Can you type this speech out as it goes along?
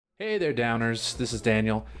Hey there, Downers. This is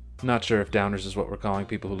Daniel. Not sure if Downers is what we're calling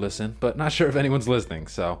people who listen, but not sure if anyone's listening,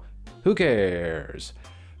 so who cares?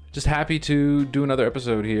 Just happy to do another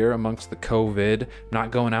episode here amongst the COVID.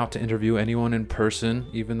 Not going out to interview anyone in person,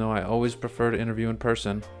 even though I always prefer to interview in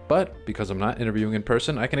person. But because I'm not interviewing in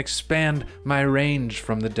person, I can expand my range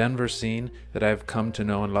from the Denver scene that I've come to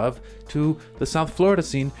know and love to the South Florida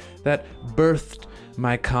scene that birthed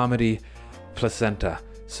my comedy placenta.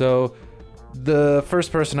 So the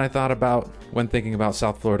first person I thought about when thinking about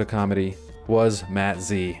South Florida comedy was Matt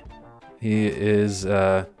Z. He is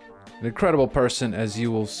an incredible person, as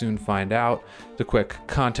you will soon find out. The quick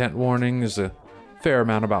content warning is a fair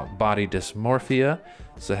amount about body dysmorphia,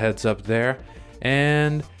 so heads up there.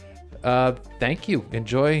 And thank you.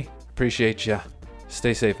 Enjoy. Appreciate ya.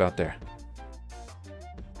 Stay safe out there.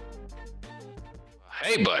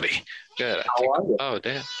 Hey, buddy. Good. How are you? Oh,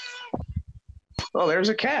 damn. Oh, there's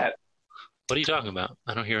a cat. What are you talking about?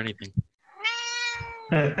 I don't hear anything.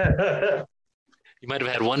 You? You might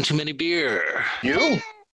have had one too many beer.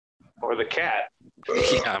 Or the cat?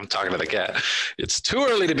 Yeah, I'm talking to the cat. It's too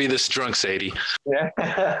early to be this drunk, Sadie.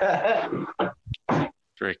 Yeah.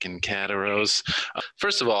 Freaking cat arose.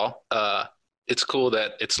 First of all, it's cool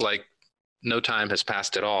that it's like no time has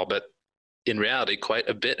passed at all, but in reality, quite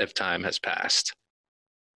a bit of time has passed.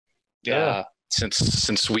 Yeah.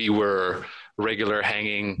 Since we were regular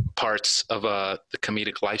hanging parts of the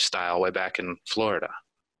comedic lifestyle way back in Florida.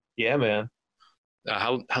 Yeah, man.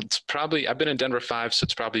 How it's probably, I've been in Denver 5, so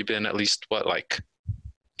it's probably been at least like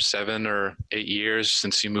 7 or 8 years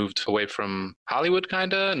since you moved away from Hollywood,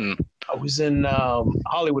 kinda. And I was in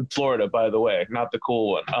Hollywood, Florida, by the way, not the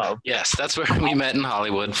cool one. yes, that's where we met, in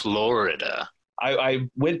Hollywood, Florida. I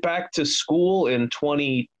went back to school in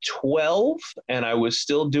 2012, and I was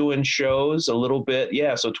still doing shows a little bit.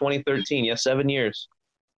 Yeah, so 2013. Yeah, 7 years.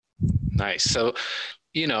 Nice. So,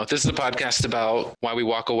 this is a podcast about why we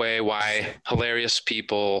walk away, why hilarious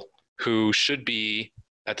people who should be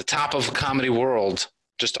at the top of the comedy world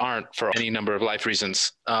just aren't for any number of life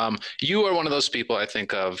reasons. You are one of those people I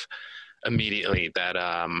think of immediately, that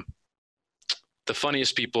the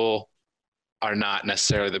funniest people are not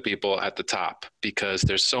necessarily the people at the top, because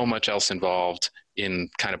there's so much else involved in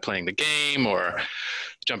kind of playing the game or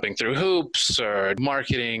jumping through hoops or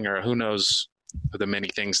marketing or who knows the many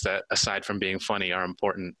things that, aside from being funny, are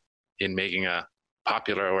important in making a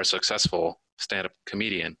popular or successful stand-up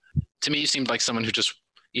comedian. To me, you seemed like someone who just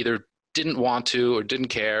either didn't want to or didn't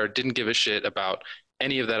care, didn't give a shit about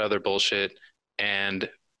any of that other bullshit. And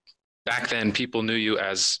back then, people knew you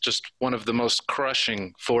as just one of the most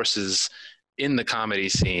crushing forces in the comedy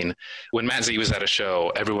scene. When Matt Z was at a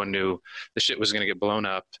show, everyone knew the shit was going to get blown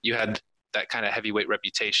up. You had that kind of heavyweight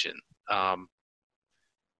reputation. Now,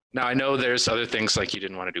 I know there's other things, like you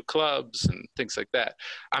didn't want to do clubs and things like that.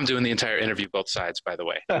 I'm doing the entire interview both sides, by the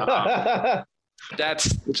way.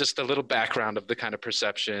 That's just a little background of the kind of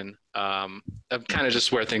perception of kind of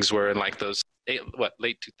just where things were in like those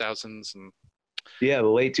late 2000s. And Yeah, the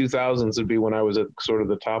late 2000s would be when I was at sort of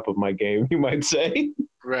the top of my game, you might say.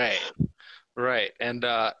 Right. And,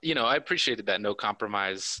 I appreciated that no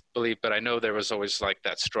compromise belief, but I know there was always like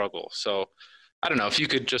that struggle. So I don't know if you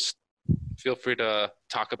could just feel free to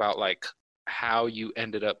talk about like how you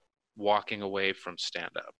ended up walking away from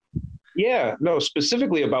stand-up. Yeah, no,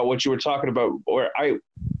 specifically about what you were talking about,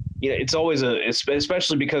 it's always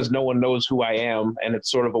especially because no one knows who I am, and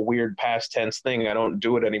it's sort of a weird past tense thing. I don't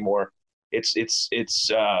do it anymore. It's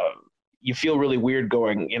you feel really weird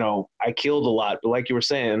going, I killed a lot, but like you were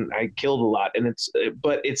saying, I killed a lot. And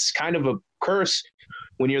but it's kind of a curse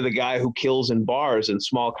when you're the guy who kills in bars and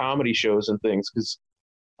small comedy shows and things. Cause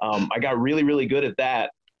I got really, really good at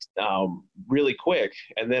that really quick.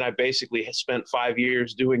 And then I basically spent 5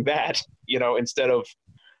 years doing that, instead of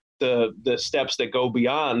the steps that go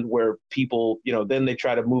beyond, where people, then they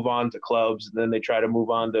try to move on to clubs, and then they try to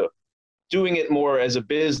move on to doing it more as a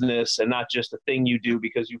business and not just a thing you do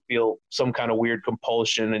because you feel some kind of weird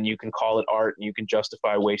compulsion and you can call it art and you can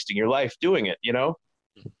justify wasting your life doing it,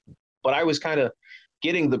 But I was kind of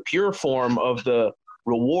getting the pure form of the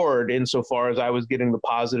reward insofar as I was getting the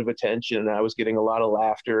positive attention, and I was getting a lot of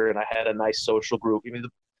laughter, and I had a nice social group.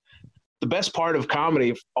 The best part of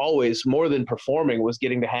comedy, always more than performing, was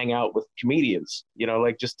getting to hang out with comedians,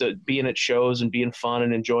 like just being at shows and being fun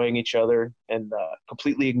and enjoying each other, and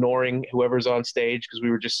completely ignoring whoever's on stage because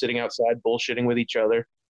we were just sitting outside bullshitting with each other.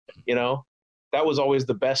 That was always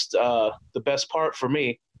the best part for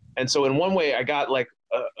me. And so in one way I got like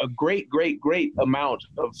a great amount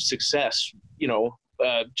of success,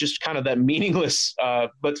 just kind of that meaningless,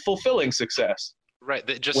 but fulfilling success. Right.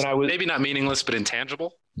 That just maybe not meaningless, but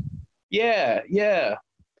intangible. Yeah.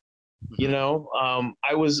 You know,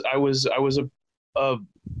 I was a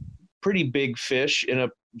pretty big fish in a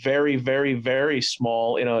very, very, very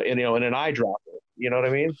small in an eyedropper. You know what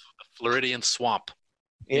I mean? Floridian swamp.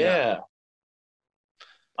 Yeah.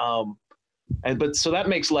 But so that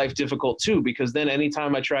makes life difficult too, because then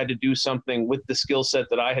anytime I tried to do something with the skill set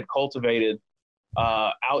that I had cultivated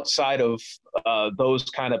outside of those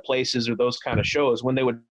kind of places or those kind of shows, when they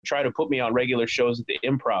would try to put me on regular shows at the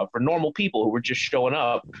Improv for normal people who were just showing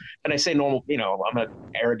up, and I say normal, I'm an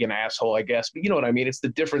arrogant asshole, I guess, but you know what I mean? It's the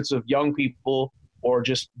difference of young people or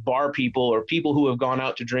just bar people or people who have gone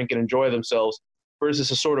out to drink and enjoy themselves versus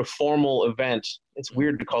a sort of formal event. It's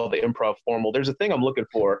weird to call the Improv formal. There's a thing I'm looking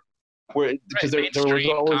for where, because there was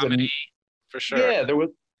always comedy, for sure. Yeah, there was,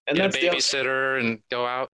 and get that's a babysitter and go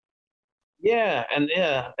out. Yeah, and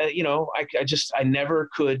I never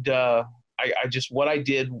could. I just what I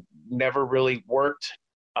did never really worked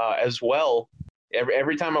as well.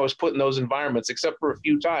 Every time I was put in those environments, except for a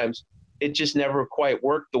few times, it just never quite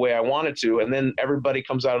worked the way I wanted to. And then everybody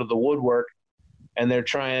comes out of the woodwork, and they're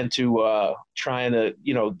trying to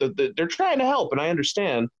they're trying to help, and I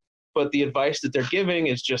understand. But the advice that they're giving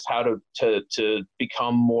is just how to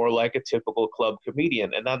become more like a typical club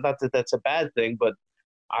comedian, and not that that's a bad thing, but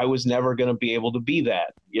I was never going to be able to be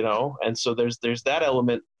that, and so there's that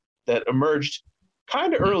element that emerged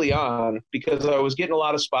kind of early on because I was getting a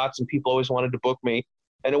lot of spots and people always wanted to book me,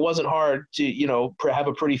 and it wasn't hard to have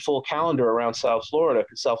a pretty full calendar around South Florida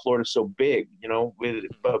because South Florida is so big,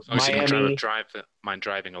 but Miami. Mind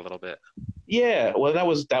driving a little bit. Yeah, well, that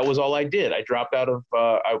was all I did. I dropped out of.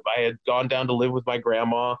 I had gone down to live with my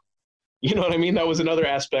grandma. You know what I mean? That was another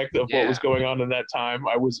aspect of what was going on in that time.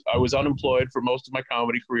 I was unemployed for most of my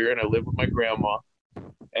comedy career, and I lived with my grandma.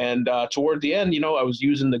 And toward the end, I was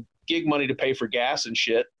using the gig money to pay for gas and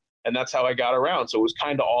shit, and that's how I got around. So it was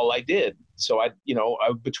kind of all I did. So I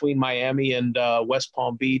between Miami and West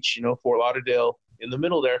Palm Beach, Fort Lauderdale, in the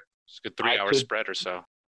middle there. It's a good 3-hour spread or so.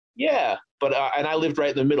 Yeah, but and I lived right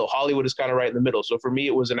in the middle. Hollywood is kind of right in the middle. So for me,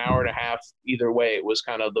 it was an hour and a half either way. It was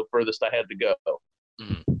kind of the furthest I had to go.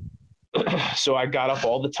 Mm-hmm. So I got up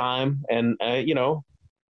all the time, and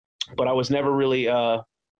but I was never really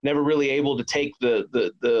able to take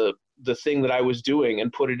the thing that I was doing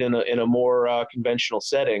and put it in a more conventional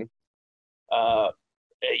setting. And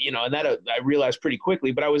that I realized pretty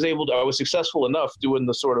quickly. But I was successful enough doing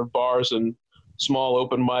the sort of bars and small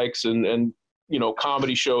open mics and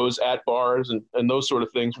comedy shows at bars and those sort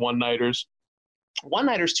of things, one-nighters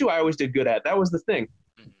too, I always did good at. That was the thing.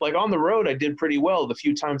 Like on the road, I did pretty well the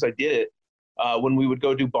few times I did it. When we would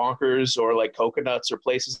go do Bonkers or like Coconuts or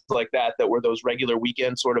places like that were those regular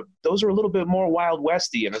weekend sort of, those are a little bit more Wild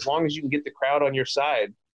Westy. And as long as you can get the crowd on your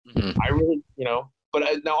side, I really, but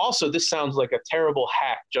now also this sounds like a terrible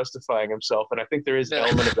hack justifying himself. And I think there is an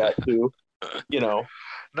element of that too, No,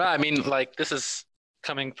 I mean, like this is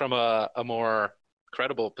coming from a more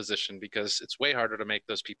credible position because it's way harder to make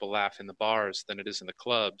those people laugh in the bars than it is in the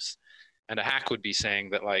clubs. And a hack would be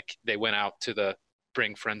saying that like they went out to the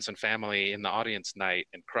bring friends and family in the audience night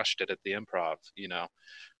and crushed it at the Improv,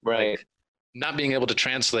 Right. Like, not being able to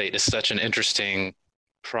translate is such an interesting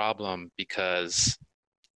problem because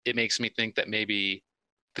it makes me think that maybe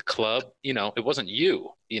the club, it wasn't you,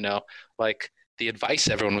 like the advice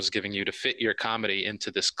everyone was giving you to fit your comedy into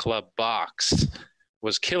this club box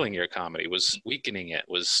was killing your comedy, was weakening it,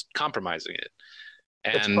 was compromising it.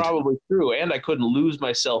 And that's probably true. And I couldn't lose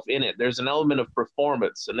myself in it. There's an element of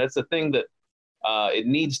performance. And that's the thing that it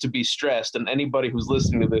needs to be stressed. And anybody who's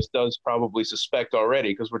listening to this does probably suspect already,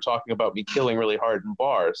 because we're talking about me killing really hard in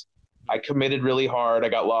bars. I committed really hard. I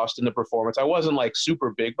got lost in the performance. I wasn't like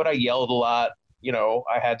super big, but I yelled a lot.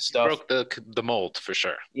 I had stuff. You broke the mold for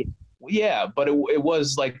sure. Yeah, but it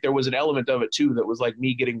was like there was an element of it too that was like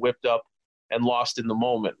me getting whipped up and lost in the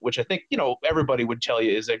moment, which I think everybody would tell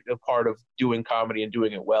you is a part of doing comedy and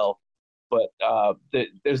doing it well. But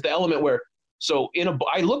there's the element where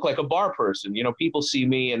I look like a bar person. People see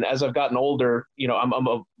me, and as I've gotten older,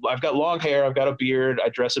 I've got long hair, I've got a beard, I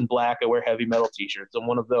dress in black, I wear heavy metal t-shirts. I'm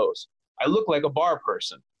one of those. I look like a bar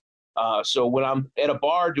person. So when I'm at a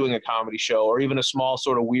bar doing a comedy show or even a small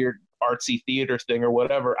sort of weird artsy theater thing or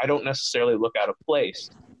whatever, I don't necessarily look out of place.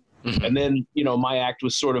 Mm-hmm. And then, my act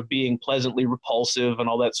was sort of being pleasantly repulsive and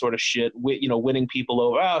all that sort of shit, winning people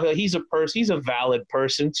over. Oh, he's a valid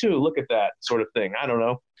person too. Look at that sort of thing. I don't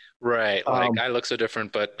know. Right. Like I look so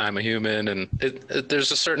different, but I'm a human. And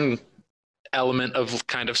there's a certain element of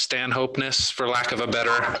kind of Stanhopeness, for lack of a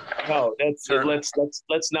better. No,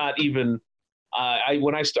 let's not even, I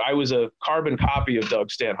was a carbon copy of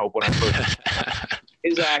Doug Stanhope when I first,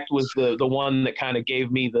 his act was the one that kind of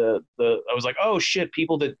gave me the I was like, oh shit,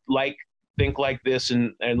 people that think like this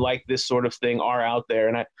and like this sort of thing are out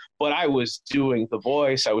there. But I was doing the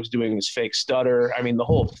voice, I was doing this fake stutter. I mean, the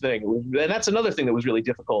whole thing. And that's another thing that was really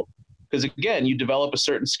difficult because again, you develop a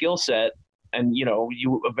certain skill set and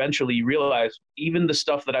you eventually realize even the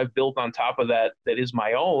stuff that I've built on top of that is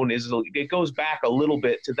my own it goes back a little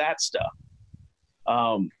bit to that stuff.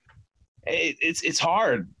 It's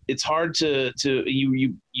hard. It's hard to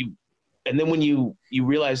you and then when you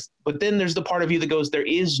realize, but then there's the part of you that goes, there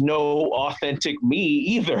is no authentic me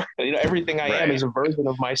either. Everything I am is a version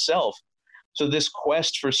of myself. So this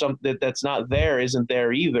quest for something that's not there isn't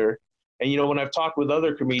there either. And when I've talked with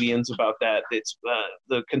other comedians about that, it's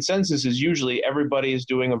the consensus is usually everybody is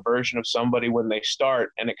doing a version of somebody when they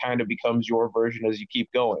start, and it kind of becomes your version as you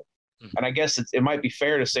keep going. Mm-hmm. And I guess it might be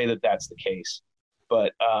fair to say that that's the case,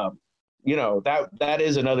 but that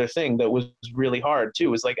is another thing that was really hard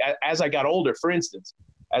too. Is like as I got older, for instance,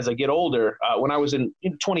 as I get older, when I was in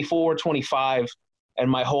 24, 25, and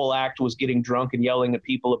my whole act was getting drunk and yelling at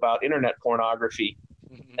people about internet pornography.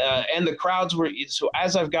 And the crowds were, so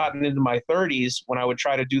as I've gotten into my 30s, when I would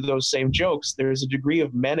try to do those same jokes, there's a degree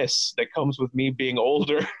of menace that comes with me being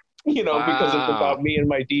older, because it's about me and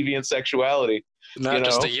my deviant sexuality. Not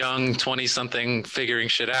just a young 20-something figuring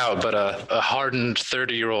shit out, but a hardened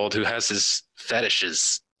 30-year-old who has his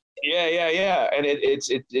fetishes. Yeah. And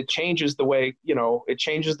it changes the way, it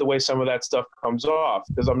changes the way some of that stuff comes off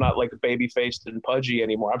because I'm not like baby-faced and pudgy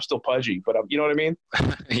anymore. I'm still pudgy, but you know what I mean?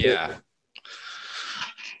 Yeah.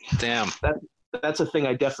 Damn. That's a thing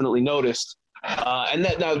I definitely noticed. And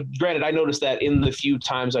that now, granted, I noticed that in the few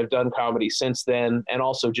times I've done comedy since then, and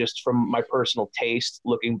also just from my personal taste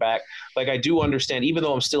looking back, like I do understand, even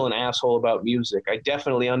though I'm still an asshole about music, I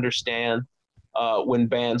definitely understand when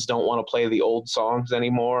bands don't want to play the old songs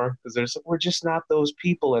anymore because we're just not those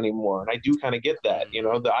people anymore. And I do kind of get that,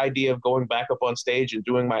 the idea of going back up on stage and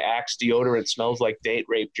doing my Axe deodorant smells like date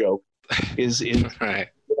rape joke is right.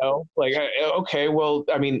 Like, okay, well,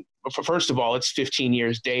 I mean, first of all, it's 15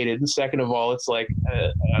 years dated. And second of all, it's like,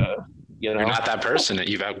 you're not that person.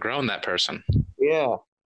 You've outgrown that person. Yeah.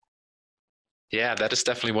 Yeah, that is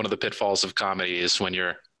definitely one of the pitfalls of comedy is when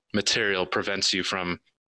your material prevents you from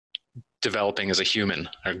developing as a human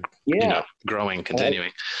or, growing,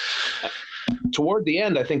 continuing. Toward the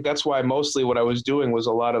end, I think that's why mostly what I was doing was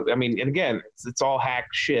a lot of, and again, it's all hack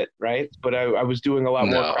shit, right? But I was doing a lot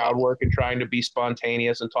more crowd work and trying to be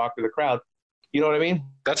spontaneous and talk to the crowd. You know what I mean?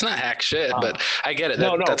 That's not hack shit, but I get it.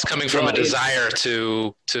 That's coming from a desire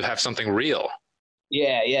to have something real.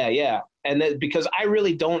 Yeah. And that because I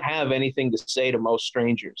really don't have anything to say to most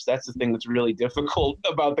strangers. That's the thing that's really difficult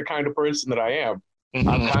about the kind of person that I am. Mm-hmm.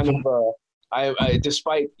 I'm kind of I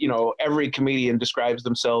despite, every comedian describes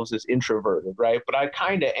themselves as introverted, right? But I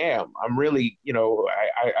kind of am. I'm really,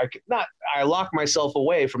 I lock myself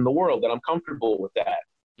away from the world and I'm comfortable with that.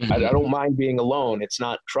 Mm-hmm. I don't mind being alone. It's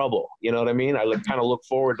not trouble. You know what I mean? I kind of look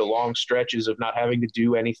forward to long stretches of not having to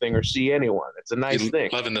do anything or see anyone. It's a nice thing.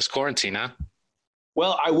 Loving this quarantine, huh?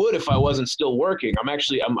 Well, I would if I wasn't still working. I'm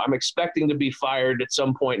expecting to be fired at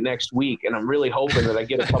some point next week, and I'm really hoping that I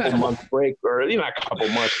get a couple months break, or not a couple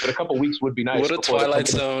months, but a couple weeks would be nice. What a Twilight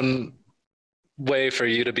Zone way for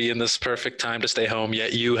you to be in this perfect time to stay home,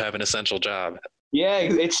 yet you have an essential job. Yeah,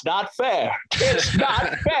 it's not fair. It's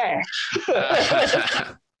not fair.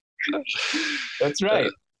 That's right.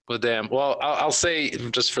 Well, damn. Well, I'll say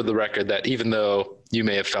just for the record that even though you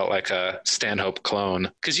may have felt like a Stanhope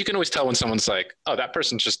clone, because you can always tell when someone's like, oh, that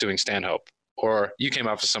person's just doing Stanhope. Or you came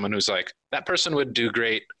off as someone who's like, that person would do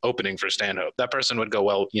great opening for Stanhope. That person would go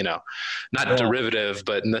well, not derivative,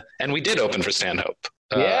 but, and we did open for Stanhope,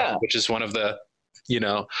 which is one of the,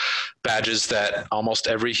 badges that almost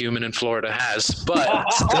every human in Florida has,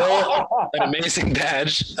 but still an amazing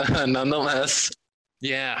badge nonetheless.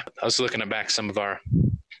 Yeah. I was looking back some of our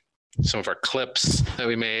clips that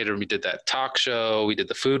we made, or we did that talk show. We did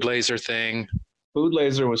the Food Laser thing. Food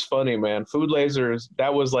Laser was funny, man. Food Lasers,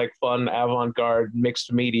 that was like fun, avant-garde,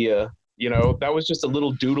 mixed media. That was just a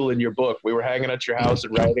little doodle in your book. We were hanging at your house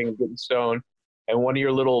and writing and getting stoned. And one of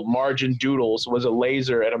your little margin doodles was a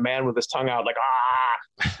laser and a man with his tongue out like, ah!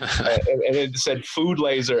 and it said Food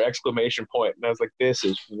Laser, ! And I was like, this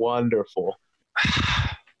is wonderful.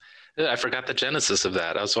 I forgot the genesis of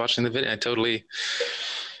that. I was watching the video.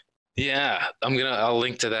 Yeah, I'll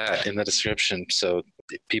link to that in the description so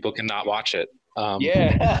people can not watch it.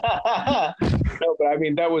 Yeah. No, but I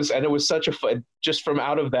mean, it was such a fun, just from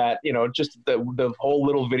out of that, just the whole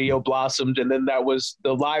little video blossomed. And then that was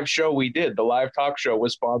the live show we did. The live talk show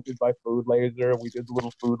was sponsored by Food Laser. We did the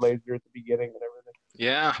little Food Laser at the beginning and everything.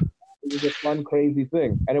 Yeah. It was a fun, crazy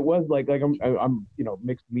thing, and it was like I'm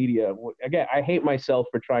mixed media. Again, I hate myself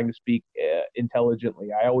for trying to speak intelligently.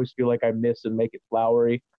 I always feel like I miss and make it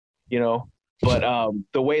flowery, you know. But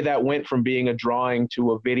the way that went from being a drawing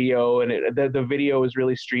to a video, and the video is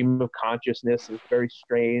really stream of consciousness. It's very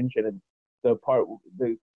strange, and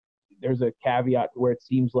there's a caveat where it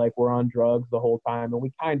seems like we're on drugs the whole time, and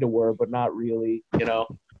we kind of were, but not really, you know.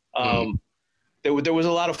 There was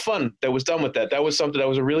a lot of fun that was done with that. That was something that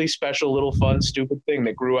was a really special, little, fun, stupid thing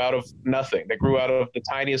that grew out of nothing. That grew out of the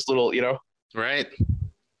tiniest little, you know. Right.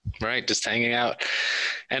 Just hanging out.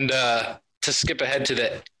 And to skip ahead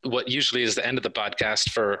to what usually is the end of the podcast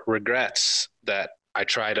for regrets that I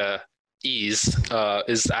try to ease,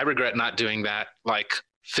 is I regret not doing that like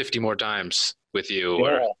 50 more times with you.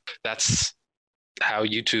 Yeah. Or that's how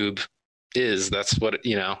YouTube is. That's what,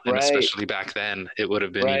 you know, and Right. especially back then it would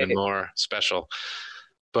have been Right. even more special.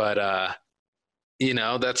 But you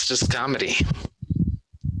know, that's just comedy.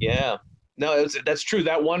 Yeah. No, that's true.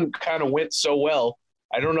 That one kind of went so well.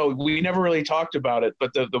 I don't know. We never really talked about it,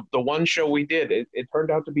 but the one show we did, it turned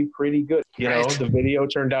out to be pretty good. You know, Right. the video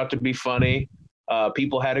turned out to be funny.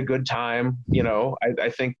 People had a good time. You know, I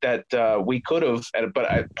think that we could have,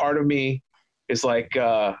 but part of me is like,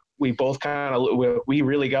 we both kind of, we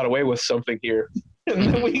really got away with something here.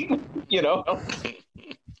 And then we, you know.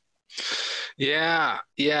 Yeah.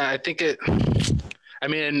 I think I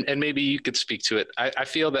mean, and maybe you could speak to it. I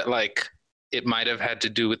feel that like it might have had to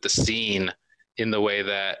do with the scene in the way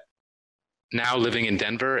that now living in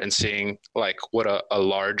Denver and seeing like what a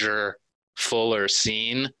larger, fuller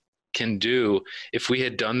scene can do. If we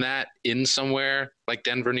had done that in somewhere like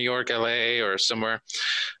Denver, New York, LA, or somewhere,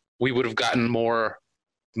 we would have gotten more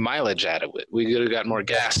mileage out of it. We could have got more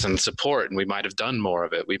gas and support, and we might have done more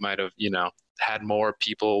of it. We might have, you know, had more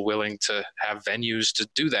people willing to have venues to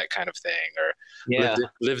do that kind of thing, or Yeah.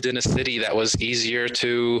 lived in a city that was easier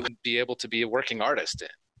to be able to be a working artist in.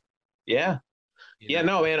 Yeah. you Yeah,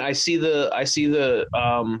 know? no, man. I see that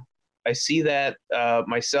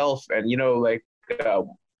myself, and you know, like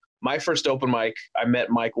my first open mic, I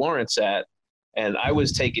met Mike Lawrence at, and I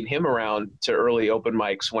was taking him around to early open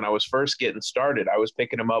mics when I was first getting started. I was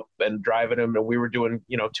picking him up and driving him, and we were doing,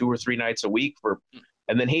 you know, 2 or 3 nights a week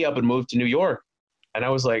and then he up and moved to New York. And I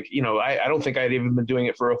was like, you know, I don't think I'd even been doing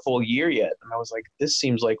it for a full year yet. And I was like, this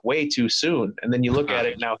seems like way too soon. And then you look at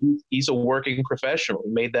it now, he's a working professional.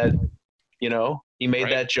 He made that, you know, Right.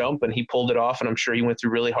 that jump, and he pulled it off. And I'm sure he went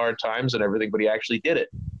through really hard times and everything, but he actually did it.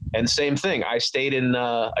 And same thing. I stayed in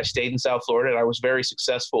South Florida, and I was very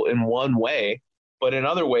successful in one way, but in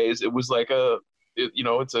other ways, it was like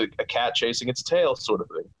it's a cat chasing its tail sort of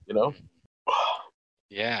thing, you know?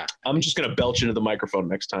 Yeah. I'm just going to belch into the microphone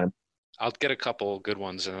next time. I'll get a couple good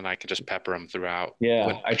ones, and then I can just pepper them throughout.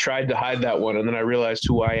 Yeah, I tried to hide that one, and then I realized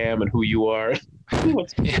who I am and who you are.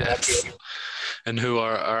 Yes. And who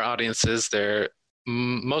our audience is. They're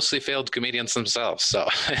mostly failed comedians themselves. So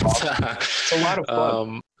it's a lot of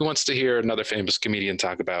fun. Who wants to hear another famous comedian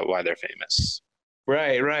talk about why they're famous?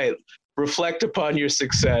 Right. Reflect upon your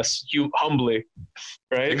success, you humbly,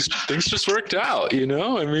 right? Things just worked out, you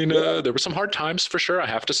know? I mean, there were some hard times for sure. I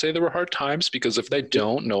have to say there were hard times, because if they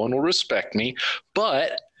don't, no one will respect me.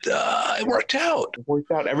 But it worked out. It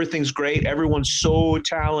worked out. Everything's great. Everyone's so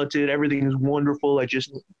talented. Everything is wonderful.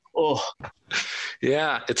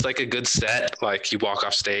 Yeah, it's like a good set. Like you walk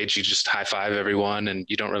off stage, you just high five everyone, and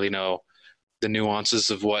you don't really know the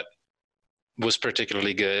nuances of what was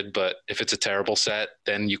particularly good. But if it's a terrible set,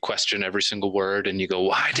 then you question every single word, and you go,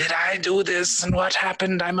 why did I do this? And what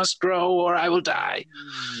happened? I must grow or I will die.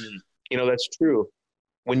 You know, that's true.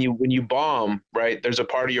 When you bomb, right, there's a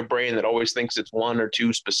part of your brain that always thinks it's one or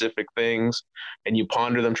two specific things, and you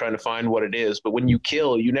ponder them trying to find what it is. But when you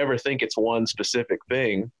kill, you never think it's one specific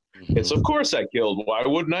thing. It's, of course I killed. Why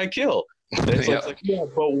wouldn't I kill? It's like, yeah,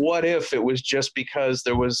 but what if it was just because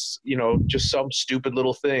there was, you know, just some stupid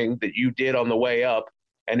little thing that you did on the way up,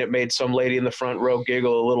 and it made some lady in the front row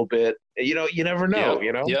giggle a little bit? You know, you never know,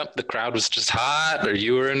 you know? Yep. The crowd was just hot, or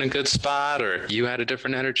you were in a good spot, or you had a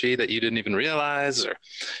different energy that you didn't even realize. Or,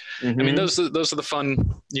 I mean, those are the fun,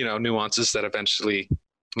 you know, nuances that eventually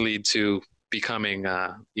lead to becoming,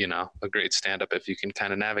 you know, a great stand-up if you can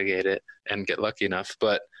kind of navigate it and get lucky enough.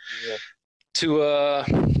 But to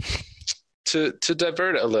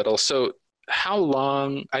divert it a little. So how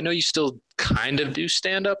long, I know you still kind of do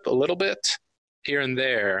stand-up a little bit here and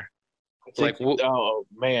there. Oh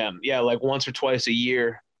man, yeah, like once or twice a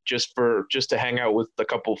year, just to hang out with a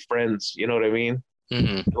couple friends. You know what I mean?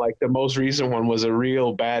 Mm-hmm. Like the most recent one was a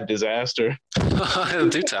real bad disaster.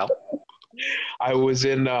 Do tell. I was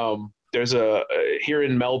in there's here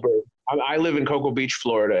in Melbourne. I live in Cocoa Beach,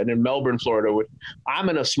 Florida, and in Melbourne, Florida. I'm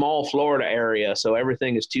in a small Florida area, so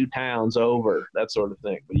everything is 2 towns over, that sort of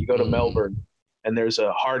thing. But you go to Melbourne, and there's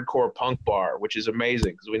a hardcore punk bar, which is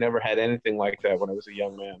amazing because we never had anything like that when I was a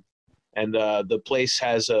young man. And the place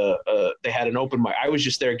has they had an open mic. I was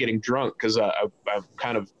just there getting drunk because I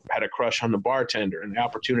kind of had a crush on the bartender, and the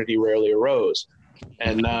opportunity rarely arose.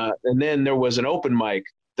 And then there was an open mic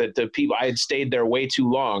that the people, I had stayed there way too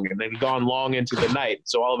long, and they'd gone long into the night.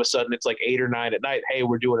 So all of a sudden it's like 8 or 9 at night. Hey,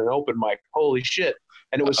 we're doing an open mic. Holy shit.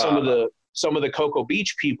 And it was some of the Cocoa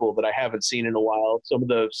Beach people that I haven't seen in a while, some of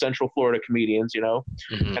the Central Florida comedians, you know?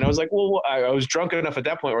 Mm-hmm. And I was like, well, I was drunk enough at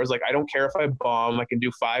that point where I was like, I don't care if I bomb. I can do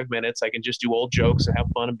 5 minutes. I can just do old jokes and have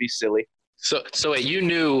fun and be silly. So wait, you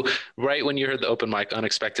knew right when you heard the open mic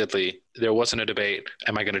unexpectedly, there wasn't a debate.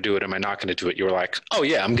 Am I going to do it? Am I not going to do it? You were like, oh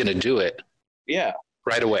yeah, I'm going to do it. Yeah.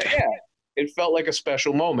 Right away. Yeah. It felt like a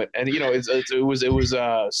special moment. And, you know, it was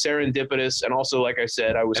serendipitous. And also, like I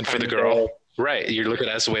said, I was and for the girl. Right. You're looking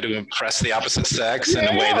at it as a way to impress the opposite sex in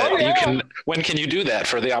a way that you can, when can you do that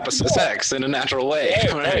for the opposite sex in a natural way?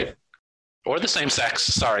 Right. Or the same sex.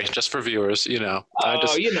 Sorry, just for viewers, you know. I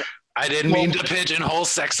didn't mean to pigeonhole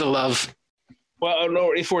sex of love. Well,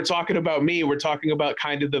 no, if we're talking about me, we're talking about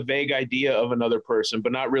kind of the vague idea of another person,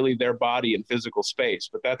 but not really their body and physical space.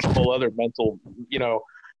 But that's a whole other mental, you know.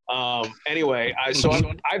 Anyway,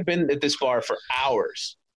 I've been at this bar for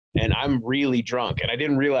hours, and I'm really drunk, and I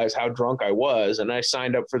didn't realize how drunk I was. And I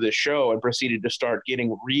signed up for this show and proceeded to start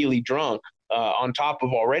getting really drunk on top of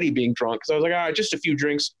already being drunk. Because I was like, all right, just a few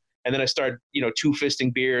drinks. And then I started, you know,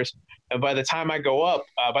 2-fisting beers. And by the time I go up,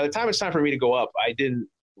 by the time it's time for me to go up, I didn't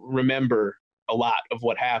remember a lot of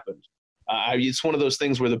what happened. It's one of those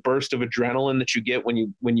things where the burst of adrenaline that you get when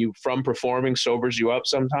you from performing sobers you up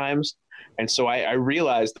sometimes. And so I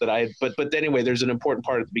realized that but anyway, there's an important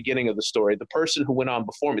part at the beginning of the story. The person who went on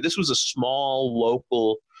before me, this was a small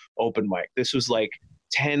local open mic. This was like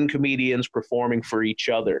 10 comedians performing for each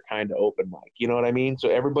other kind of open mic. You know what I mean? So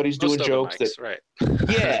everybody's doing jokes right.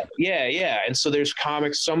 Yeah. And so there's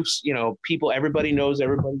comics, some, you know, people, everybody knows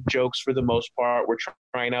everybody's jokes for the most part. We're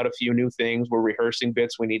trying out a few new things. We're rehearsing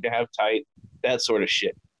bits we need to have tight, that sort of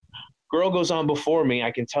shit. Girl goes on before me.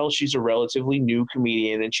 I can tell she's a relatively new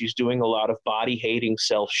comedian, and she's doing a lot of body-hating,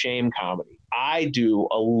 self-shame comedy. I do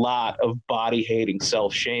a lot of body-hating,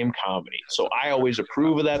 self-shame comedy. So I always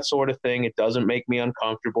approve of that sort of thing. It doesn't make me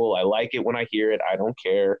uncomfortable. I like it when I hear it. I don't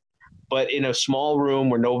care. But in a small room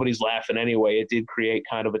where nobody's laughing anyway, it did create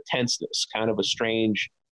kind of a tenseness, kind of a strange,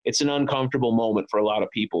 it's an uncomfortable moment for a lot of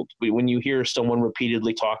people. When you hear someone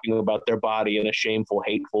repeatedly talking about their body in a shameful,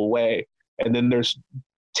 hateful way, and then there's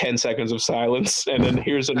 10 seconds of silence, and then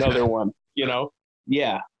here's another one, you know?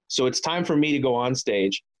 Yeah. So it's time for me to go on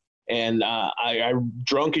stage. And I'm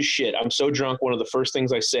drunk as shit. I'm so drunk. One of the first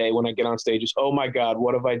things I say when I get on stage is, oh my God,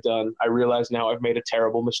 what have I done? I realize now I've made a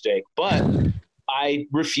terrible mistake. But I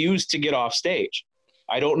refuse to get off stage.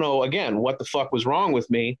 I don't know, again, what the fuck was wrong with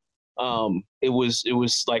me. It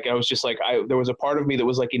was like, I was just like, there was a part of me that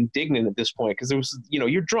was like indignant at this point. Cause there was, you know,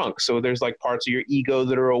 you're drunk. So there's like parts of your ego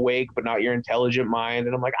that are awake, but not your intelligent mind.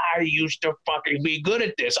 And I'm like, I used to fucking be good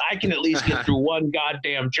at this. I can at least get through one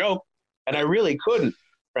goddamn joke. And I really couldn't.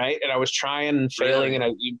 Right. And I was trying and failing,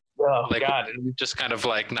 and God. Just kind of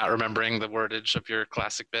like not remembering the wordage of your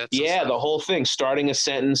classic bits. Yeah. The whole thing, starting a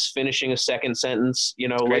sentence, finishing a second sentence, you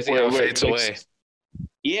know, crazy like how it fades away.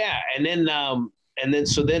 Yeah.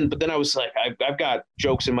 But then I was like, I've got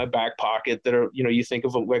jokes in my back pocket that are, you know, you think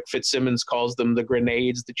of them like Fitzsimmons calls them the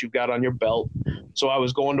grenades that you've got on your belt. So I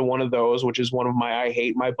was going to one of those, which is one of my, I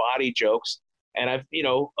hate my body jokes. And I've, you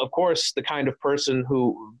know, of course, the kind of person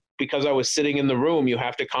who, because I was sitting in the room, you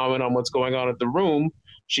have to comment on what's going on at the room.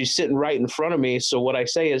 She's sitting right in front of me. So what I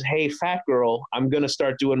say is, hey, fat girl, I'm going to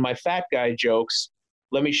start doing my fat guy jokes.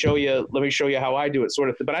 Let me show you how I do it, sort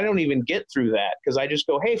of thing. But I don't even get through that because I just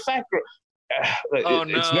go, hey, fat girl.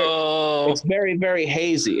 It's very, very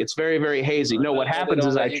hazy. It's very, very hazy. No, what happens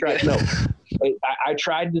is I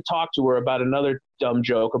tried to talk to her about another dumb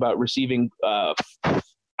joke about receiving, I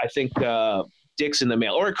think, dicks in the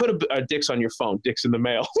mail, or it could have dicks on your phone, dicks in the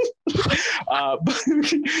mail.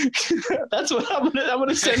 That's what I'm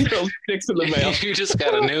gonna send those dicks in the mail. You just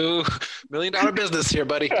got a new $1 million business here,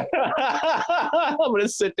 buddy. I'm gonna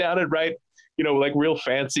sit down and write, you know, like real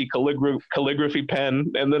fancy calligraphy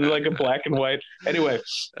pen, and then like a black and white. Anyway,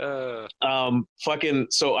 so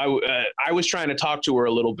I was trying to talk to her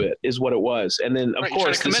a little bit, is what it was, and then of course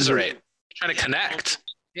trying to commiserate, trying to connect.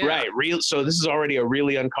 Yeah. Right. So this is already a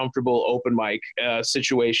really uncomfortable open mic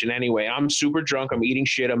situation anyway. I'm super drunk. I'm eating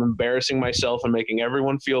shit. I'm embarrassing myself and making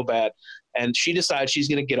everyone feel bad. And she decides she's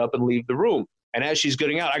going to get up and leave the room. And as she's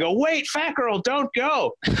getting out, I go, wait, fat girl, don't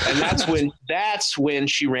go. And that's when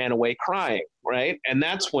she ran away crying, right? And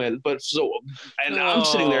that's when, I'm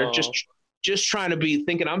sitting there just trying to be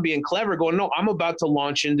thinking I'm being clever, going, no, I'm about to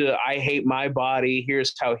launch into I hate my body.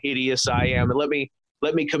 Here's how hideous I am. And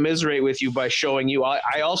let me commiserate with you by showing you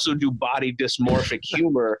I also do body dysmorphic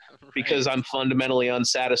humor because I'm fundamentally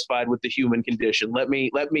unsatisfied with the human condition. Let me,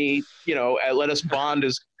 let us bond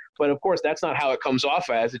as. But of course, that's not how it comes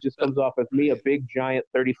off as. It just comes off as me, a big, giant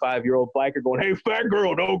 35-year-old biker going, hey, fat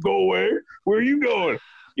girl, don't go away. Where are you going?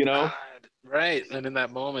 God, right. And in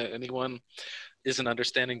that moment, anyone isn't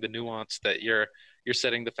understanding the nuance that you're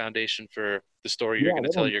setting the foundation for the story you're going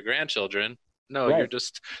to tell your grandchildren. No, right. You're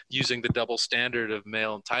just using the double standard of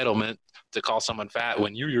male entitlement to call someone fat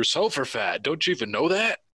when you yourself are fat. Don't you even know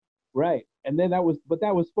that? Right. And then that was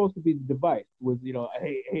supposed to be the device was,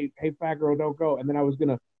 hey, fat girl, don't go. And then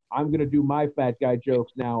I'm going to do my fat guy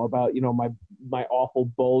jokes now about, my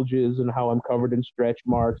awful bulges and how I'm covered in stretch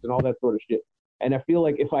marks and all that sort of shit. And I feel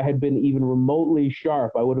like if I had been even remotely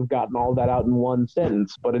sharp, I would have gotten all that out in one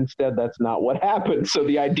sentence. But instead, that's not what happened. So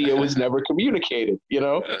the idea was never communicated,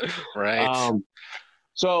 Right.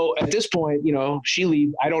 So at this point, she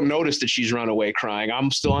leaves. I don't notice that she's run away crying.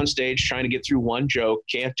 I'm still on stage trying to get through one joke.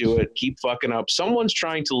 Can't do it. Keep fucking up. Someone's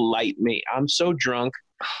trying to light me. I'm so drunk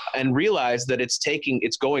and realize that it's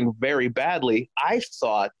going very badly. I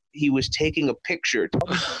thought he was taking a picture,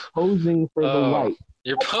 posing for the light.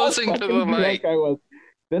 You're posing for the light. I was.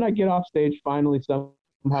 Then I get off stage finally,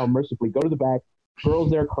 somehow mercifully, go to the back.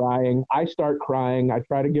 Girls there crying. I start crying. I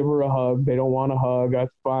try to give her a hug. They don't want a hug.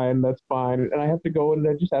 That's fine. And I have to go and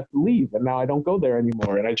I just have to leave. And now I don't go there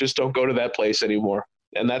anymore. And I just don't go to that place anymore.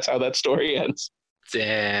 And that's how that story ends.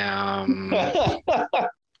 Damn.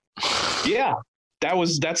 Yeah.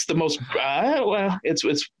 That's the most,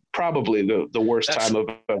 it's probably the worst time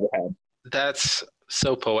I've ever had. That's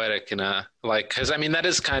so poetic. Cause that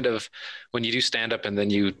is kind of when you do stand up and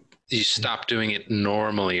then you stop doing it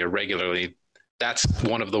normally or regularly. That's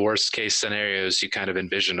one of the worst case scenarios you kind of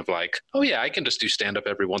envision of like, oh yeah, I can just do stand up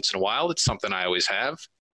every once in a while. It's something I always have.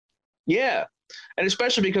 Yeah. And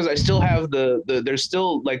especially because I still have there's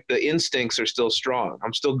still like the instincts are still strong.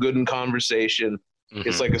 I'm still good in conversation. Mm-hmm.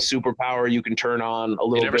 It's like a superpower you can turn on a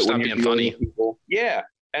little bit when you're dealing with people. Yeah.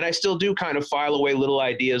 And I still do kind of file away little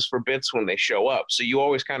ideas for bits when they show up. So you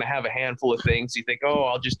always kind of have a handful of things. You think, oh,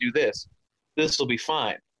 I'll just do this. This will be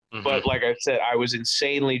fine. Mm-hmm. But like I said, I was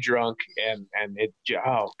insanely drunk and it,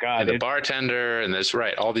 oh God. And the bartender and there's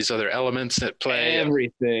all these other elements at play.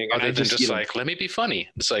 Everything. Other than just let me be funny.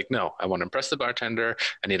 It's like, no, I want to impress the bartender.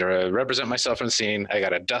 I need to represent myself in the scene. I got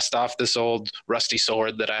to dust off this old rusty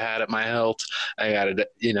sword that I had at my hilt. I got to,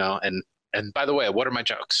 and by the way, what are my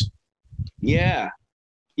jokes? Yeah.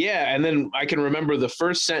 Yeah. And then I can remember the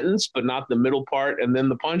first sentence, but not the middle part. And then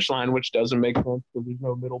the punchline, which doesn't make sense because there's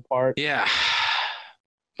no middle part. Yeah.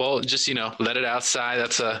 Well, just, let it outside.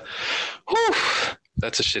 That's a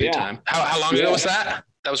shitty time. How long ago was that?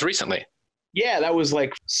 That was recently. Yeah, that was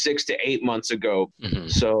like 6 to 8 months ago. Mm-hmm.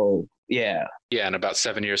 So, yeah. Yeah, and about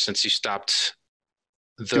 7 years since you stopped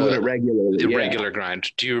doing it regularly. The regular grind.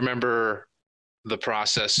 Do you remember the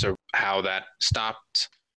process or how that stopped?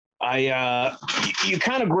 You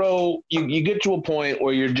kind of grow, you get to a point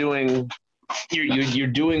where you're doing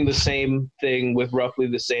the same thing with roughly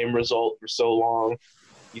the same result for so long.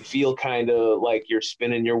 You feel kind of like you're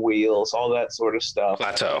spinning your wheels, all that sort of stuff.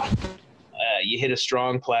 Plateau. You hit a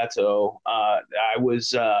strong plateau. I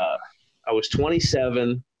was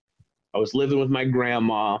 27. I was living with my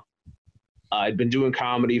grandma. I'd been doing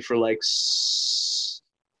comedy for like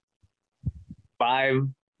 5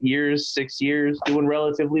 years, 6 years, doing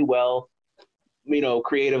relatively well.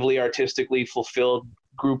 Creatively, artistically fulfilled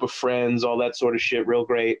group of friends, all that sort of shit, real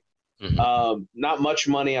great. Mm-hmm. Not much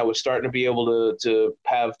money. I was starting to be able to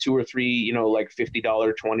have 2 or 3, like $50,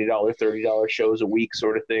 $20, $30 shows a week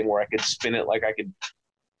sort of thing where I could spin it like I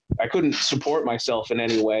couldn't support myself in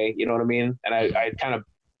any way. You know what I mean? And I kind of,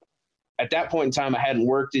 at that point in time, I hadn't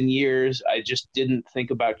worked in years. I just didn't think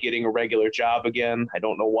about getting a regular job again. I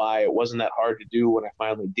don't know why. It wasn't that hard to do when I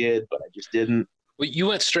finally did, but I just didn't. Well, you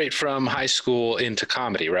went straight from high school into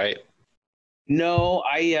comedy, right? No,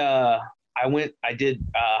 I did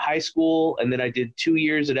high school, and then I did 2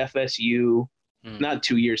 years at FSU. Not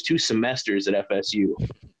 2 years, 2 semesters at FSU.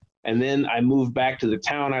 And then I moved back to the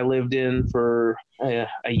town I lived in for a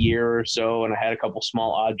year or so, and I had a couple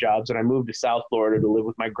small odd jobs. And I moved to South Florida to live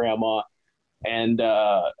with my grandma and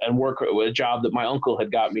work with a job that my uncle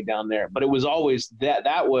had got me down there. But it was always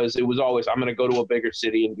it was always I'm going to go to a bigger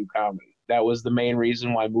city and do comedy. That was the main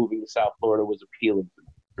reason why moving to South Florida was appealing to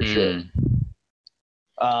me, for sure.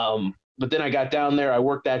 but then I got down there. I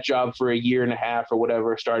worked that job for a year and a half or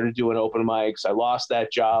whatever, started doing open mics. I lost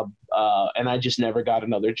that job, and I just never got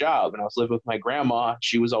another job. And I was living with my grandma.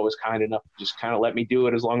 She was always kind enough to just kind of let me do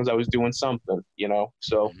it as long as I was doing something, you know?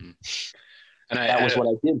 So and that was what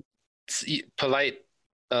I did. Polite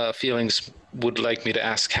feelings would like me to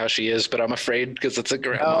ask how she is, but I'm afraid because it's a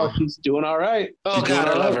grandma. Oh, she's doing all right. Oh, God,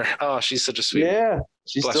 I love her. Oh, she's such a sweet. Yeah,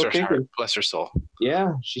 she's bless still her kicking. heart. Bless her soul.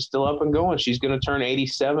 Yeah, she's still up and going. She's going to turn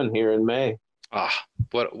 87 here in May. Ah,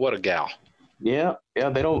 what a gal. Yeah,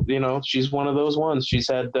 they don't, you know, she's one of those ones. She's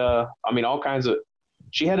had, all kinds of,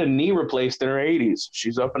 she had a knee replaced in her 80s.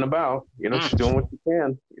 She's up and about, you know, she's doing what she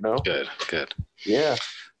can, you know. Good. Yeah.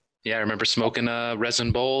 Yeah, I remember smoking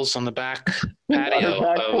resin bowls on the back patio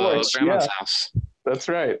back of porch, grandma's house. That's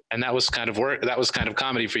right. And that was kind of work. That was kind of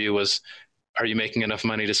comedy for you. Was, are you making enough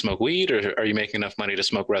money to smoke weed, or are you making enough money to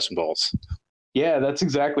smoke resin bowls? Yeah, that's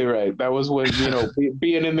exactly right. That was when, you know,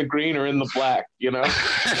 being in the green or in the black, you know.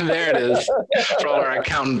 There it is for all our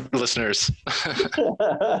accountant listeners.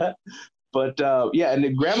 But yeah, and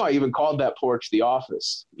then grandma even called that porch the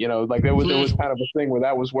office. You know, like there was kind of a thing where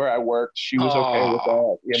that was where I worked. She was okay with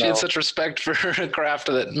that. You know? She had such respect for a craft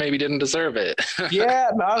that maybe didn't deserve it.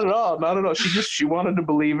 Yeah, not at all. She wanted to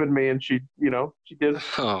believe in me, and she did.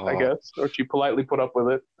 I guess, or she politely put up with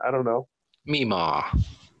it. I don't know. Meemaw.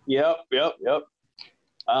 Yep.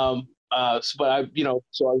 But I, you know,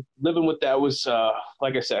 so I was living with that was,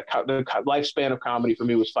 like I said, the lifespan of comedy for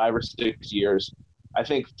me was 5 or 6 years. I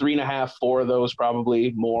think 3.5, 4 of those,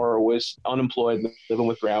 probably more, was unemployed, living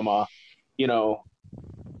with grandma. You know,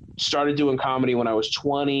 started doing comedy when I was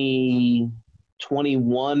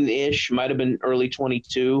 21-ish, might have been early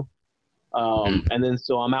 22. And then,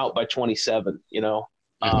 so I'm out by 27, you know.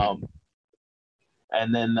 And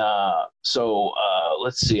then,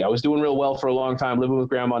 let's see, I was doing real well for a long time, living with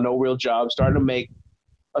grandma, no real job, starting to make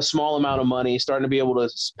a small amount of money, starting to be able to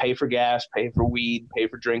pay for gas, pay for weed, pay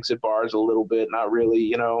for drinks at bars a little bit. Not really,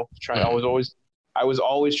 you know, I was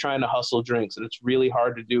always trying to hustle drinks, and it's really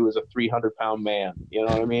hard to do as a 300-pound man. You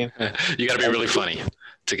know what I mean? You got to be really funny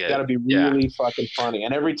to get. Got to be really fucking funny.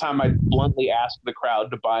 And every time I bluntly asked the crowd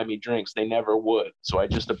to buy me drinks, they never would. So I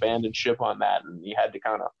just abandoned ship on that, and you had to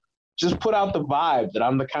kind of just put out the vibe that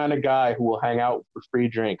I'm the kind of guy who will hang out for free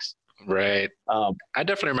drinks. Right. I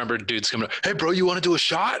definitely remember dudes coming up, "Hey, bro, you want to do a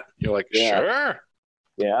shot?" You're like, "Sure."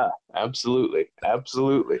 Yeah, absolutely.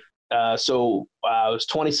 So I was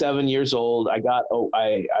 27 years old. I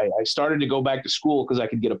started to go back to school because I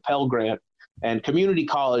could get a Pell Grant, and community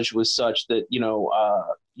college was such that, you know,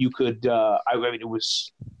 you could. I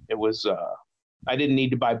didn't need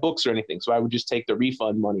to buy books or anything, so I would just take the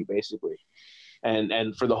refund money basically.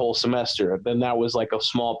 And for the whole semester. Then that was like a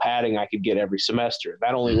small padding I could get every semester.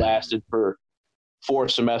 That only lasted for 4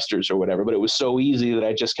 semesters or whatever, but it was so easy that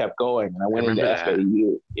I just kept going, and I went into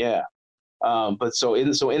FAU. Yeah. But so in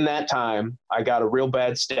that time, I got a real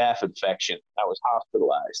bad staph infection. I was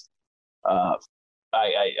hospitalized. I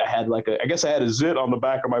had I guess I had a zit on the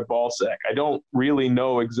back of my ball sack. I don't really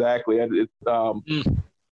know exactly.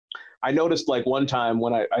 I noticed like one time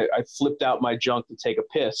when I flipped out my junk to take a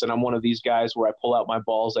piss, and I'm one of these guys where I pull out my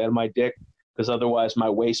balls and my dick because otherwise my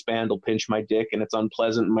waistband will pinch my dick and it's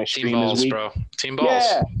unpleasant and my stream is weak. Team balls.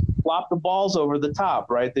 Yeah, flop the balls over the top,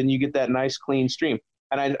 right? Then you get that nice clean stream.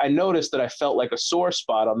 And I noticed that I felt like a sore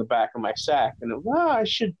spot on the back of my sack, and I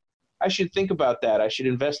should think about that. I should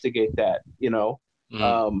investigate that, you know.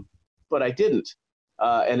 But I didn't.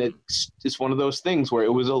 And it's one of those things where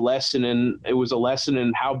it was a lesson in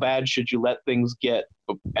how bad should you let things get.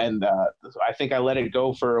 And I think I let it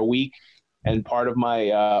go for a week, and part of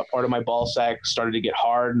my ball sack started to get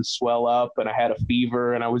hard and swell up, and I had a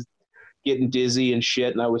fever, and I was getting dizzy and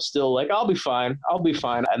shit, and I was still like, I'll be fine.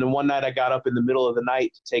 And then one night I got up in the middle of the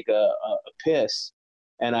night to take a piss,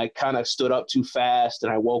 and I kind of stood up too fast,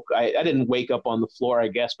 and I didn't wake up on the floor, I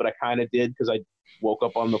guess, but I kind of did, because I woke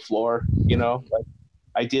up on the floor, you know, like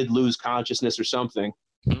I did lose consciousness or something.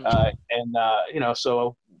 You know,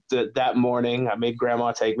 so that morning I made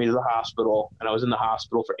grandma take me to the hospital, and I was in the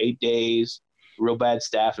hospital for 8 days, real bad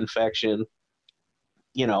staph infection.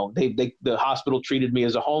 You know, the hospital treated me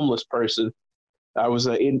as a homeless person. I was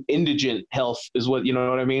indigent health is what, you know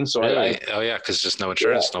what I mean? So really? Because just no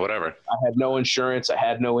insurance, no whatever. I had no insurance. I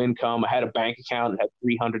had no income. I had a bank account that had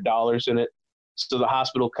 $300 in it. So the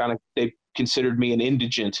hospital they considered me an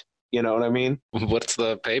indigent. You know what I mean? What's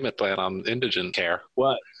the payment plan on indigent care?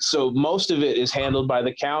 Well, so most of it is handled by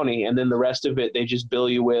the county, and then the rest of it they just bill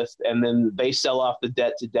you with, and then they sell off the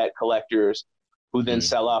debt to debt collectors, who then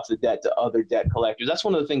sell off the debt to other debt collectors. That's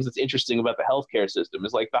one of the things that's interesting about the healthcare system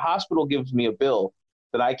is like the hospital gives me a bill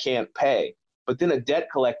that I can't pay, but then a debt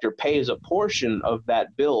collector pays a portion of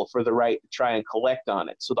that bill for the right to try and collect on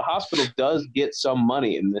it. So the hospital does get some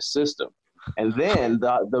money in this system. And then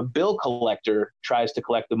the bill collector tries to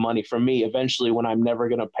collect the money from me. Eventually, when I'm never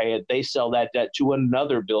going to pay it, they sell that debt to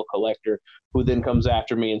another bill collector who then comes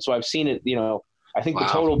after me. And so I've seen it, I think the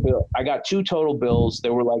total bill, I got 2 total bills.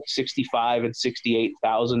 They were like $65,000 and $68,000.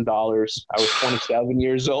 I was 27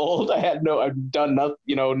 years old. I've done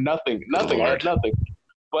nothing. I had nothing.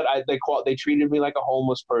 But they treated me like a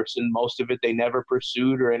homeless person. Most of it they never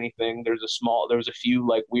pursued or anything. There was a few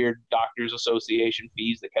like weird doctors association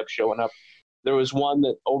fees that kept showing up. There was one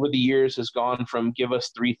that over the years has gone from give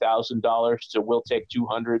us $3,000 to we'll take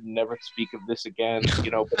 200 and never speak of this again.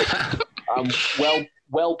 But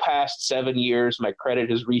well past 7 years, my credit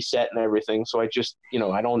has reset and everything. So I just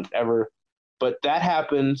I don't ever. But that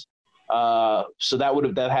happened. So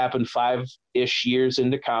that happened 5-ish years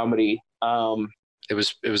into comedy. It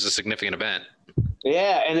was a significant event.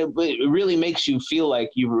 Yeah, and it really makes you feel like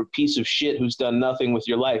you're a piece of shit who's done nothing with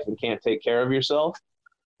your life and can't take care of yourself.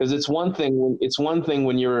 Because it's one thing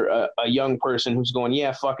when you're a young person who's going,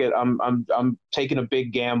 yeah, fuck it, I'm taking a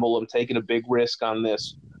big gamble, I'm taking a big risk on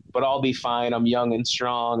this, but I'll be fine. I'm young and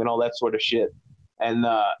strong and all that sort of shit. And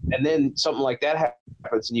then something like that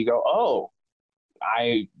happens, and you go, oh,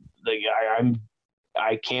 I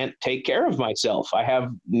can't take care of myself. I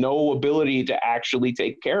have no ability to actually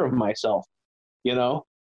take care of myself,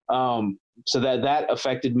 So that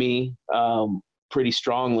affected me pretty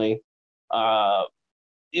strongly.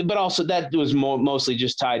 But also that was mostly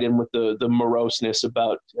just tied in with the moroseness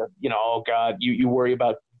about, oh God, you worry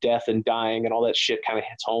about death and dying and all that shit kind of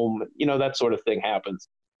hits home. That sort of thing happens.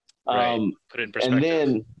 Right. Put it in perspective. And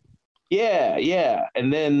then, yeah.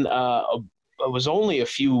 And then it was only a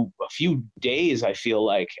few days, I feel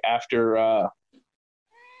like, after,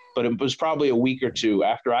 but it was probably a week or two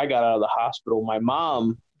after I got out of the hospital, my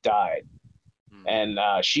mom died. And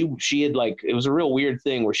she had it was a real weird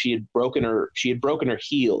thing where she had broken her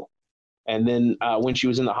heel, and then when she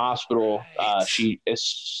was in the hospital, she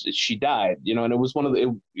died. And it was one of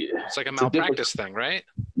the. It's like a malpractice thing, right?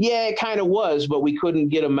 Yeah, it kind of was, but we couldn't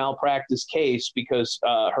get a malpractice case because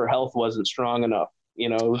her health wasn't strong enough. It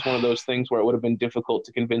was one of those things where it would have been difficult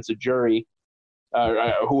to convince a jury,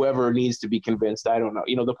 whoever needs to be convinced. I don't know.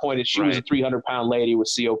 The point is, she was a 300-pound lady with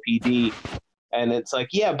COPD. And it's like,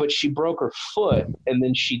 yeah, but she broke her foot and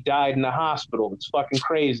then she died in the hospital. It's fucking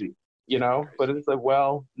crazy, But it's like,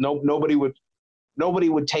 well, nobody would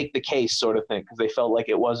take the case, sort of thing, because they felt like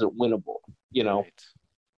it wasn't winnable, Right.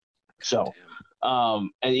 So,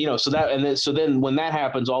 so then when that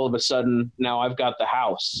happens, all of a sudden now I've got the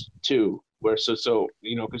house too, where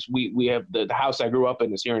because we have the house I grew up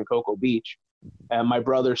in is here in Cocoa Beach, and my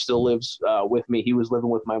brother still lives with me. He was living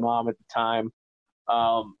with my mom at the time.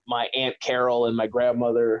 My Aunt Carol and my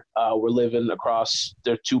grandmother were living across,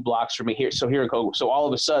 they're 2 blocks from me here. So here in Cocoa. So all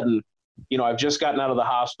of a sudden, I've just gotten out of the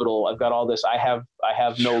hospital. I've got all this. I have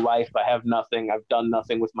no life. I have nothing. I've done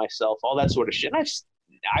nothing with myself. All that sort of shit. And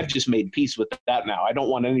I've just made peace with that now. I don't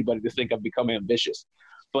want anybody to think I've become ambitious.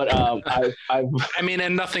 But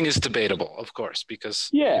and nothing is debatable, of course, because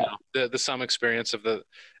the sum experience of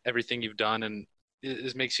everything you've done and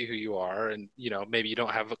it makes you who you are, and maybe you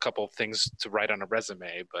don't have a couple of things to write on a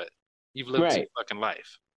resume, but you've lived some fucking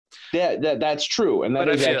life. That's true, and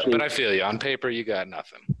I feel you. On paper, you got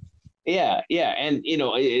nothing. Yeah, and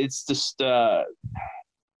it's just I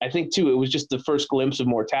think too, it was just the first glimpse of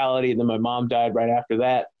mortality, and then my mom died right after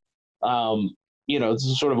that. This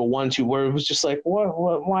is sort of a 1-2 where it was just like,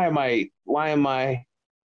 why am I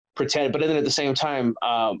pretending? But then at the same time,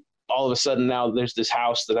 all of a sudden now there's this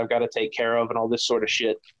house that I've got to take care of and all this sort of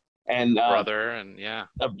shit. And brother, and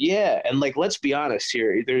and let's be honest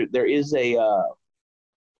here. There is a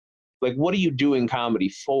what are you doing comedy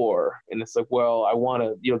for? And it's like, well, I want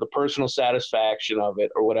to, the personal satisfaction of it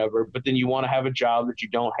or whatever. But then you want to have a job that you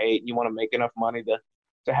don't hate, and you want to make enough money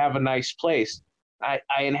to have a nice place. I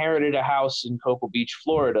inherited a house in Cocoa Beach,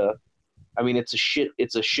 Florida. I mean, it's a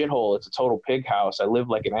shithole. It's a total pig house. I live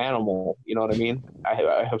like an animal. You know what I mean?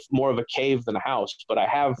 I have more of a cave than a house, but I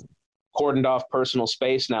have cordoned off personal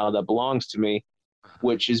space now that belongs to me,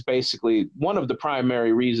 which is basically one of the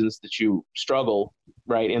primary reasons that you struggle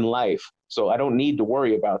right in life. So I don't need to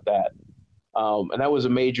worry about that. And that was a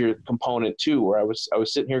major component too, where I was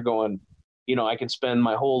sitting here going, I can spend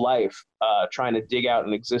my whole life trying to dig out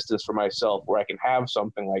an existence for myself where I can have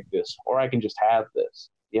something like this, or I can just have this,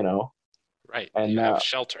 Right. And you have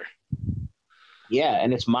shelter. Yeah,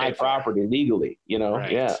 and it's my property legally,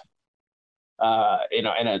 Right. Yeah.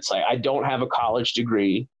 And it's like I don't have a college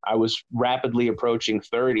degree. I was rapidly approaching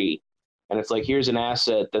 30, And it's like, here's an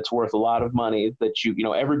asset that's worth a lot of money that you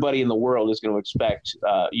know, everybody in the world is going to expect.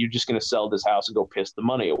 You're just going to sell this house and go piss the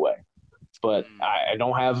money away. But I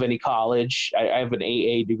don't have any college. I have an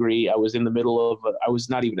AA degree. I was in the middle of, I was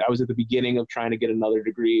at the beginning of trying to get another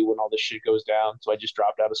degree when all this shit goes down. So I just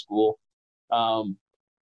dropped out of school.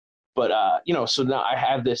 You know, so now I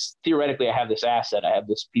have this, theoretically, I have this asset. I have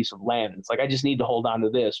this piece of land. It's like, I just need to hold on to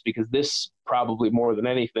this because this probably more than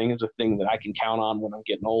anything is a thing that I can count on when I'm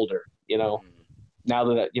getting older, you know, now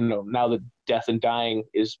that death and dying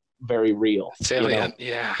is very real. Salient.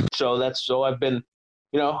 Yeah. So I've been,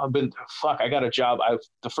 I got a job.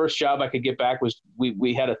 The first job I could get back was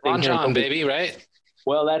we had a thing. Ron John, baby, right?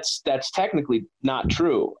 Well, that's technically not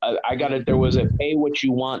true. There was a pay what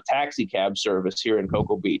you want taxi cab service here in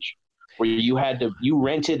Cocoa Beach, where you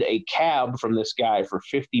rented a cab from this guy for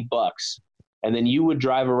 $50, and then you would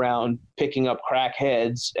drive around picking up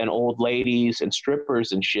crackheads and old ladies and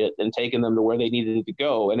strippers and shit and taking them to where they needed to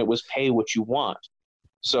go, and it was pay what you want.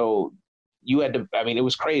 So you had to, I mean, it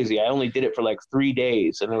was crazy. I only did it for like 3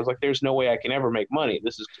 days, and I was like, there's no way I can ever make money.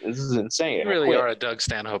 This is insane. You really are a Doug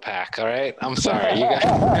Stanhope hack, all right? I'm sorry. You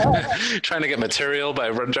got trying to get material by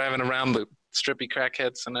driving around the strippy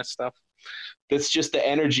crackheads and that stuff. That's just the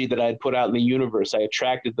energy that I'd put out in the universe. I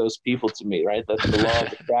attracted those people to me, right? That's the law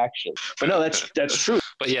of attraction. But no, that's true.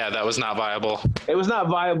 But yeah, that was not viable. It was not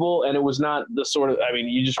viable, and it was not the sort of, I mean,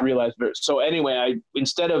 you just realize. So anyway,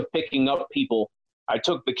 instead of picking up people, I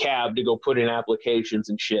took the cab to go put in applications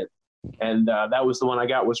and shit. And that was the one I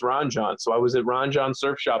got was Ron John. So I was at Ron John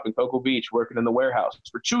Surf Shop in Cocoa Beach working in the warehouse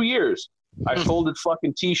for 2 years. I folded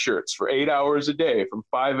fucking T-shirts for 8 hours a day from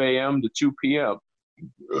 5 a.m. to 2 p.m.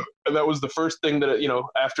 And that was the first thing that,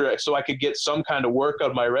 so I could get some kind of work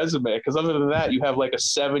on my resume. Because other than that, you have like a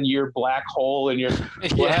 7-year black hole in your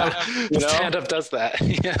stand-up does that.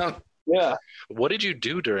 Yeah. Yeah. What did you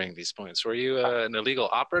do during these points? Were you an illegal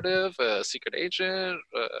operative, a secret agent?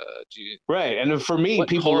 Right. And for me, what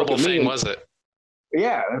people horrible look at me, thing was it?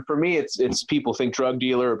 Yeah. And for me, it's people think drug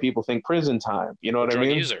dealer or people think prison time. You know what I mean?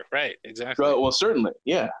 Drug user. Right. Exactly. Well, certainly.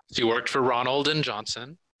 Yeah. So you worked for Ronald and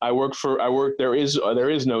Johnson. There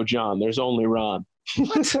is no John. There's only Ron.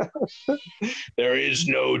 There is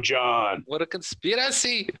no John. What a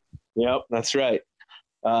conspiracy. Yep. That's right.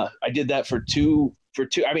 I did that for two.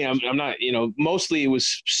 I mean, I'm not, mostly it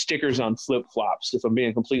was stickers on flip flops. If I'm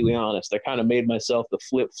being completely honest, I kind of made myself the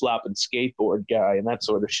flip flop and skateboard guy and that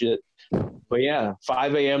sort of shit. But yeah,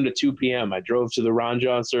 5 a.m. to 2 p.m. I drove to the Ron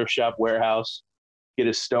John Surf Shop warehouse, get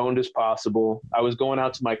as stoned as possible. I was going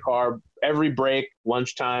out to my car every break,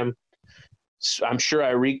 lunchtime. I'm sure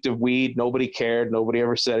I reeked of weed. Nobody cared. Nobody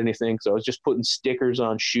ever said anything. So I was just putting stickers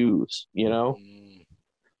on shoes, And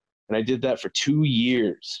I did that for 2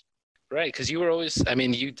 years. Right, because you were always, I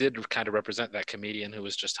mean, you did kind of represent that comedian who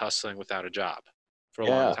was just hustling without a job for a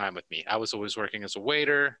long time with me. I was always working as a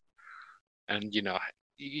waiter, and, you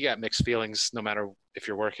got mixed feelings no matter if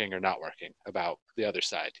you're working or not working about the other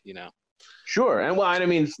side, Sure, and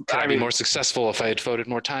could I be more successful if I had devoted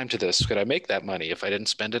more time to this? Could I make that money if I didn't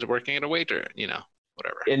spend it working at a waiter,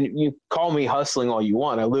 whatever. And you call me hustling all you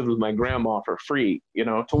want. I lived with my grandma for free,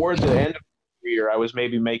 Towards the end of the year, I was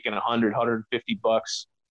maybe making $150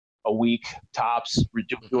 a week tops,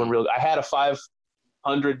 doing real. I had a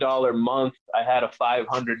 $500 month. I had a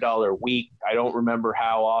 $500 week. I don't remember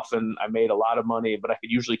how often I made a lot of money, but I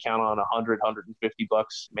could usually count on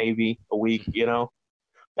 $150 maybe a week,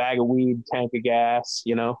 bag of weed, tank of gas,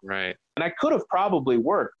 Right. And I could have probably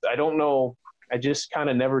worked. I don't know. I just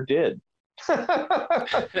kind of never did. Yeah.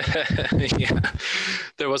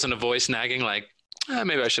 There wasn't a voice nagging like,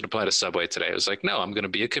 maybe I should apply to Subway today. I was like, no, I'm going to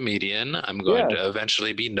be a comedian. I'm going to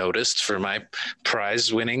eventually be noticed for my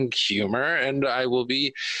prize-winning humor, and I will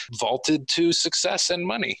be vaulted to success and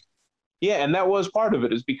money. Yeah, and that was part of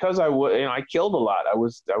it. Is because I killed a lot. I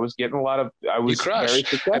was getting a lot of. I was very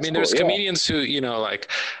successful. I mean, there's comedians who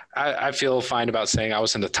I feel fine about saying I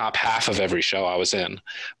was in the top half of every show I was in,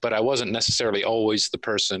 but I wasn't necessarily always the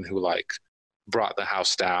person who brought the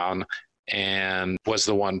house down and was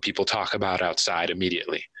the one people talk about outside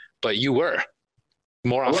immediately. But you were.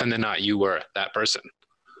 More often than not, you were that person.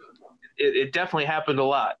 It definitely happened a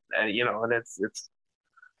lot. And it's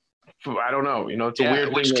I don't know. It's a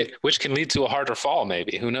weird thing. Which can lead to a harder fall,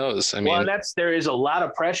 maybe. Who knows? I mean, well, there is a lot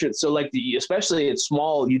of pressure. So especially at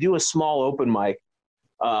you do a small open mic.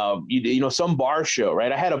 Some bar show,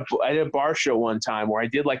 right? I did a bar show one time where I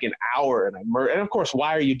did like an hour, and and of course,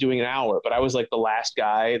 why are you doing an hour? But I was like the last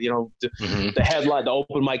guy, the headline, the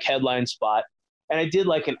open mic headline spot, and I did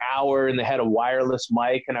like an hour, and they had a wireless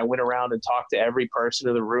mic, and I went around and talked to every person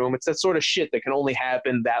in the room. It's that sort of shit that can only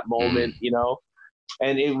happen that moment,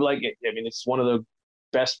 And it's one of the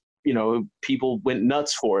best, people went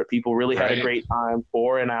nuts for it. People really had a great time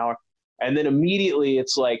for an hour. And then immediately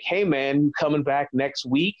it's like, hey man, you coming back next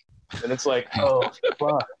week? And it's like, oh,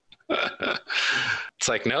 fuck. It's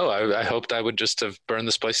like, no, I hoped I would just have burned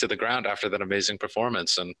this place to the ground after that amazing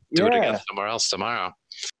performance and do it again somewhere else tomorrow.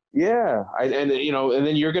 Yeah. And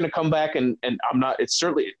then you're going to come back and I'm not, it's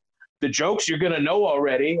certainly the jokes you're going to know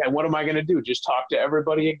already. And what am I going to do? Just talk to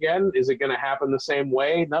everybody again? Is it going to happen the same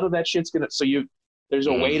way? None of that shit's going to, there's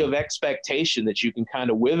a weight of expectation that you can kind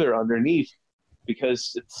of wither underneath,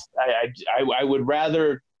 because I would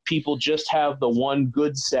rather people just have the one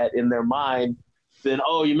good set in their mind than,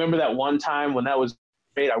 oh, you remember that one time when that was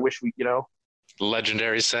great? I wish we,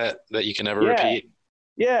 legendary set that you can never repeat.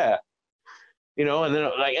 Yeah. And then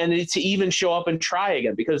and to even show up and try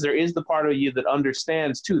again, because there is the part of you that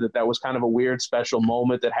understands too, that was kind of a weird special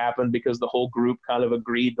moment that happened because the whole group kind of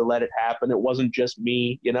agreed to let it happen. It wasn't just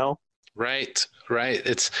me, Right.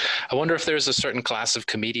 I wonder if there's a certain class of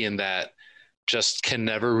comedian that just can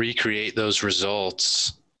never recreate those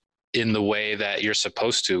results in the way that you're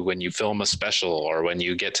supposed to when you film a special or when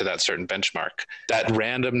you get to that certain benchmark. That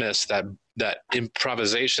randomness, that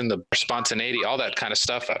improvisation, the spontaneity, all that kind of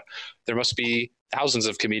stuff. There must be thousands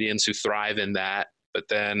of comedians who thrive in that. But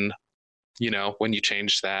then, when you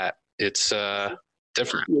change that, it's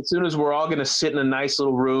different. As soon as we're all going to sit in a nice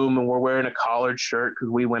little room and we're wearing a collared shirt because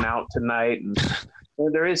we went out tonight,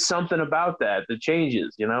 and there is something about that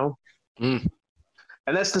changes,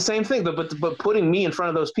 And that's the same thing, but putting me in front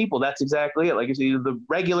of those people, that's exactly it. Like you see, the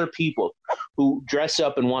regular people who dress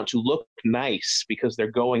up and want to look nice because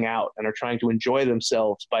they're going out and are trying to enjoy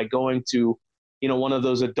themselves by going to, one of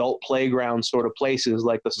those adult playground sort of places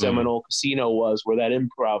like the Seminole Casino was, where that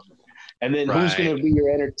improv. And then who's going to be your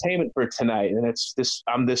entertainment for tonight? And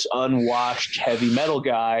I'm this unwashed heavy metal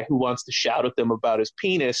guy who wants to shout at them about his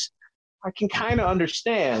penis. I can kind of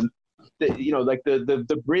understand that, like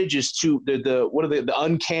the bridge is too the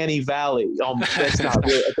uncanny valley. That's not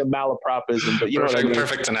really, it's a malapropism, but perfect, what I mean?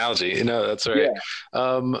 Perfect analogy. That's right.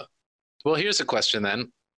 Yeah. Well, here's a question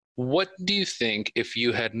then. What do you think if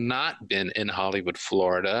you had not been in Hollywood,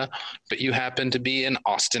 Florida, but you happened to be in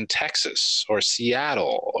Austin, Texas, or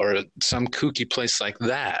Seattle, or some kooky place like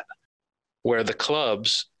that, where the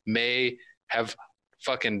clubs may have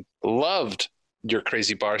fucking loved your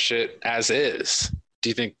crazy bar shit as is? Do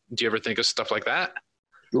you ever think of stuff like that?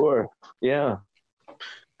 Sure. Yeah,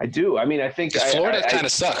 I do. I mean, I think Florida kind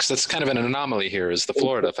of sucks. That's kind of an anomaly here, is the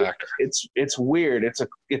Florida factor. It's weird.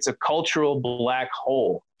 It's a cultural black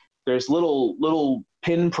hole. There's little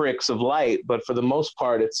pinpricks of light, but for the most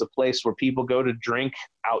part, it's a place where people go to drink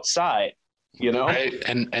outside, Right.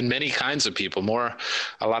 And many kinds of people.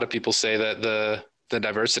 A lot of people say that the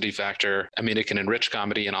diversity factor, I mean, it can enrich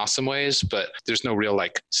comedy in awesome ways, but there's no real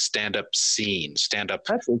stand-up scene,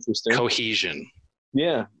 That's interesting. Cohesion.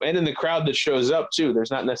 Yeah. And in the crowd that shows up too,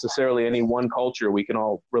 there's not necessarily any one culture we can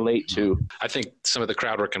all relate to. I think some of the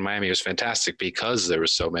crowd work in Miami was fantastic because there were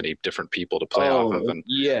so many different people to play off of. And,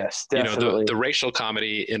 yes, definitely. The racial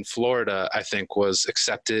comedy in Florida, I think, was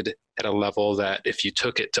accepted at a level that if you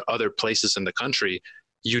took it to other places in the country,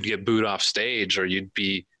 you'd get booed off stage or you'd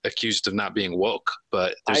be accused of not being woke.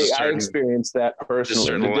 But I experienced that personally. A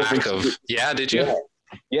certain lack of, did you?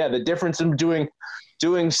 Yeah, the difference in doing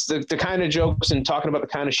the kind of jokes and talking about the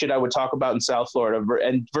kind of shit I would talk about in South Florida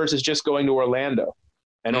and versus just going to Orlando.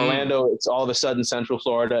 And Orlando, it's all of a sudden Central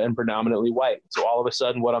Florida and predominantly white. So all of a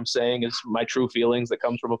sudden what I'm saying is my true feelings that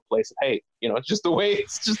comes from a place of hate. It's just the way,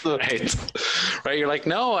 it's just the... Right. You're like,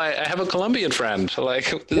 no, I have a Colombian friend.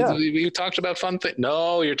 Like, we talked about fun things.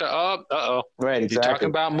 No, you're talking, Right, exactly. You're talking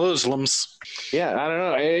about Muslims. Yeah, I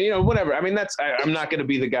don't know. Whatever. I mean, I'm not going to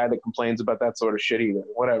be the guy that complains about that sort of shit either.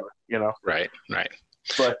 Whatever, Right.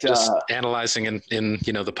 But just analyzing in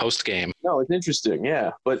the post game. No, it's interesting. Yeah,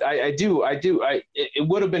 but I do. It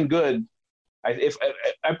would have been good. I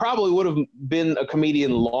probably would have been a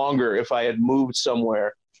comedian longer if I had moved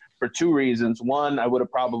somewhere for two reasons. One, I would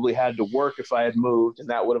have probably had to work if I had moved, and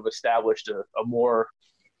that would have established a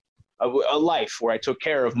life where I took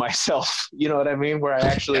care of myself. You know what I mean? Where I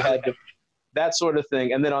actually had to. That sort of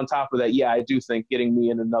thing. And then on top of that, I do think getting me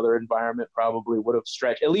in another environment probably would have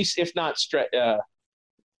stretched, at least if not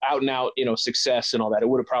out and out, success and all that. It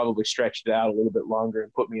would have probably stretched it out a little bit longer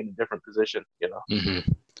and put me in a different position, Mm-hmm.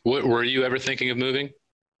 Were you ever thinking of moving?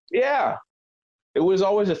 Yeah. It was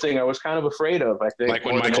always a thing I was kind of afraid of, I think. Like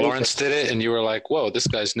when Mike Lawrence did it and you were like, whoa, this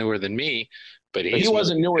guy's newer than me, but he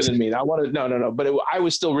wasn't newer than me. No. But I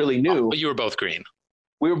was still really new. But you were both green.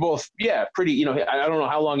 we were both, pretty, I don't know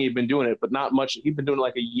how long he'd been doing it, but not much. He'd been doing it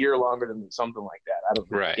like a year longer than something like that. I don't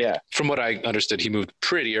know. Right. Yeah. From what I understood, he moved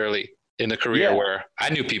pretty early in the career, Yeah. where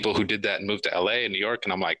I knew people who did that and moved to LA and New York.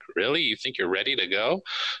 And I'm like, really? You think you're ready to go?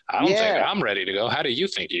 I don't think I'm ready to go. How do you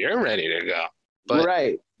think you're ready to go? But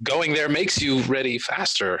right. going there makes you ready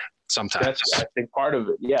faster sometimes. That's, I think, part of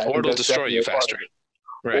it. Yeah. Or it'll destroy you faster.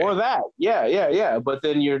 Right. Or that. Yeah. But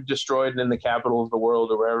then you're destroyed in the capital of the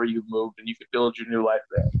world or wherever you've moved, and you could build your new life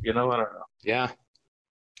there. I don't know.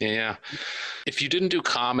 Yeah. If you didn't do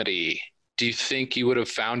comedy, do you think you would have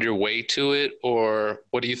found your way to it? Or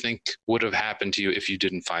what do you think would have happened to you if you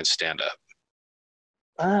didn't find stand-up?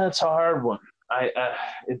 It's a hard one.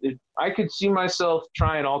 I could see myself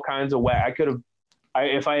trying all kinds of ways.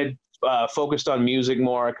 If I had focused on music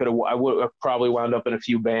more, I would have probably wound up in a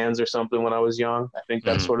few bands or something when I was young. I think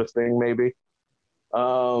that sort of thing, maybe.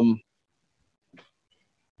 I'm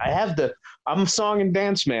a song and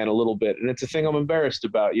dance man a little bit, and it's a thing I'm embarrassed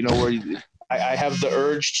about, where I have the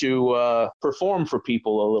urge to perform for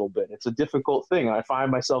people a little bit. It's a difficult thing. I find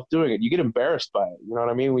myself doing it. You get embarrassed by it. You know what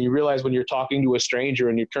I mean? When you realize when you're talking to a stranger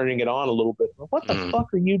and you're turning it on a little bit, what the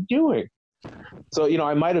fuck are you doing? So,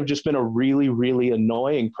 I might have just been a really, really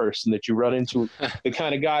annoying person that you run into, the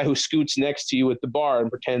kind of guy who scoots next to you at the bar and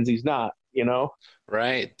pretends he's not,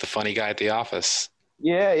 Right. The funny guy at the office.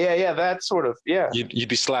 Yeah. That sort of, yeah. You'd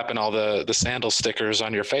be slapping all the sandal stickers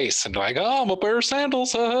on your face and like, oh, I'm a pair of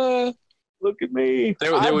sandals. Look at me.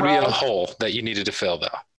 There would be a hole that you needed to fill, though.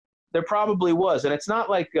 There probably was. And it's not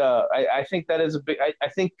like, I think that is a big, I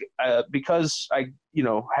think because I,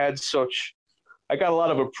 I got a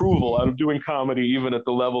lot of approval out of doing comedy, even at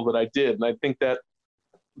the level that I did. And I think that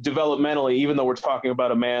developmentally, even though we're talking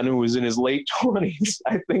about a man who was in his late 20s,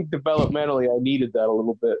 I think developmentally I needed that a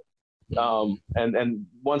little bit. And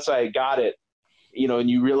once I got it, and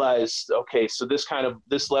you realize, okay, so this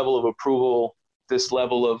level of approval, this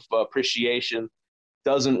level of appreciation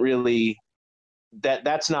doesn't really,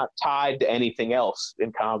 that's not tied to anything else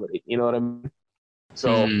in comedy. You know what I mean?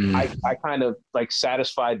 So I kind of like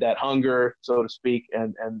satisfied that hunger, so to speak.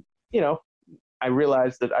 And I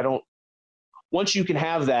realized that once you can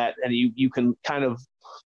have that and you can kind of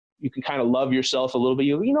love yourself a little bit,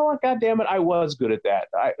 you know what, God damn it, I was good at that.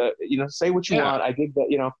 Say what you want. I did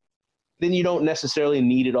that, then you don't necessarily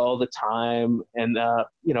need it all the time. And, I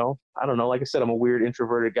don't know, like I said, I'm a weird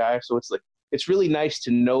introverted guy. So it's like, it's really nice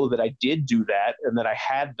to know that I did do that and that I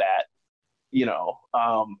had that,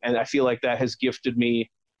 and I feel like that has gifted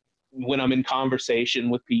me when I'm in conversation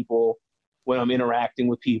with people, when I'm interacting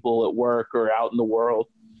with people at work or out in the world.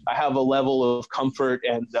 I have a level of comfort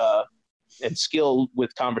and skill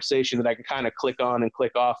with conversation that I can kind of click on and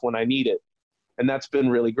click off when I need it. And that's been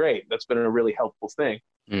really great. That's been a really helpful thing.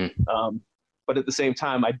 But at the same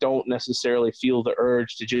time, I don't necessarily feel the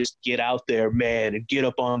urge to just get out there, man, and get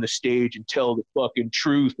up on the stage and tell the fucking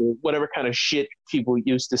truth or whatever kind of shit people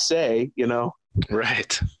used to say,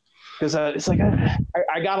 Right. Because it's like,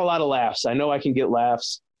 I got a lot of laughs. I know I can get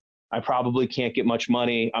laughs. I probably can't get much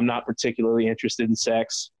money. I'm not particularly interested in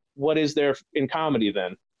sex. What is there in comedy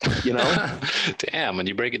then? Damn, when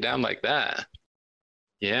you break it down like that.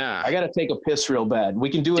 Yeah. I got to take a piss real bad. We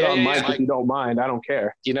can do it on mic if you don't mind. I don't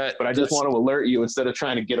care. But I just want to alert you instead of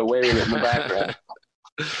trying to get away with it in the background.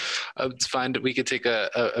 It's fine. We could take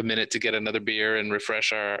a minute to get another beer and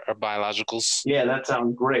refresh our biologicals. Yeah, that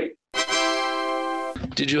sounds great.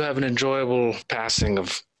 Did you have an enjoyable passing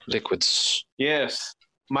of liquids? Yes.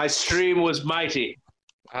 My stream was mighty.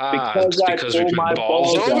 Because we put my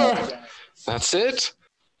balls over. That's it.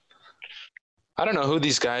 I don't know who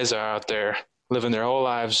these guys are out there living their whole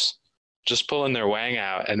lives just pulling their wang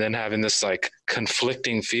out and then having this like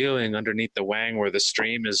conflicting feeling underneath the wang where the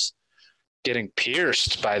stream is getting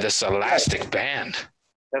pierced by this elastic band.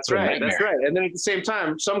 That's right. That's right. And then at the same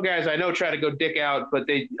time, some guys I know try to go dick out, but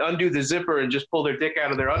they undo the zipper and just pull their dick out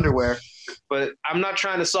of their underwear. But I'm not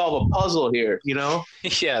trying to solve a puzzle here,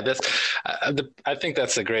 Yeah, that's. I think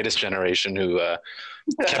that's the greatest generation who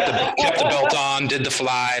kept the belt on, did the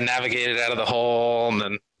fly, navigated out of the hole, and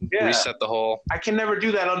then reset the hole. I can never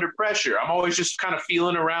do that under pressure. I'm always just kind of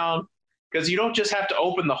feeling around because you don't just have to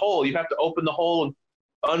open the hole. You have to open the hole and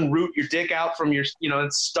unroot your dick out from your,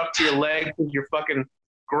 it's stuck to your leg because you're fucking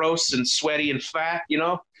gross and sweaty and fat,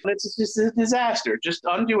 It's just a disaster. Just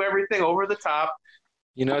undo everything over the top.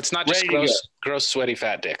 It's not just gross, sweaty,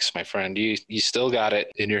 fat dicks, my friend. You still got it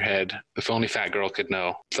in your head. If only Fat Girl could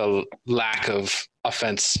know the lack of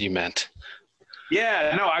offense you meant.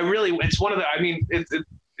 Yeah, no, it's one of the,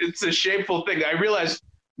 it's a shameful thing. I realized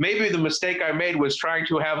maybe the mistake I made was trying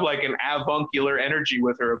to have like an avuncular energy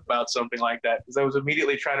with her about something like that. Because I was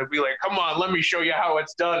immediately trying to be like, come on, let me show you how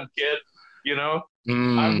it's done, kid. You know,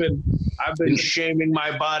 I've been shaming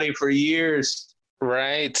my body for years.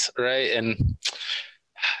 Right. And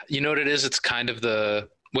you know what it is? It's kind of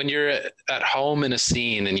when you're at home in a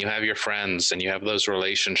scene and you have your friends and you have those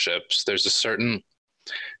relationships, there's a certain,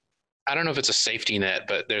 I don't know if it's a safety net,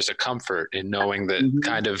 but there's a comfort in knowing that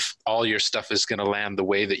kind of all your stuff is going to land the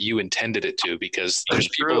way that you intended it to, because there's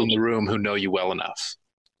people in the room who know you well enough.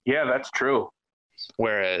 Yeah, that's true.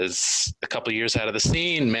 Whereas a couple of years out of the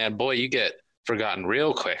scene, man, boy, you get forgotten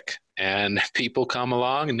real quick, and people come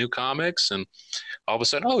along and new comics, and all of a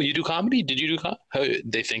sudden, oh, you do comedy? Did you do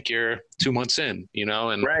they think you're 2 months in, you know,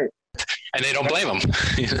 and right. And they don't blame them.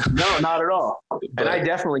 No, not at all. And I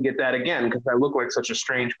definitely get that again because I look like such a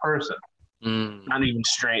strange person. Not even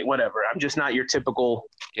strange, whatever. I'm just not your typical.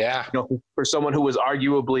 Yeah. You know, for someone who was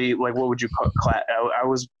arguably like, what would you call? I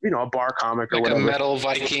was, you know, a bar comic or like whatever. A metal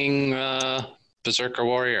Viking, berserker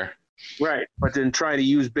warrior. Right, but then try to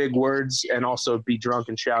use big words and also be drunk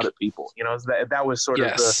and shout at people. You know, that was sort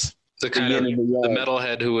of the kind of the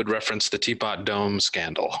metalhead who would reference the Teapot Dome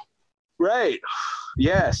scandal. Right.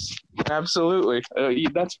 Yes, absolutely.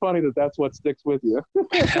 That's funny that's what sticks with you.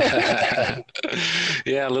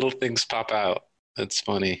 Yeah, little things pop out. That's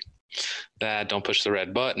funny. That don't push the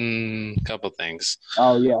red button. A couple things.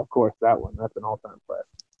 Oh yeah, of course, that one. That's an all-time classic.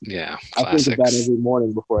 Yeah, classics. I think of that every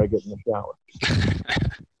morning before I get in the shower.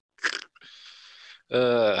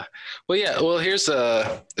 Well, here's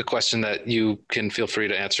a question that you can feel free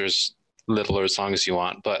to answer as little or as long as you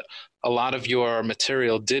want, but a lot of your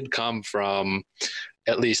material did come from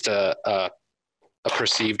at least a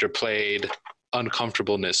perceived or played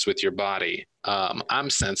uncomfortableness with your body. I'm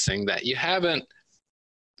sensing that you haven't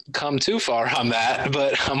come too far on that,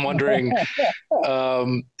 but I'm wondering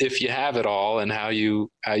if you have it all and how you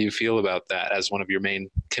feel about that as one of your main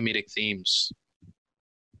comedic themes.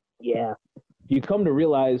 Yeah. You come to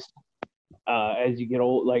realize as you get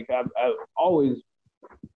old, like I've always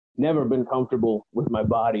never been comfortable with my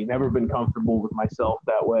body, never been comfortable with myself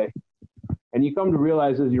that way. And you come to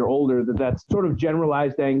realize as you're older that that's sort of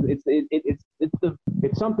generalized it's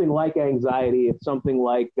something like anxiety, it's something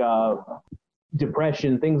like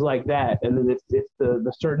depression, things like that. And then it's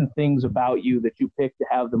the certain things about you that you pick to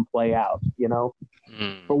have them play out, you know,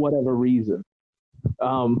 for whatever reason.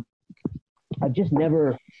 I've just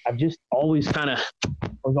always I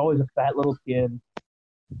was always a fat little kid.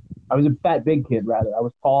 I was a fat big kid, rather. I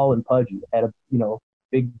was tall and pudgy, had a, you know,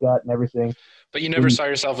 big gut and everything. But you never saw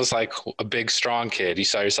yourself as like a big, strong kid. You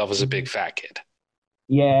saw yourself as a big, fat kid.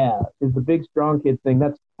 Yeah, it's the big, strong kid thing.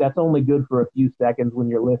 That's only good for a few seconds when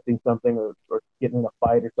you're lifting something or getting in a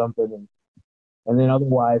fight or something. And then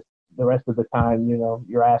otherwise, the rest of the time, you know,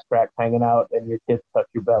 your ass crack's hanging out and your tits touch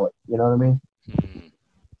your belly. You know what I mean?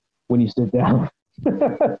 When you sit down.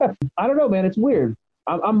 I don't know, man. It's weird.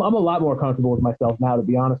 I'm a lot more comfortable with myself now, to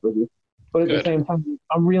be honest with you. But at the same time,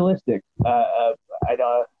 I'm realistic. I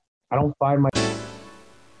don't find my.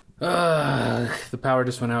 The power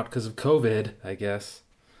just went out because of COVID, I guess.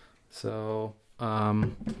 So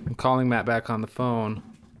I'm calling Matt back on the phone.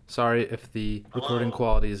 Sorry if the recording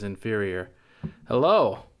quality is inferior.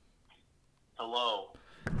 Hello. Hello.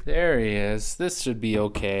 There he is. This should be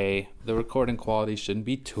okay. The recording quality shouldn't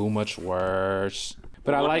be too much worse.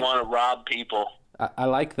 But I like want to rob people. I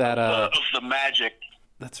like that. Of the magic.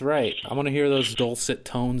 That's right. I want to hear those dulcet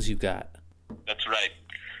tones you got. That's right.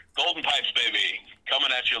 Golden Pipes, baby. Coming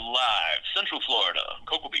at you live. Central Florida.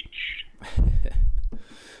 Cocoa Beach.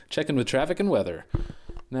 Checking with traffic and weather.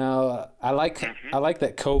 Now, I like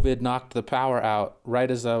that COVID knocked the power out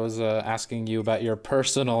right as I was asking you about your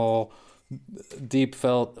personal deep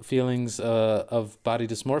felt feelings of body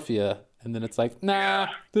dysmorphia. And then it's like, nah,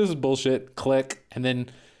 this is bullshit. Click. And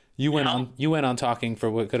then you went on talking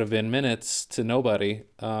for what could have been minutes to nobody.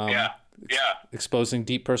 Exposing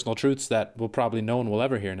deep personal truths that no one will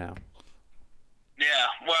ever hear now. Yeah,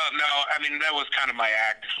 well, no, I mean that was kind of my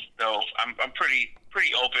act, though. I'm pretty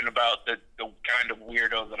open about the kind of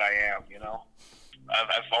weirdo that I am. You know,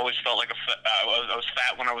 I've always felt like I was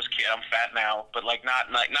fat when I was a kid. I'm fat now, but like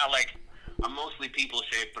not like I'm mostly people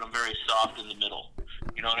shaped, but I'm very soft in the middle.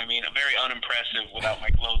 You know what I mean? I'm very unimpressive without my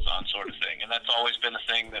clothes on, sort of thing. And that's always been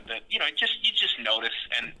a thing that you know, you just notice.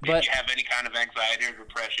 And if you have any kind of anxiety or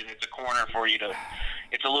depression, it's a corner for you to.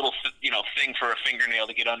 It's a little, you know, thing for a fingernail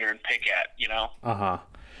to get under and pick at. You know.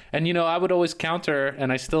 And you know, I would always counter,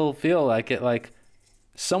 and I still feel like it. Like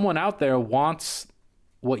someone out there wants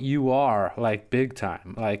what you are, like big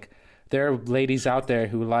time. Like there are ladies out there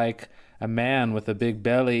who like a man with a big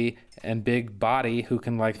belly and big body who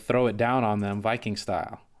can like throw it down on them Viking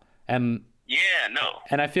style. And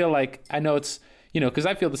I feel like, I know it's, because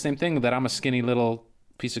I feel the same thing, that I'm a skinny little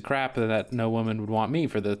piece of crap that no woman would want me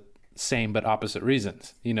for the same but opposite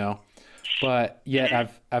reasons, But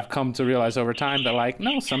yet I've come to realize over time that like,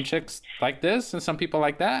 no, some chicks like this and some people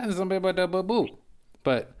like that and some people boo.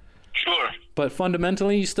 But Sure. But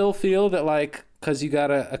fundamentally, you still feel that like, because you got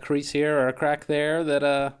a crease here or a crack there,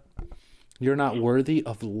 that you're not worthy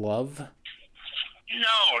of love? No,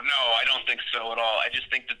 I don't think so at all. I just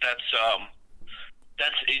think that's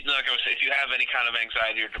like I was saying, if you have any kind of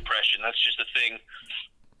anxiety or depression, that's just a thing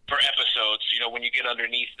for episodes, when you get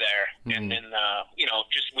underneath there, and then,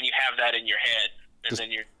 just when you have that in your head, and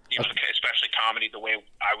then you're, especially comedy, the way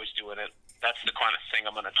I was doing it, that's the kind of thing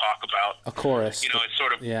I'm going to talk about. A chorus. It's sort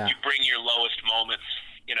of, you bring your lowest moments,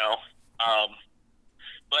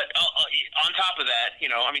 but on top of that, you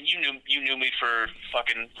knew me for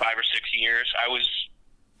fucking 5 or 6 years. I was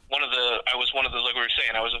one of the, like we were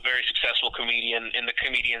saying, I was a very successful comedian in the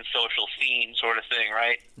comedian social scene sort of thing,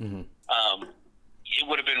 right? Mm-hmm. It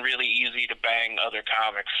would have been really easy to bang other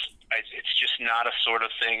comics. It's just not a sort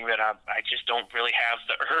of thing that I just don't really have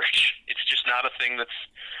the urge. It's just not a thing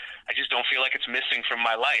I just don't feel like it's missing from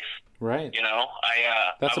my life. Right.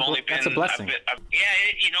 That's a blessing.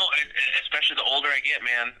 Especially the older I get,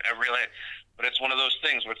 man, but it's one of those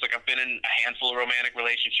things where it's like I've been in a handful of romantic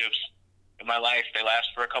relationships in my life. They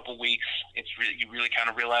last for a couple weeks. You really kind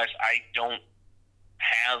of realize I don't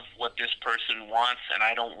have what this person wants, and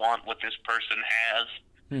I don't want what this person has.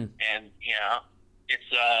 And it's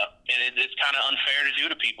kind of unfair to do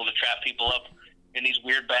to people, to trap people up in these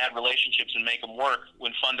weird bad relationships and make them work,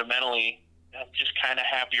 when fundamentally I'm just kind of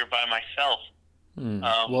happier by myself.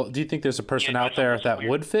 Well, do you think there's a person out there that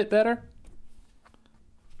would fit better?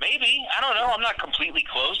 Maybe. I don't know. I'm not completely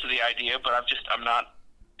closed to the idea, but I'm not.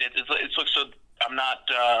 It's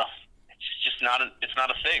not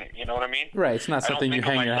a thing. You know what I mean? Right. It's not something you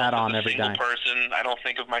hang your hat on every day. Person. I don't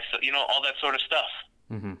think of myself. All that sort of stuff.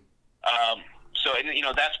 Mm-hmm. So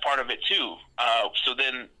that's part of it too. So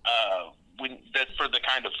then that's for the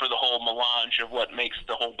whole melange of what makes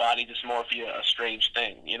the whole body dysmorphia a strange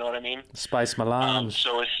thing. You know what I mean? Spice melange.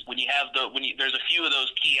 So it's there's a few of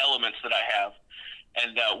those key elements that I have.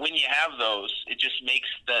 And when you have those, it just makes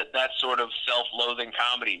that sort of self-loathing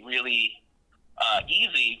comedy really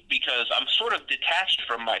easy, because I'm sort of detached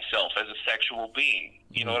from myself as a sexual being.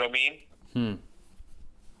 You know what I mean?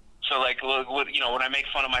 So like, when I make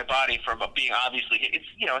fun of my body for being obviously, it's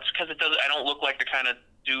because I don't look like the kind of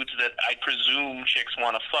dudes that I presume chicks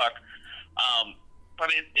want to fuck.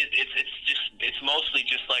 But it's mostly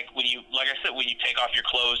just like when you take off your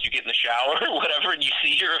clothes, you get in the shower or whatever, and you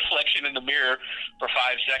see your reflection in the mirror for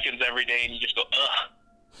 5 seconds every day, and you just go, ugh.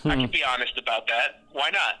 I can be honest about that. Why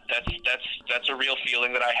not? That's a real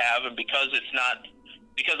feeling that I have, and because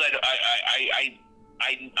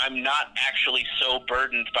I'm not actually so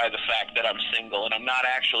burdened by the fact that I'm single, and I'm not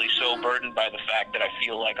actually so burdened by the fact that I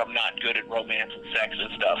feel like I'm not good at romance and sex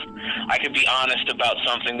and stuff. I can be honest about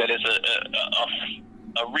something that is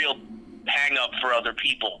a real hang up for other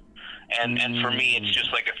people. And for me, it's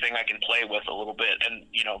just like a thing I can play with a little bit, and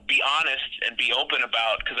be honest and be open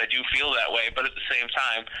about, because I do feel that way. But at the same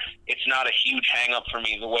time, it's not a huge hang up for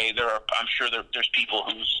me. The way I'm sure there's people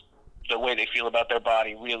the way they feel about their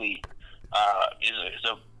body really is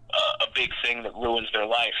a big thing that ruins their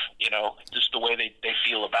life. Just the way they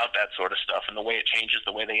feel about that sort of stuff, and the way it changes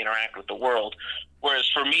the way they interact with the world. Whereas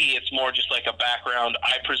for me, it's more just like a background.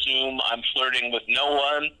 I presume I'm flirting with no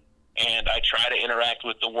one, and I try to interact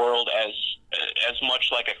with the world as much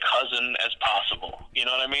like a cousin as possible. You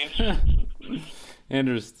know what I mean?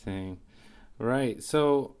 Interesting. Right.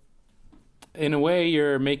 So, in a way,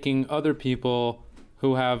 you're making other people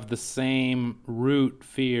who have the same root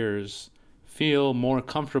fears feel more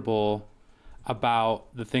comfortable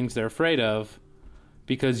about the things they're afraid of,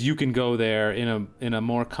 because you can go there in a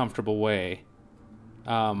more comfortable way.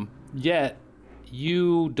 Yet,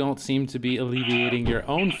 you don't seem to be alleviating your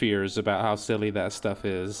own fears about how silly that stuff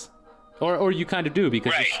is. Or you kind of do,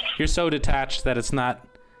 because you're so detached that it's not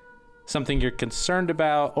something you're concerned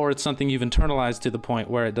about, or it's something you've internalized to the point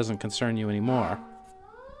where it doesn't concern you anymore.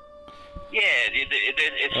 Yeah,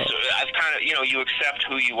 I've kind of, you accept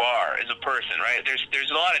who you are as a person, right?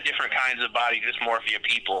 There's a lot of different kinds of body dysmorphia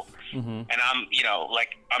people, and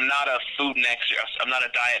I'm not a food and exercise, I'm not a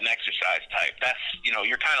diet and exercise type. That's,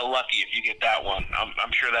 you're kind of lucky if you get that one.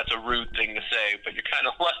 I'm sure that's a rude thing to say, but you're kind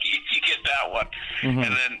of lucky if you get that one. And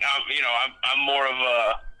then, I'm more of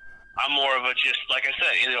a just, like I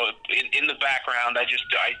said, in the background, I just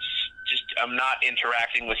I'm not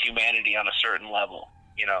interacting with humanity on a certain level,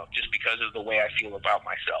 you know, just because of the way I feel about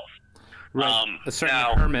myself. Right. A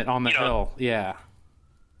certain hermit on the hill. Yeah.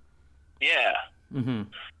 Yeah. Mm-hmm.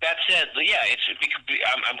 That said, yeah,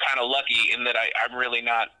 I'm kind of lucky in that I'm really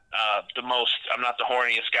not I'm not the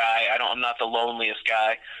horniest guy. I'm not the loneliest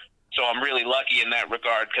guy. So I'm really lucky in that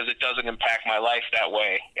regard because it doesn't impact my life that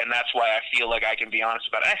way. And that's why I feel like I can be honest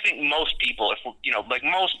about it. I think most people,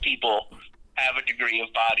 most people have a degree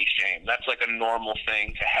of body shame. That's like a normal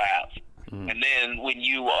thing to have. Mm. And then when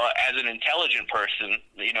you, as an intelligent person,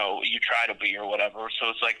 you know, you try to be or whatever. So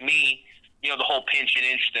it's like me, you know, the whole pinch and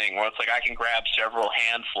inch thing where it's like I can grab several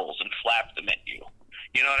handfuls and flap them at you.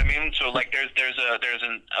 You know what I mean? So like there's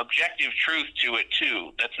an objective truth to it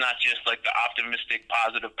too. That's not just like the optimistic,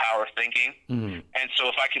 positive power thinking. Mm-hmm. And so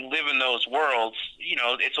if I can live in those worlds, you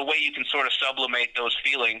know, it's a way you can sort of sublimate those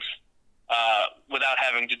feelings without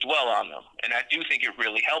having to dwell on them. And I do think it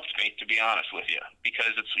really helped me, to be honest with you,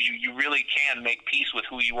 because it's you really can make peace with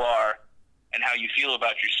who you are and how you feel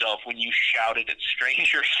about yourself when you shout it at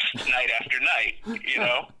strangers night after night. You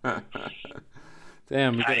know.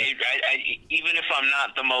 Damn, even if I'm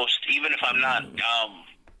not even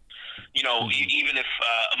if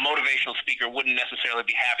a motivational speaker wouldn't necessarily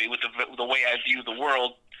be happy with the way I view the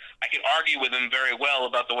world, I can argue with him very well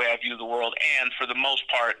about the way I view the world, and for the most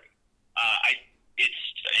part,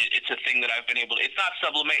 it's a thing that I've been able to. It's not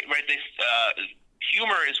sublimate, right?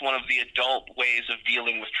 Humor is one of the adult ways of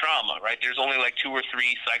dealing with trauma, right? There's only like 2 or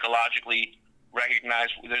 3 psychologically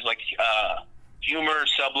recognized. There's like humor,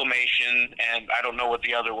 sublimation, and I don't know what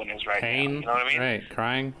the other one is right Pain, now. You know what I mean? Right,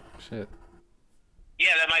 crying, shit.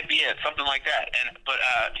 Yeah, that might be it, something like that. But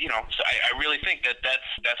you know, so I really think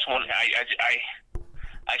that's one.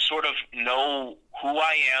 I sort of know who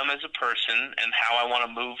I am as a person and how I want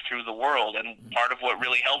to move through the world, and part of what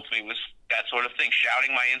really helped me was that sort of thing,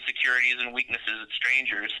 shouting my insecurities and weaknesses at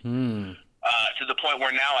strangers. To the point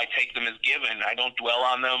where now I take them as given. I don't dwell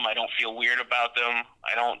on them. I don't feel weird about them.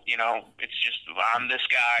 I don't, you know, it's just, I'm this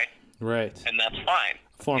guy. Right. And that's fine.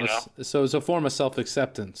 So it's a form of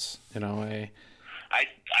self-acceptance, in a way. I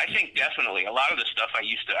think definitely. A lot of the stuff I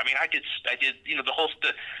did, you know,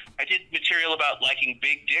 I did material about liking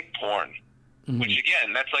big dick porn, which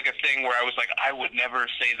again, that's like a thing where I was like, I would never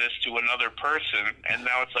say this to another person. And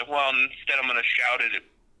now it's like, well, instead I'm going to shout it at,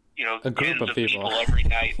 you know, a group of people every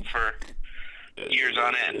night for years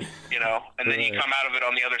on end, you know, and then you come out of it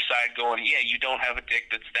on the other side going, yeah, you don't have a dick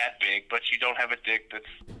that's that big, but you don't have a dick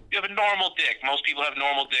you have a normal dick. Most people have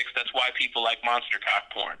normal dicks. That's why people like monster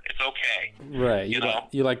cock porn. It's okay. Right.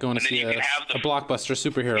 You like going to see a blockbuster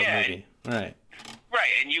superhero movie. Right.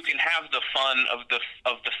 Right, and you can have the fun of the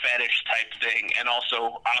fetish type thing, and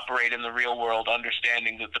also operate in the real world,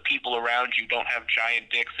 understanding that the people around you don't have giant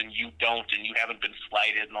dicks, and you don't, and you haven't been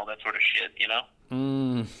slighted, and all that sort of shit. You know?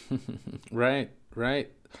 Right.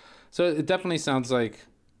 So it definitely sounds like,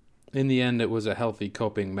 in the end, it was a healthy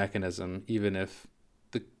coping mechanism, even if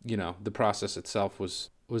the process itself was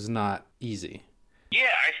not easy. Yeah,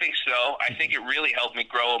 I think so. I think it really helped me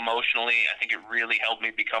grow emotionally. I think it really helped me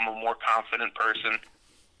become a more confident person.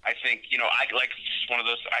 I think, you know, it's one of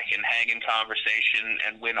those, I can hang in conversation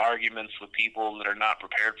and win arguments with people that are not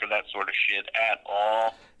prepared for that sort of shit at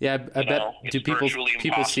all. Yeah, I bet. Do people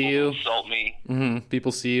see you? Insult me. Mm-hmm.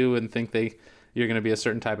 People see you and think you're going to be a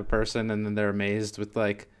certain type of person, and then they're amazed with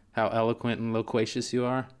like how eloquent and loquacious you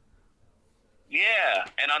are. Yeah,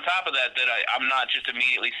 and on top of that, I'm not just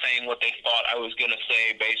immediately saying what they thought I was going to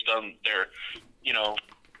say based on their, you know,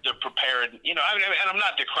 their prepared, you know, and I'm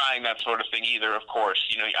not decrying that sort of thing either, of course.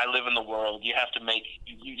 You know, I live in the world. You have to make,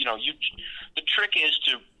 the trick is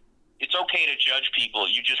it's okay to judge people.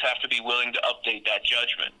 You just have to be willing to update that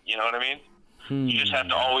judgment. You know what I mean? You just have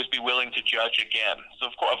to always be willing to judge again. So,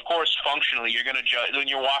 of course, functionally, you're going to judge. When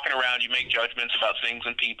you're walking around, you make judgments about things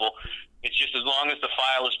and people. It's just as long as the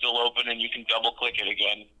file is still open and you can double-click it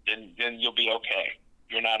again, then you'll be okay.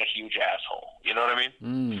 You're not a huge asshole. You know what I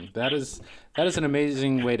mean? That is an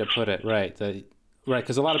amazing way to put it, right? Right,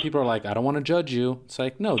 because a lot of people are like, I don't want to judge you. It's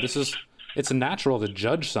like, no, it's natural to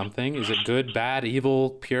judge something. Is it good, bad,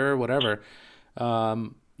 evil, pure, whatever?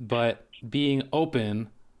 But being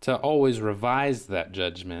open to always revise that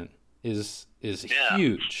judgment is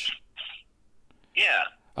huge.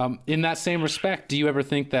 Yeah. In that same respect, do you ever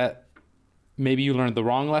think that maybe you learned the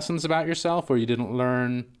wrong lessons about yourself, or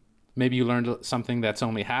maybe you learned something that's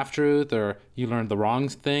only half truth, or you learned the wrong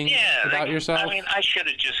thing about yourself? I mean, I should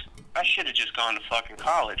have just gone to fucking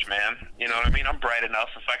college, man. You know what I mean? I'm bright enough.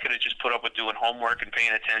 If I could have just put up with doing homework and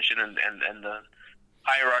paying attention and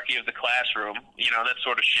hierarchy of the classroom, that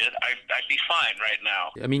sort of shit, I'd be fine right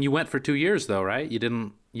now. I mean, you went for 2 years though, right? You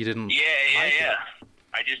didn't. Yeah. It.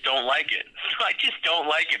 I just don't like it. I just don't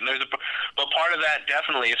like it. And but part of that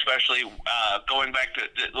definitely, especially going back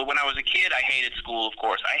to when I was a kid, I hated school. Of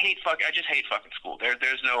course, I just hate fucking school.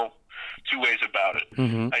 There's no two ways about it.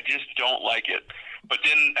 Mm-hmm. I just don't like it. But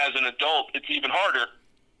then as an adult, it's even harder.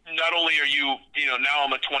 Not only are you now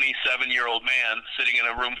I'm a 27-year-old man sitting in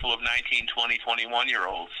a room full of 19, 20,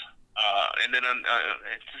 21-year-olds, and then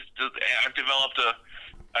I've developed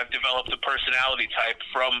a personality type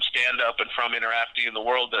from stand-up and from interacting in the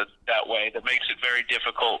world that way that makes it very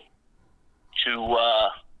difficult to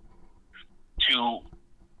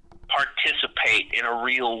participate in a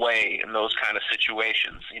real way in those kind of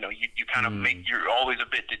situations. You kind of you're always a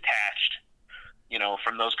bit detached,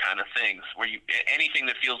 from those kind of things where anything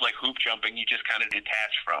that feels like hoop jumping, you just kind of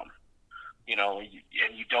detach from, and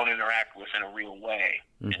you don't interact with in a real way.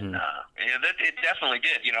 Mm-hmm. And it definitely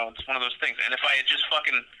did. It's one of those things. And if I had just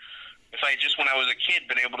when I was a kid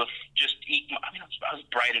been able to just eat, I was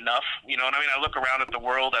bright enough, I look around at the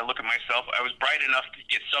world, I look at myself, I was bright enough to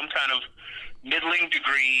get some kind of middling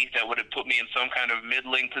degree that would have put me in some kind of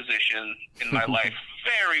middling position in my life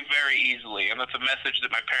very, very easily. And that's a message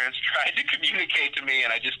that my parents tried to communicate to me,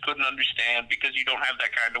 and I just couldn't understand because you don't have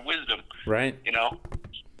that kind of wisdom. Right.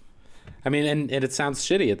 I mean, and it sounds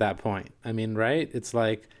shitty at that point. I mean, right? It's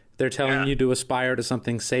like they're telling you to aspire to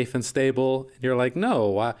something safe and stable. And you're like,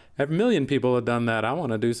 no, a million people have done that. I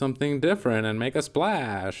want to do something different and make a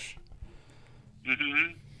splash.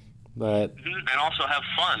 Mm-hmm. But and also have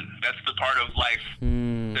fun. That's the part of life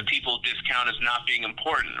that people discount as not being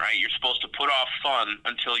important, right? You're supposed to put off fun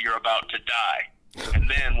until you're about to die. And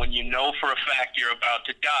then when you know for a fact you're about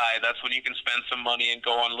to die, that's when you can spend some money and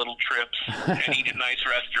go on little trips and eat at nice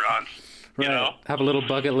restaurants. Right. Have a little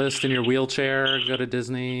bucket list in your wheelchair, go to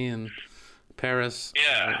Disney and Paris.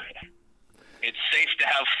 Yeah. It's safe to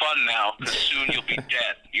have fun now because soon you'll be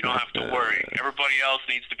dead. You don't have to worry. Everybody else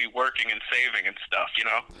needs to be working and saving and stuff,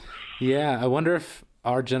 Yeah, I wonder if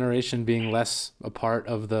our generation being less a part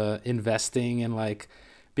of the investing and like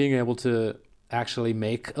being able to actually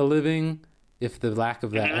make a living, if the lack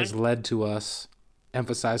of that has led to us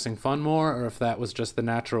emphasizing fun more, or if that was just the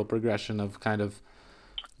natural progression of kind of,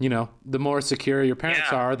 the more secure your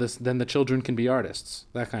parents are, then the children can be artists,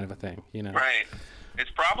 that kind of a thing, Right. It's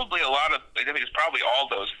probably it's probably all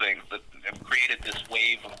those things that have created this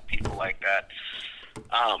wave of people like that.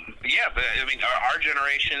 Our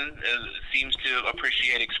generation seems to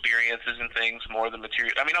appreciate experiences and things more than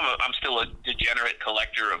material. I'm still a degenerate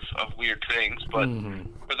collector of weird things, but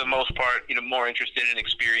for the most part, more interested in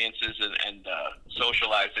experiences and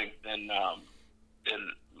socializing than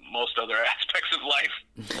most other aspects of life.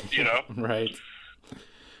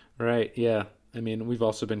 Right. Yeah. We've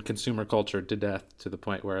also been consumer cultured to death to the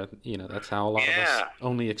point where, that's how a lot of us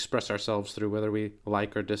only express ourselves through whether we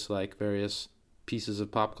like or dislike various pieces of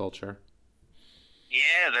pop culture.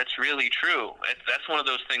 Yeah, that's really true. That's one of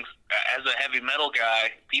those things. As a heavy metal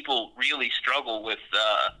guy, people really struggle with,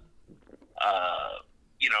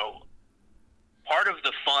 part of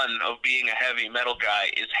the fun of being a heavy metal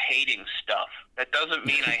guy is hating stuff. That doesn't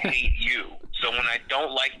mean I hate you. So when I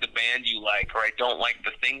don't like the band you like, or I don't like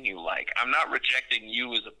the thing you like, I'm not rejecting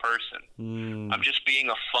you as a person. I'm just being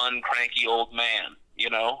a fun, cranky old man,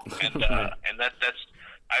 and that's.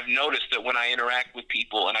 I've noticed that when I interact with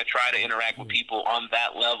people, and I try to interact with people on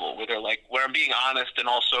that level, where I'm being honest and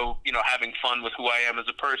also, having fun with who I am as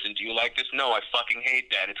a person. Do you like this? No, I fucking hate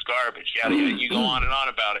that. It's garbage. Yada yada. You go on and on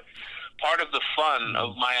about it. Part of the fun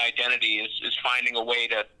of my identity is finding a way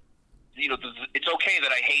to, it's okay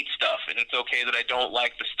that I hate stuff, and it's okay that I don't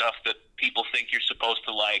like the stuff that people think you're supposed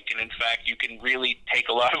to like, and in fact, you can really take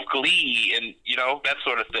a lot of glee and, that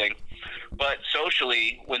sort of thing. But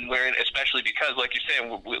socially, when we're in, especially because, like you're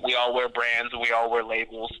saying, we all wear brands and we all wear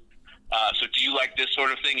labels. So do you like this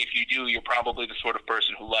sort of thing? If you do, you're probably the sort of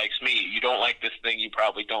person who likes me. You don't like this thing, you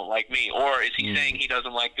probably don't like me. Or is he saying he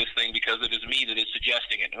doesn't like this thing because it is me that is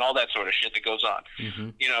suggesting it, and all that sort of shit that goes on.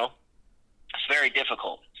 It's very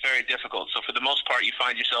difficult. It's very difficult. So for the most part, you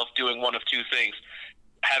find yourself doing one of two things: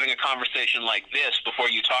 having a conversation like this before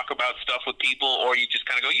you talk about stuff with people, or you just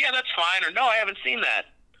kind of go, yeah, that's fine, or no, I haven't seen that.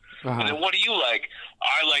 And then what do you like?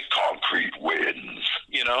 I like concrete wins,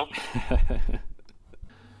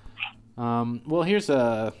 Well, here's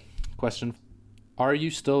a question. Are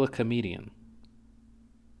you still a comedian?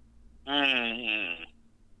 I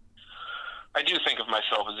do think of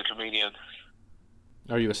myself as a comedian.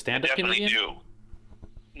 Are you a stand-up comedian? I definitely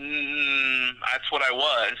do. That's what I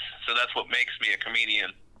was, so that's what makes me a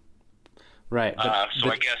comedian. Right. I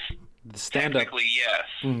guess The stand-up. Technically, yes.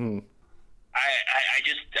 Mm-hmm.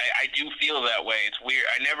 I do feel that way. It's weird.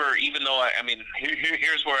 I never, even though I mean,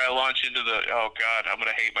 here's where I launch into the, oh God, I'm going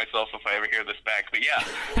to hate myself if I ever hear this back. But yeah,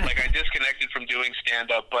 like I disconnected from doing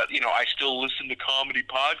stand-up, but you know, I still listen to comedy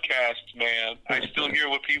podcasts, man. I still hear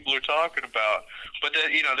what people are talking about. But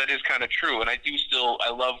that, you know, that is kind of true. And I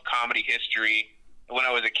love comedy history. When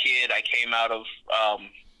I was a kid, I came out of,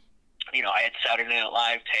 you know, I had Saturday Night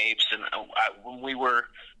Live tapes, and when we were,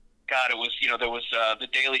 God, it was, you know, there was The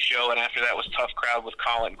Daily Show, and after that was Tough Crowd with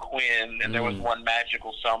Colin Quinn, and there was one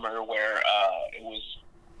magical summer where it was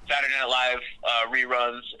Saturday Night Live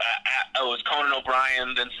reruns. It was Conan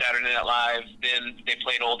O'Brien, then Saturday Night Live, then they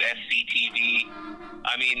played old SCTV.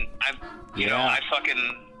 I mean, you know, I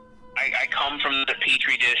come from the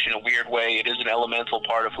Petri dish in a weird way. It is an elemental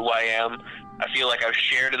part of who I am. I feel like I've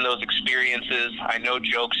shared in those experiences. I know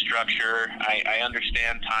joke structure. I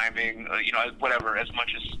understand timing, you know, whatever, as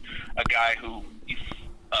much as a guy who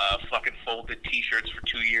fucking folded T-shirts for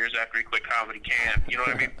 2 years after he quit comedy can. You know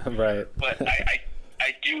what I mean? Right. But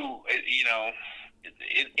I do, you know,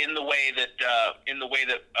 in the way that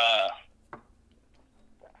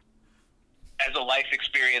as a life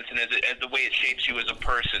experience and as the way it shapes you as a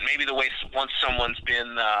person. Maybe the way once someone's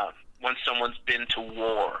been to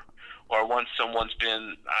war, or once someone's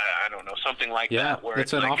been, I don't know, something like that, where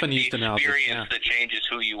it's an like often used analogy. Experience that changes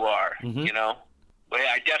who you are. Mm-hmm. You know. But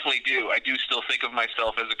yeah, I definitely do. I do still think of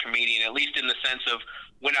myself as a comedian, at least in the sense of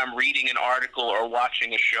when I'm reading an article or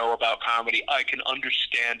watching a show about comedy, I can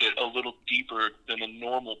understand it a little deeper than a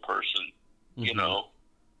normal person, you know?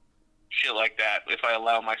 Shit like that, if I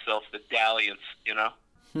allow myself the dalliance, you know?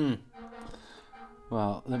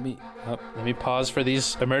 Well, let me pause for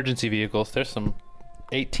these emergency vehicles. There's some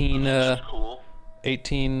 18 cool.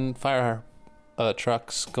 18 fire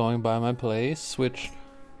trucks going by my place, which...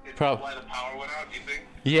 Why the power went out, do you think?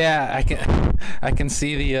 Yeah, I can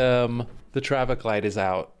see the traffic light is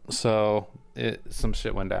out, so some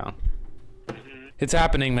shit went down. Mm-hmm. It's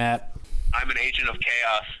happening, Matt. I'm an agent of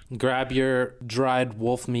chaos. Grab your dried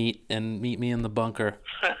wolf meat and meet me in the bunker.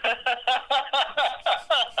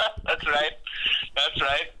 That's right.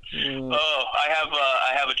 Oh, I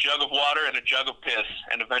have a jug of water and a jug of piss,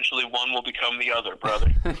 and eventually one will become the other,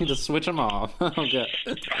 brother. You just switch them off. Okay.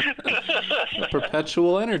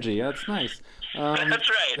 Perpetual energy. That's nice. That's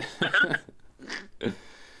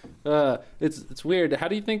right. It's weird. How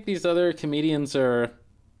do you think these other comedians are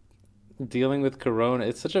dealing with Corona?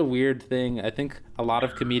 It's such a weird thing. I think a lot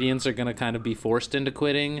of comedians are going to kind of be forced into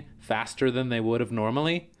quitting faster than they would have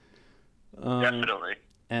normally. Definitely.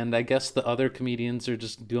 And I guess the other comedians are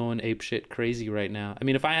just going apeshit crazy right now. I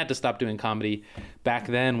mean, if I had to stop doing comedy back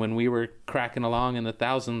then when we were cracking along in the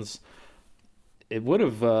thousands, it would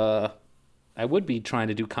have, I would be trying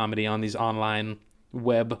to do comedy on these online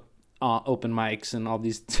web open mics and all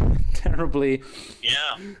these terribly,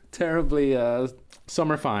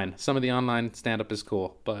 some are fine. Some of the online stand-up is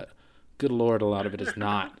cool, but good Lord, a lot of it is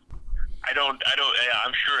not.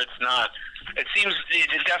 I'm sure it's not.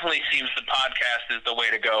 It definitely seems the podcast is the way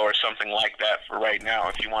to go, or something like that for right now,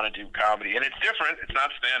 if you want to do comedy. And it's different. It's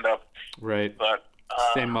not stand-up. Right. But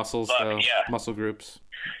same muscles, though. Yeah. Muscle groups.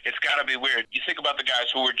 It's got to be weird. You think about the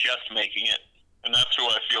guys who were just making it, and that's who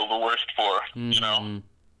I feel the worst for, you know?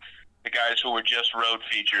 The guys who were just road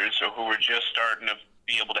features, or who were just starting to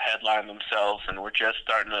be able to headline themselves, and were just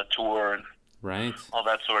starting to tour, and right, all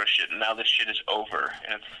that sort of shit. And now this shit is over,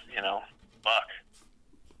 and it's, you know, fuck.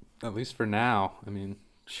 At least for now. I mean,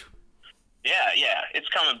 yeah, it's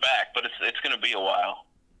coming back, but it's going to be a while.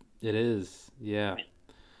 It is, yeah.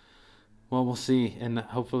 Well, we'll see, and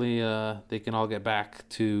hopefully they can all get back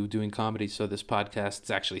to doing comedy, so this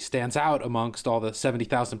podcast actually stands out amongst all the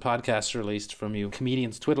 70,000 podcasts released from you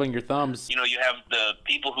comedians twiddling your thumbs. You know, you have the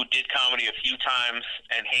people who did comedy a few times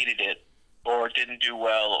and hated it, or didn't do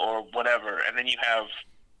well, or whatever, and then you have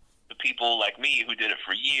the people like me who did it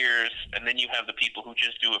for years, and then you have the people who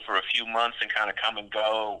just do it for a few months and kind of come and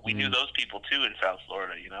go. We knew those people too in South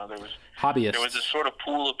Florida. You know, there was hobbyists. There was this sort of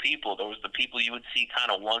pool of people. There was the people you would see kind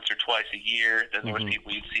of once or twice a year. Then there was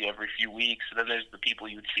people you'd see every few weeks. And then there's the people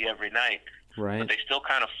you'd see every night. Right. But they still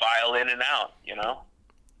kind of file in and out. You know.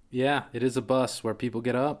 Yeah, it is a bus where people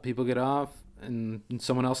get up, people get off, and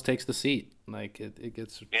someone else takes the seat. Like it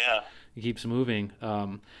gets. Yeah. It keeps moving.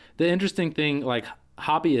 The interesting thing, like,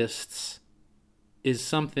 hobbyists is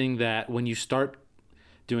something that when you start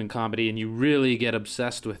doing comedy and you really get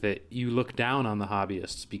obsessed with it, you look down on the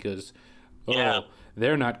hobbyists because,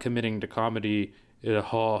 they're not committing to comedy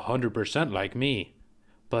 100% like me.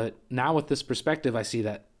 But now with this perspective, I see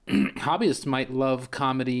that hobbyists might love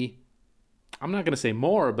comedy, I'm not going to say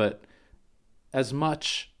more, but as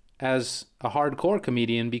much as a hardcore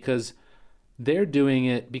comedian because they're doing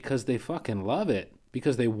it because they fucking love it,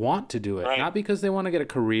 because they want to do it, Right. not because they want to get a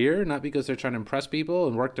career, not because they're trying to impress people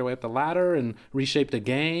and work their way up the ladder and reshape the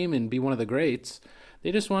game and be one of the greats.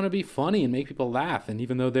 They just want to be funny and make people laugh. And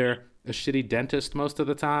even though they're a shitty dentist most of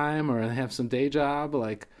the time or they have some day job,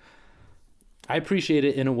 like, I appreciate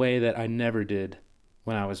it in a way that I never did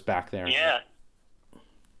when I was back there. Yeah,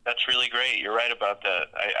 that's really great. You're right about that.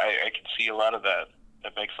 I can see a lot of that.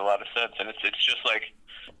 That makes a lot of sense. And it's just like,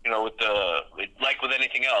 like with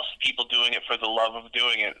anything else, people doing it for the love of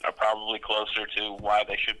doing it are probably closer to why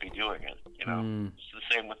they should be doing it. It's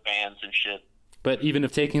the same with bands and shit. But even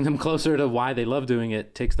if taking them closer to why they love doing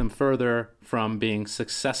it takes them further from being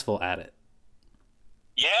successful at it.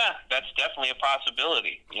 Yeah, that's definitely a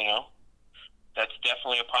possibility, That's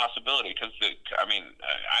definitely a possibility because,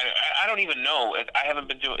 I don't even know. I haven't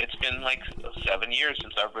been doing. It's been like 7 years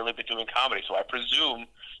since I've really been doing comedy, so I presume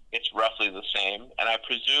it's roughly the same. And I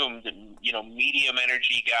presume that medium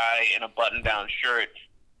energy guy in a button-down shirt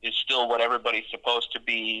is still what everybody's supposed to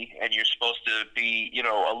be, and you're supposed to be,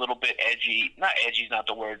 a little bit edgy. Not edgy is not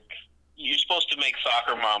the word. You're supposed to make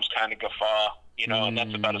soccer moms kind of guffaw, and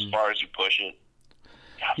that's about as far as you push it.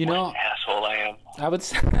 God, what an asshole I am.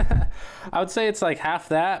 I would say it's like half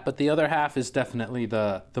that, but the other half is definitely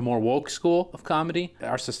the more woke school of comedy.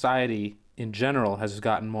 Our society in general has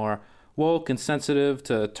gotten more woke and sensitive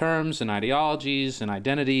to terms and ideologies and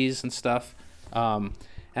identities and stuff. And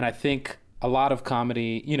I think a lot of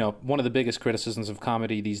comedy, one of the biggest criticisms of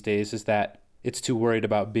comedy these days is that it's too worried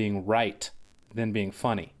about being right than being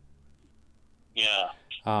funny. Yeah.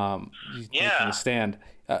 Taking a stand.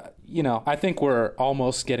 I think we're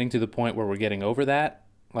almost getting to the point where we're getting over that.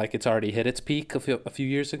 Like it's already hit its peak a few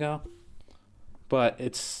years ago. But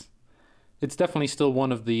it's definitely still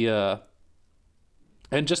one of the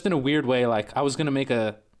and just in a weird way, like I was going to make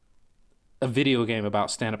a video game about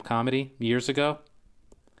stand-up comedy years ago.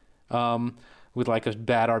 With like a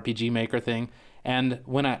bad RPG Maker thing. And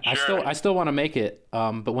when I still want to make it,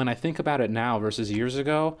 but when I think about it now versus years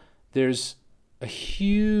ago, there's a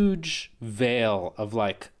huge veil of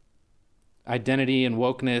like identity and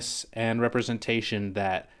wokeness and representation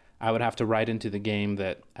that I would have to write into the game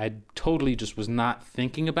that I totally just was not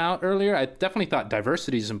thinking about earlier. I definitely thought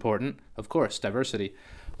diversity is important, of course, diversity.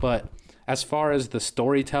 But as far as the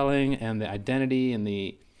storytelling and the identity and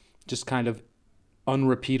the just kind of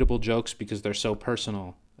unrepeatable jokes because they're so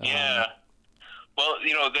personal. Yeah. Well,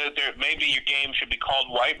 maybe your game should be called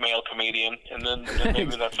White Male Comedian, and then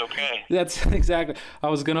maybe that's okay. That's exactly. I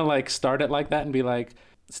was going to like start it like that and be like,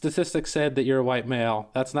 statistics said that you're a white male.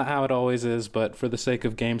 That's not how it always is, but for the sake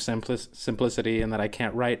of game simplicity and that I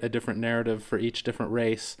can't write a different narrative for each different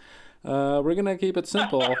race, we're going to keep it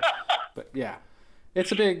simple. But yeah,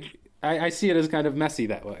 it's a big, I see it as kind of messy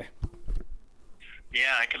that way.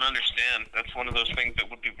 Yeah, I can understand. That's one of those things that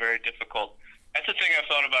would be very difficult. That's the thing I've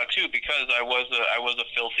thought about too, because I was a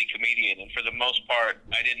filthy comedian, and for the most part,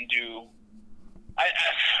 I didn't do. I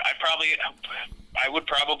would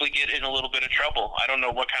probably get in a little bit of trouble. I don't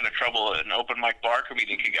know what kind of trouble an open mic bar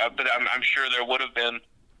comedian could get, but I'm sure there would have been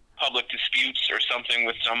public disputes or something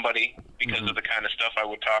with somebody because of the kind of stuff I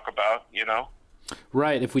would talk about.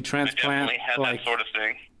 Right. If we I transplant definitely had like that sort of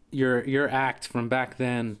thing. your act from back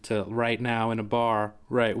then to right now in a bar,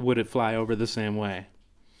 right? Would it fly over the same way?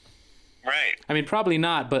 Right. I mean, probably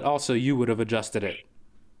not, but also you would have adjusted it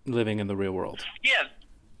living in the real world.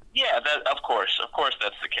 Yeah, of course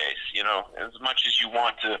that's the case. As much as you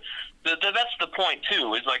want to, that's the point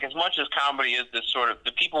too. Is like as much as comedy is this sort of,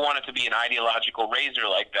 the people want it to be an ideological razor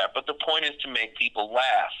like that, but the point is to make people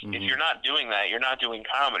laugh. If you're not doing that, you're not doing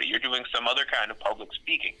comedy. You're doing some other kind of public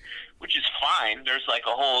speaking, which is fine. There's like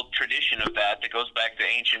a whole tradition of that goes back to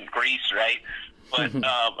ancient Greece, right? But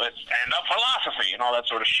stand-up philosophy and all that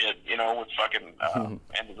sort of shit, with fucking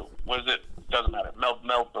what is it? Doesn't matter.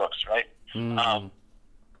 Mel Brooks, right?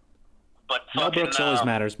 But fucking, Mel Brooks always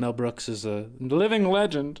matters. Mel Brooks is a living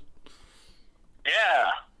legend. Yeah,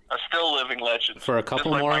 a still living legend. For a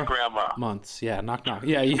couple just like more my grandma. months. Yeah, knock knock.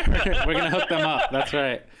 Yeah, we're gonna hook them up. That's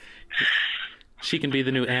right. She can be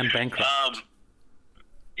the new Anne Bancroft.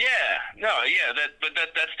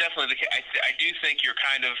 That's definitely the case. I do think you're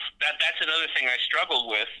kind of that's another thing I struggled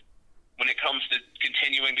with when it comes to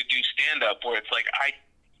continuing to do stand up, where it's like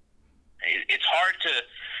it's hard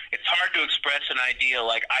to express an idea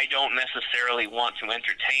like I don't necessarily want to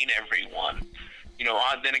entertain everyone.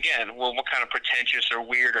 Then again, well, what kind of pretentious or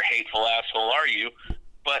weird or hateful asshole are you?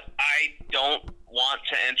 But I don't want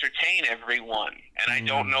to entertain everyone, and I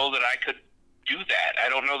don't know that I could do that. I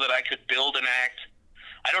don't know that I could build an act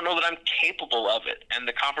I don't know that I'm capable of it, and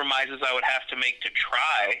the compromises I would have to make to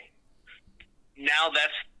try. Now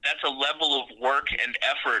that's a level of work and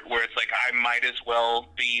effort where it's like I might as well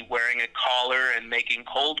be wearing a collar and making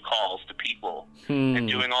cold calls to people and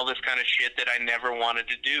doing all this kind of shit that I never wanted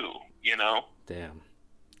to do, you know? Damn.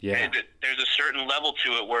 Yeah. And there's a certain level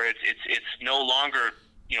to it where it's no longer,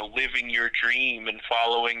 you know, living your dream and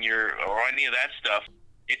following or any of that stuff.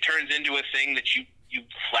 It turns into a thing that you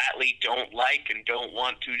flatly don't like and don't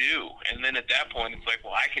want to do. And then at that point, it's like,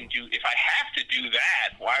 well, I can do, if I have to do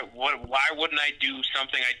that, why wouldn't I do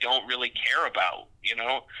something I don't really care about, you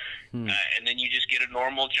know? And then you just get a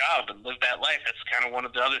normal job and live that life. That's kind of one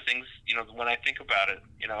of the other things, you know, when I think about it,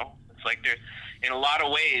 you know? It's like in a lot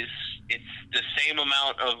of ways, it's the same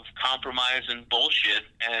amount of compromise and bullshit,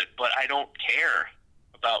 but I don't care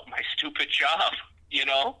about my stupid job, you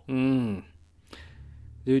know?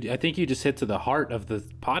 Dude, I think you just hit to the heart of the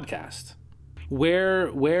podcast.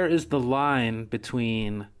 Where is the line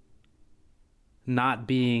between not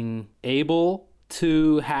being able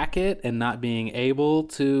to hack it and not being able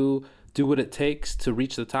to do what it takes to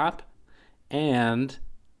reach the top, and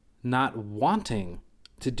not wanting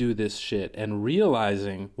to do this shit and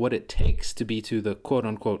realizing what it takes to be to the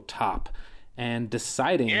quote-unquote top and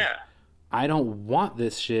deciding, I don't want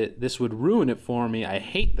this shit. This would ruin it for me. I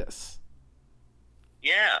hate this.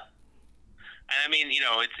 Yeah. And I mean, you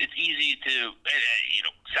know, it's easy to, you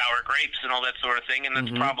know, sour grapes and all that sort of thing, and that's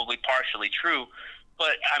probably partially true.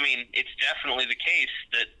 But, I mean, it's definitely the case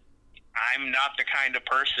that I'm not the kind of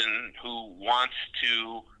person who wants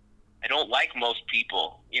to, I don't like most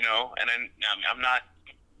people, you know, and I'm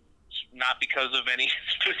not because of any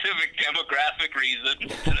specific demographic reason,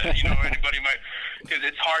 you know, anybody might, because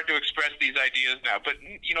it's hard to express these ideas now. But,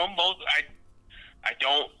 you know, I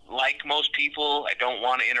don't like most people. I don't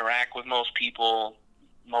want to interact with most people.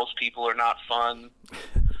 Most people are not fun.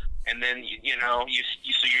 And then you know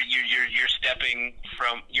so you're stepping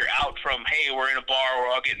from, you're out from, hey, we're in a bar,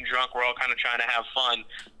 we're all getting drunk, we're all kind of trying to have fun.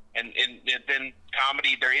 And then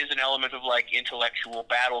comedy, there is an element of like intellectual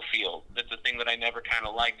battlefield. That's the thing that I never kind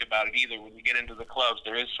of liked about it either. When you get into the clubs,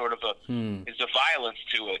 there is sort of is a violence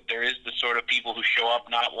to it. There is the sort of people who show up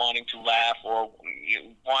not wanting to laugh or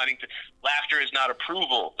wanting to. Laughter is not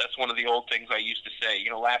approval. That's one of the old things I used to say.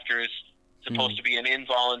 You know, laughter is supposed to be an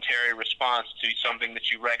involuntary response to something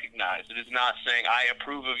that you recognize. It is not saying I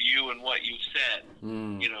approve of you and what you've said.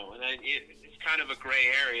 You know, and it's kind of a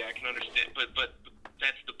gray area. I can understand, but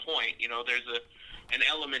that's the point. You know, there's an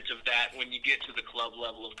element of that when you get to the club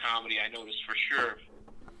level of comedy, I notice for sure,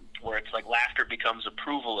 where it's like laughter becomes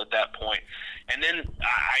approval at that point. And then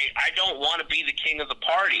I don't want to be the king of the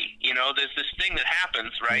party. You know, there's this thing that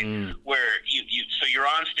happens, right, where so you're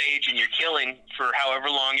on stage and you're killing for however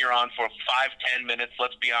long you're on for, 5-10 minutes,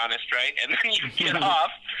 let's be honest, right? And then you get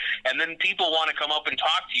off, and then people want to come up and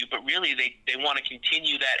talk to you, but really they want to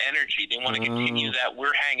continue that energy. They want to continue that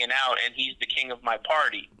we're hanging out and he's the king of my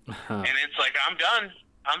party. And it's like, I'm done.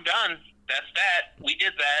 That's that. We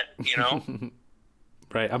did that, you know?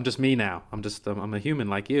 Right, I'm just me now. I'm a human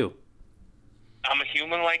like you. I'm a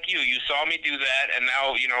human like you. You saw me do that, and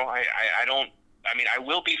now, you know, I don't, I mean, I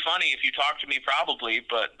will be funny if you talk to me probably,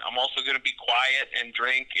 but I'm also going to be quiet and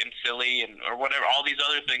drink and silly and or whatever, all these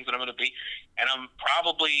other things that I'm going to be. And I'm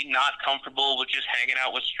probably not comfortable with just hanging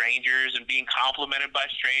out with strangers and being complimented by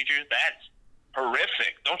strangers. That's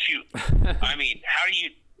horrific. Don't you, I mean, how do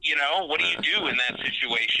you know, what do you do in that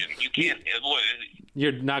situation? You can't.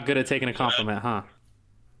 You're not good at taking a compliment, huh?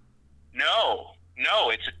 No,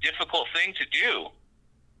 it's a difficult thing to do.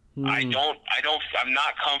 I'm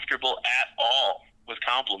not comfortable at all with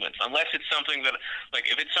compliments, unless it's something that, like,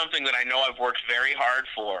 if it's something that I know I've worked very hard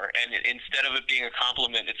for, and instead of it being a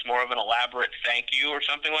compliment, it's more of an elaborate thank you or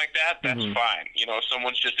something like that, that's fine. You know, if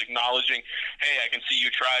someone's just acknowledging, hey, I can see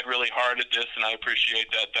you tried really hard at this, and I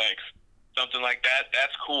appreciate that, thanks. Something like that,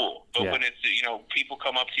 that's cool. But when it's, you know, people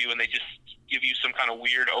come up to you and they just give you some kind of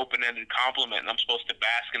weird open-ended compliment and I'm supposed to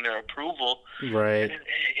bask in their approval, right?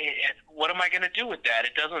 What am I going to do with that?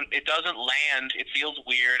 It doesn't land. It feels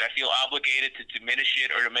weird. I feel obligated to diminish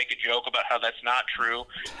it or to make a joke about how that's not true.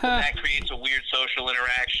 That creates a weird social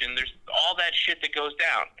interaction. There's all that shit that goes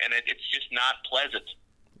down, and it's just not pleasant,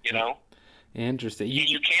 you know? Interesting.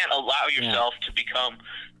 You can't allow yourself to become,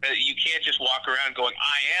 you can't just walk around going,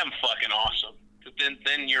 I am fucking awesome.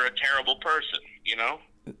 Then you're a terrible person, you know?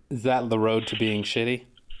 Is that the road to being shitty?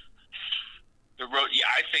 The road, yeah,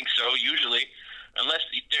 I think so, usually. Unless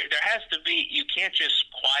there has to be, you can't just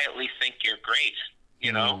quietly think you're great,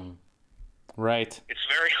 you know? Right. It's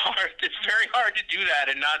very hard. It's very hard to do that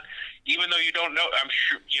and not, even though you don't know. I'm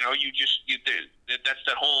sure that's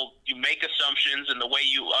that whole, you make assumptions, and the way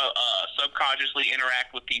you subconsciously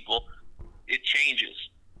interact with people, it changes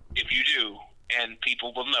if you do, and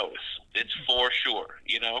people will notice. It's for sure.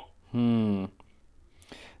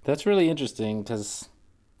 That's really interesting, because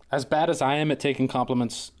as bad as I am at taking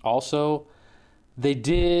compliments, also, they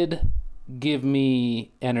did give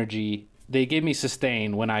me energy. They gave me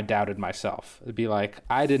sustain when I doubted myself. It'd be like,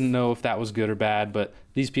 I didn't know if that was good or bad, but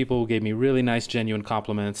these people gave me really nice, genuine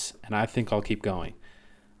compliments, and I think I'll keep going.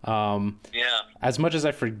 As much as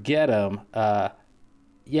I forget them,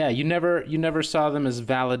 you never saw them as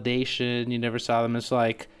validation. You never saw them as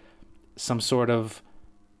like some sort of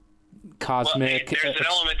cosmic. Well, there's an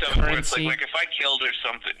element of it where it's like if I killed or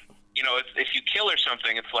something, if you kill or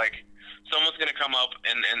something, it's like someone's gonna come up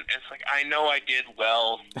and it's like, I know I did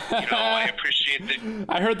well. I appreciate the.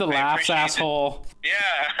 I heard the laughs, asshole. Yeah,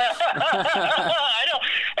 I know,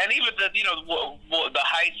 and even the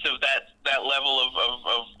heights of that level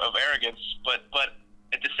of arrogance, but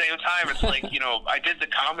at the same time, it's like I did the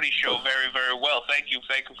comedy show very, very well. Thank you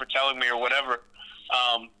for telling me or whatever.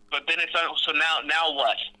 But then it's so now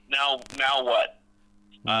what? Now what?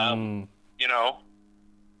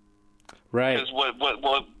 Right. Because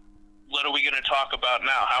what are we going to talk about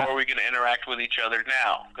now? How are we going to interact with each other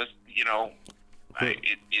now? Because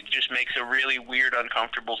it just makes a really weird,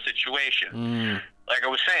 uncomfortable situation. Like I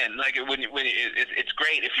was saying, like it's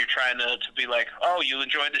great if you're trying to be like, oh, you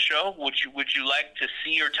enjoyed the show? Would you like to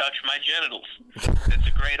see or touch my genitals? It's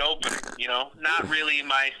a great opening. Not really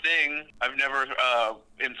my thing. I've never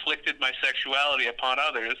inflicted my sexuality upon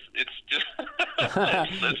others. It's just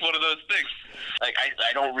it's one of those things. Like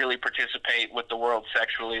I don't really participate with the world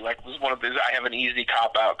sexually. Like this is one of these. I have an easy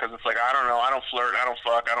cop out because it's like, I don't know. I don't flirt. I don't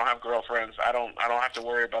fuck. I don't have girlfriends. I don't have to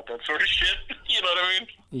worry about that sort of shit. You know what I mean?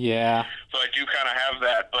 Yeah. So I do kind of have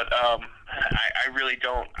that, but I really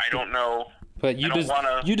don't. I don't know. But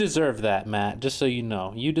you deserve that, Matt. Just so you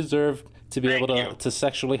know, you deserve to be able to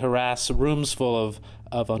sexually harass rooms full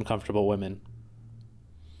of uncomfortable women.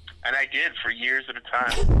 And I did for years at a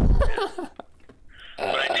time.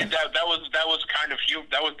 But I did that. That was kind of huge.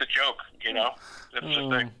 That was the joke, That's the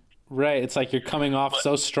thing. Right. It's like you're coming off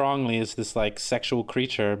so strongly as this like sexual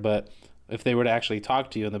creature, but if they were to actually talk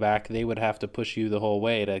to you in the back, they would have to push you the whole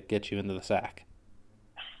way to get you into the sack.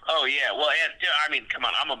 Oh yeah. Well, I mean, come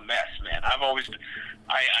on. I'm a mess, man. I've always been.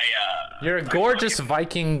 You're a gorgeous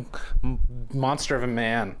Viking monster of a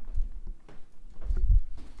man.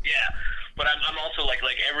 Yeah. But I'm also like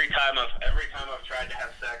every time I've tried to have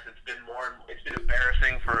sex, it's been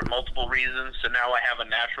embarrassing for multiple reasons. So now I have a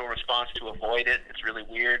natural response to avoid it. It's really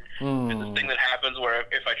weird. There's this thing that happens where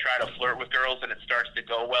if I try to flirt with girls and it starts to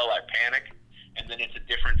go well, I panic, and then it's a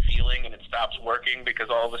different feeling and it stops working because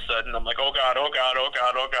all of a sudden I'm like, oh god, oh god, oh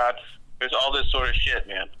god, oh god. There's all this sort of shit,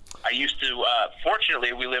 man. I used to,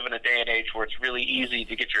 fortunately, we live in a day and age where it's really easy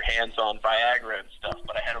to get your hands on Viagra and stuff,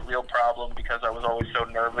 but I had a real problem because I was always so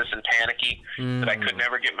nervous and panicky that I could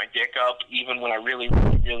never get my dick up, even when I really,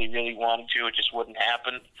 really, really, really wanted to. It just wouldn't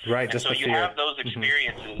happen. Right, and just so the you fear. have those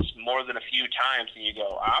experiences more than a few times, and you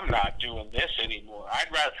go, I'm not doing this anymore.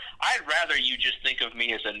 I'd rather you just think of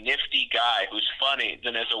me as a nifty guy who's funny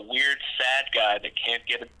than as a weird, sad guy that can't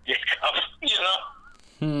get a dick up,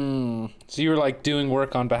 So you were like doing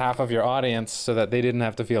work on behalf of your audience so that they didn't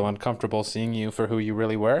have to feel uncomfortable seeing you for who you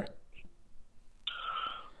really were?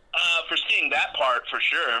 For seeing that part, for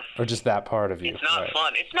sure. Or just that part of you? It's not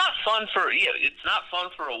fun. It's not fun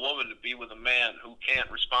for a woman to be with a man who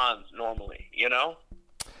can't respond normally, Yeah,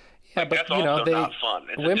 like, but that's also they not fun.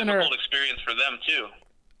 It's a difficult experience for them too.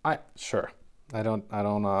 I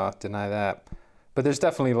don't deny that. But there's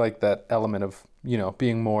definitely like that element of,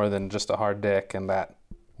 being more than just a hard dick, and that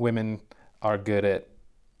women are good at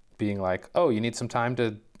being like, oh, you need some time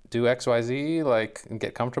to do XYZ, like, and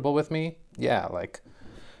get comfortable with me? Yeah, like,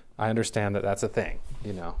 I understand that that's a thing,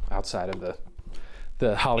 outside of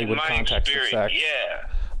the Hollywood context of sex. Yeah.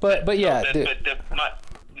 But yeah.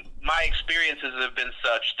 My experiences have been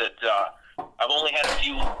such that I've only had a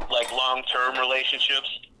few, like, long-term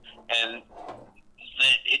relationships, and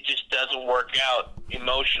that it just doesn't work out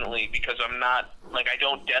emotionally because I'm not, like, I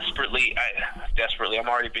don't desperately, I'm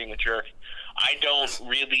already being a jerk. I don't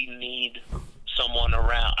really need someone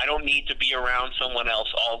around. I don't need to be around someone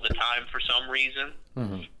else all the time for some reason.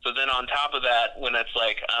 Mm-hmm. So then on top of that, when it's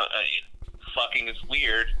like, fucking is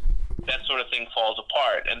weird, that sort of thing falls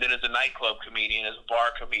apart. And then as a nightclub comedian, as a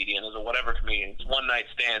bar comedian, as a whatever comedian, it's one night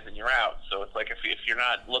stands and you're out. So it's like, if you're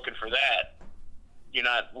not looking for that, you're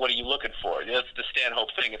not, what are you looking for? That's the Stanhope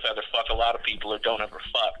thing. It's either fuck a lot of people or don't ever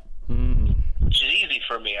fuck. easy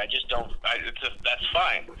for me. I just don't. That's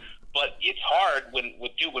fine. But it's hard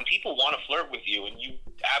when people want to flirt with you and you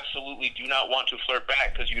absolutely do not want to flirt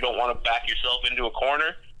back because you don't want to back yourself into a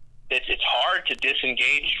corner. It's hard to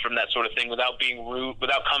disengage from that sort of thing without being rude,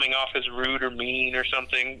 without coming off as rude or mean or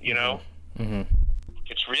something. You know,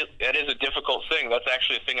 that is a difficult thing. That's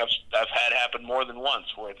actually a thing I've had happen more than once,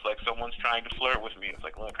 where it's like someone's trying to flirt with me. It's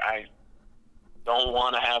like, look, I don't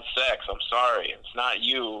want to have sex. I'm sorry. It's not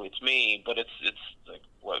you. It's me. But it's like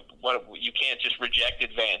what you can't just reject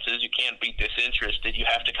advances. You can't be disinterested. You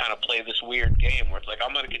have to kind of play this weird game where it's like,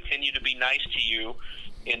 I'm going to continue to be nice to you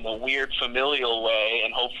in the weird familial way,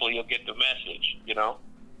 and hopefully you'll get the message. You know?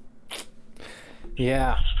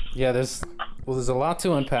 Yeah. There's a lot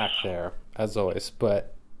to unpack there, as always.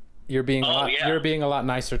 But you're being a lot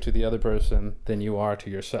nicer to the other person than you are to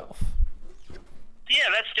yourself. Yeah,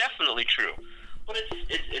 that's definitely true. But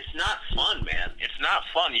it's not fun, man. It's not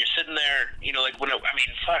fun. You're sitting there, you know, like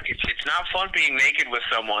it's not fun being naked with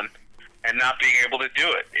someone and not being able to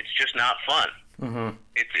do it. It's just not fun. Mm-hmm.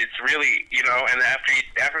 It's really, you know, and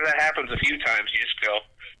after that happens a few times, you just go,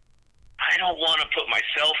 I don't want to put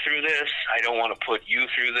myself through this. I don't want to put you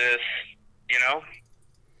through this. You know?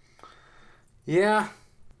 Yeah.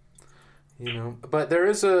 You know, but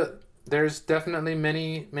there's definitely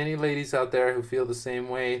many ladies out there who feel the same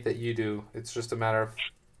way that you do. It's just a matter of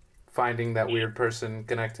finding that weird person,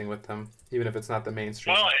 connecting with them, even if it's not the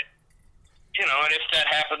mainstream. Well, you know, and if that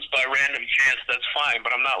happens by random chance, that's fine,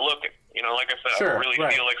 but I'm not looking. You know, like I said, sure, I don't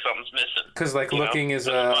really feel like something's missing. Because, like, looking is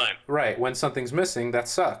right. When something's missing, that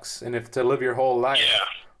sucks. And if to live your whole life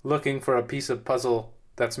looking for a piece of puzzle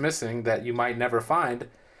that's missing that you might never find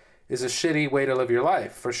is a shitty way to live your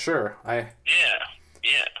life, for sure. Yeah.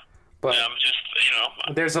 But I'm just, you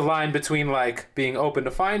know, there's a line between, like, being open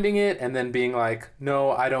to finding it and then being like,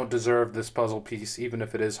 no, I don't deserve this puzzle piece, even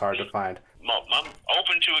if it is hard to find. I'm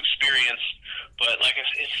open to experience, but, like,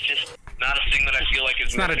 it's just not a thing that I feel like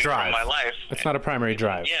is missing from my life. It's not a primary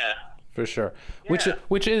drive. Yeah. For sure. Yeah.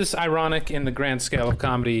 Which is ironic in the grand scale of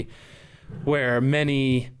comedy, where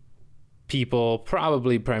many people,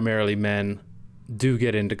 probably primarily men, do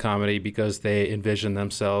get into comedy because they envision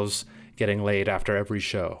themselves getting laid after every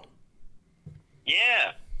show.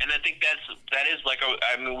 Yeah, and I think that is like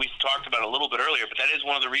I mean, we talked about it a little bit earlier, but that is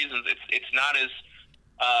one of the reasons it's not as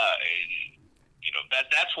you know,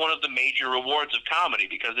 that's one of the major rewards of comedy,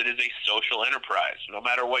 because it is a social enterprise. No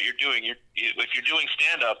matter what you're doing, if you're doing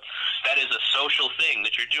stand-up, that is a social thing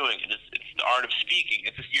that you're doing. It's the art of speaking.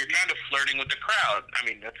 You're kind of flirting with the crowd. I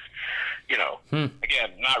mean, that's, you know,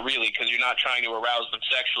 again, not really, because you're not trying to arouse them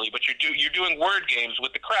sexually, but you're doing word games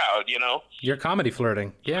with the crowd. You know, you're comedy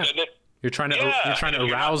flirting. Yeah, you're trying to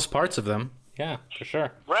arouse parts of them. Yeah, for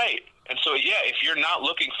sure. Right, and so if you're not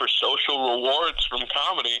looking for social rewards from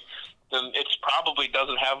comedy, then it probably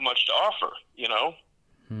doesn't have much to offer, you know?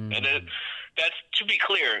 And that's, to be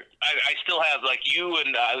clear, I still have, like, you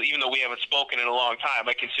and even though we haven't spoken in a long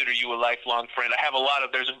time, I consider you a lifelong friend.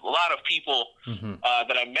 There's a lot of people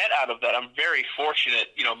that I met out of that. I'm very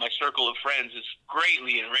fortunate, you know, my circle of friends is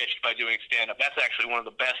greatly enriched by doing stand-up. That's actually one of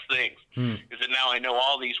the best things, is that now I know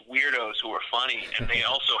all these weirdos who are funny, and they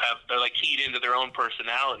also they're like keyed into their own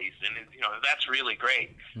personalities, and, you know, that's really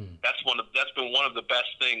great. That's been one of the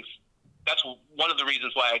best things. That's one of the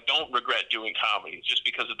reasons why I don't regret doing comedy. It's just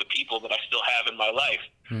because of the people that I still have in my life.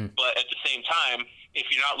 But at the same time, if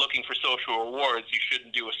you're not looking for social rewards, you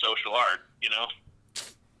shouldn't do a social art, you know?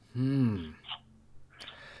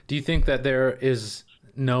 Do you think that there is,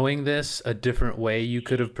 knowing this, a different way you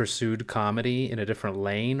could have pursued comedy in a different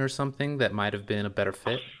lane or something that might have been a better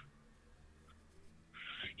fit?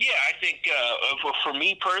 Yeah, I think for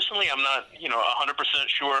me personally, I'm not, you know, 100%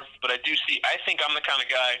 sure, but I think I'm the kind of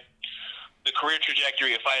guy, the career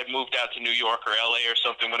trajectory, if I had moved out to New York or LA or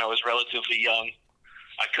something when I was relatively young,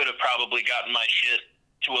 I could have probably gotten my shit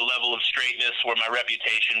to a level of straightness where my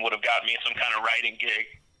reputation would have got me some kind of writing gig.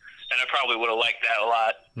 And I probably would have liked that a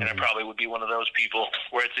lot. And I probably would be one of those people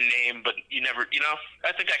where it's a name, but you never, you know,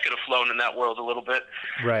 I think I could have flown in that world a little bit.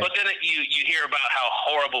 Right. But then you hear about how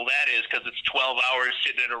horrible that is, because it's 12 hours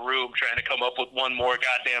sitting in a room trying to come up with one more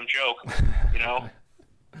goddamn joke, you know?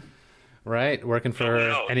 Right, working for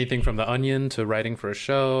anything from The Onion to writing for a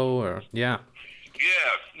show, or Yeah,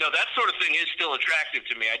 no, that sort of thing is still attractive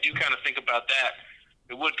to me. I do kind of think about that.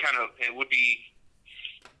 It would be,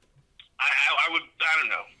 I don't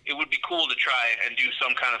know. It would be cool to try and do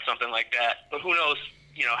some kind of something like that. But who knows,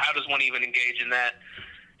 you know, how does one even engage in that?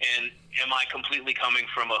 And am I completely coming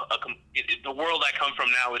from the world I come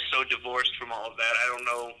from now is so divorced from all of that. I don't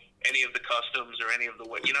know any of the customs or any of the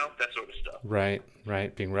way, you know, that sort of stuff. Right,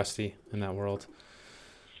 being rusty in that world.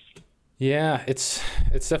 Yeah, it's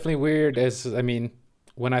definitely weird. I mean,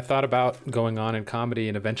 when I thought about going on in comedy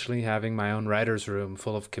and eventually having my own writer's room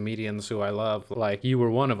full of comedians who I love, like you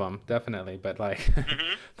were one of them, definitely. But like,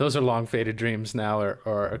 those are long faded dreams now,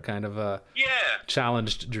 or kind of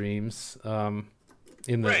challenged dreams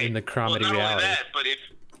in the comedy not reality. Only that, but if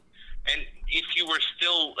you were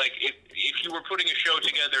still like if you were putting a show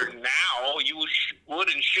together now, you would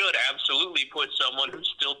and should absolutely put someone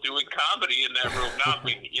who's still doing comedy in that room, not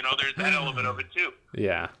me. You know, there's that element of it too.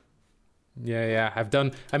 Yeah.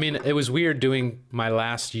 I mean, it was weird doing my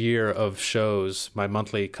last year of shows, my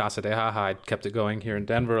monthly Casa de Jaja. I kept it going here in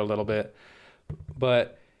Denver a little bit,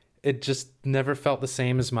 but it just never felt the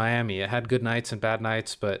same as Miami. It had good nights and bad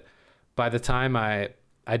nights, but by the time I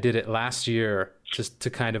did it last year, just to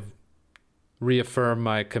kind of reaffirm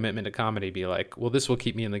my commitment to comedy, be like, well, this will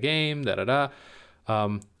keep me in the game,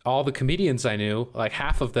 all the comedians I knew, like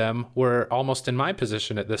half of them were almost in my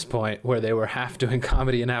position at this point, where they were half doing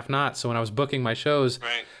comedy and half not. So when I was booking my shows,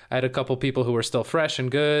 I had a couple people who were still fresh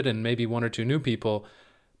and good, and maybe one or two new people.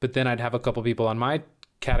 But then I'd have a couple people on my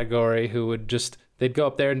category who would they'd go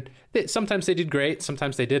up there, and sometimes they did great,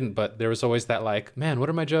 sometimes they didn't. But there was always that like, man, what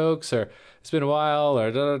are my jokes? Or it's been a while,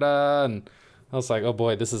 or da-da-da. And I was like, oh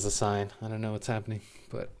boy, this is a sign. I don't know what's happening.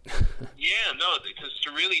 But yeah, no, because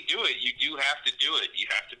to really do it, you do have to do it. You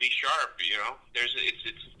have to be sharp. You know,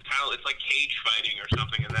 it's like cage fighting or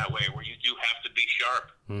something in that way, where you do have to be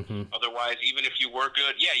sharp. Mm-hmm. Otherwise, even if you were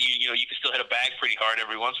good, you can still hit a bag pretty hard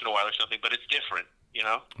every once in a while or something, but it's different. You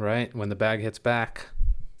know, right when the bag hits back.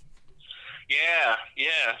 Yeah,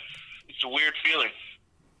 it's a weird feeling.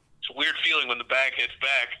 It's a weird feeling when the bag hits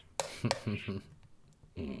back.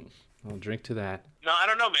 I'll drink to that. No, I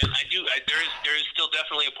don't know, man. There is still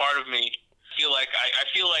definitely a part of me. I feel like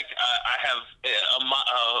I have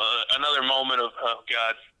another moment of, oh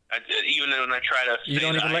God. Even when I try to, you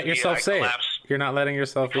don't even let yourself say it. You're not letting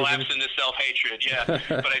yourself collapse into self-hatred. Yeah,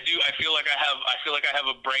 but I do. I feel like I have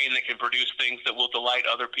a brain that can produce things that will delight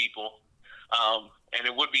other people. And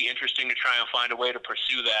it would be interesting to try and find a way to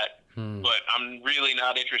pursue that. But I'm really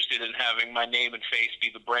not interested in having my name and face be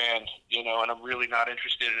the brand, you know, and I'm really not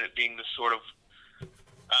interested in it being this sort of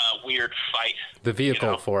weird fight. The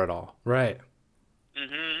vehicle for it all. Right.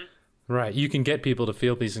 Mm-hmm. Right. You can get people to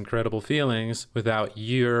feel these incredible feelings without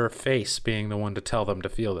your face being the one to tell them to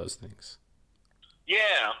feel those things.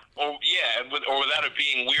 Yeah. Or without it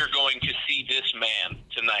being, we're going to see this man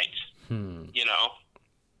tonight, you know?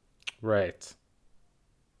 Right.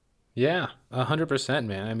 Yeah, 100%,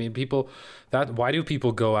 man. I mean, why do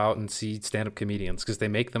people go out and see stand-up comedians? Because they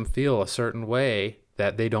make them feel a certain way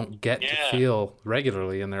that they don't get to feel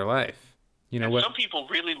regularly in their life. You know what? Some people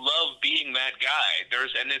really love being that guy.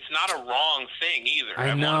 And it's not a wrong thing either.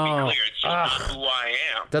 I know. Want to be clear. It's just not who I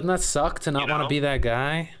am. Doesn't that suck to not want to be that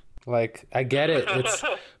guy? Like, I get it.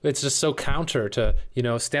 It's just so counter to,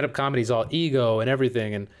 stand-up comedy's all ego and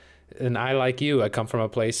everything, and I, like you, I come from a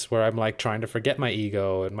place where I'm like trying to forget my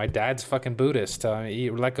ego, and my dad's fucking Buddhist,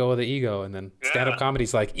 let go of the ego, and then stand-up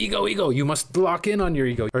comedy's like, ego, you must lock in on your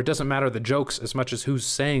ego. Or it doesn't matter the jokes as much as who's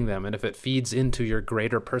saying them, and if it feeds into your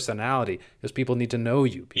greater personality, because people need to know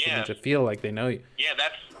you. People need to feel like they know you. Yeah,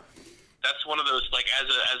 that's one of those, like, as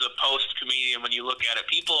a post-comedian, when you look at it,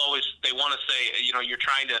 people always, they want to say, you're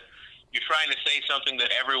trying to say something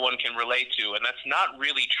that everyone can relate to, and that's not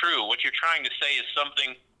really true. What you're trying to say is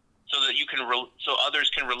something so that so others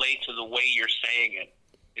can relate to the way you're saying it.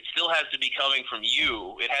 It still has to be coming from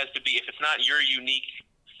you. It has to be, if it's not your unique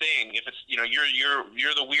thing, if it's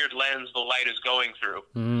you're the weird lens the light is going through,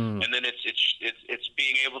 and then it's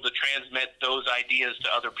being able to transmit those ideas to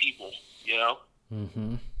other people.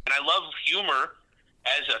 And I love humor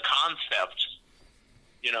as a concept.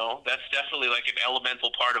 That's definitely like an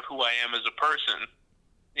elemental part of who I am as a person.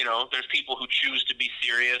 There's people who choose to be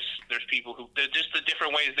serious. There's people who, they're just the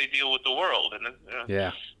different ways they deal with the world. And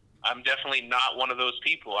I'm definitely not one of those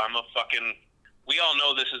people. I'm a fucking, we all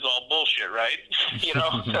know this is all bullshit, right?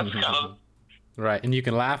 That's kind of. Right. And you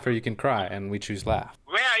can laugh or you can cry, and we choose laugh.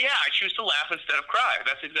 Yeah. I choose to laugh instead of cry.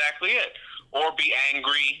 That's exactly it. Or be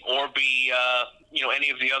angry, or be, any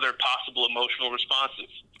of the other possible emotional responses.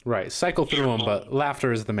 Right. Cycle through them, but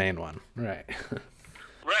laughter is the main one. Right.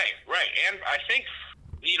 Right. And I think,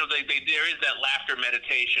 there is that laughter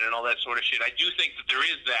meditation and all that sort of shit. I do think that there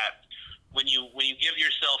is that when you give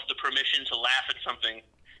yourself the permission to laugh at something,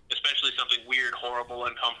 especially something weird, horrible,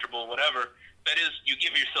 uncomfortable, whatever, that is, you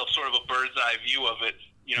give yourself sort of a bird's eye view of it.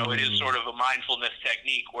 It is sort of a mindfulness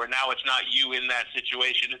technique where now it's not you in that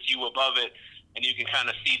situation, it's you above it, and you can kind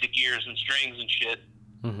of see the gears and strings and shit.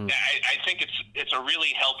 I think it's a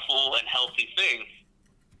really helpful and healthy thing,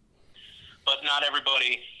 but not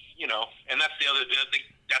everybody and that's the other. I think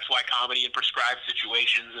that's why comedy in prescribed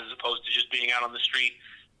situations, as opposed to just being out on the street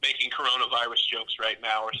making coronavirus jokes right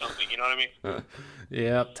now or something. You know what I mean?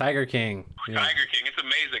 Yeah, Tiger King. Yeah. Tiger King. It's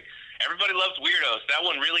amazing. Everybody loves weirdos. That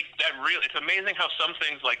one really. It's amazing how some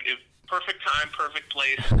things like perfect time, perfect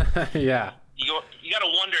place. Yeah. You got to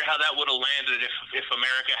wonder how that would have landed if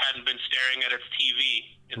America hadn't been staring at its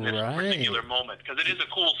TV in this particular moment. Because it is a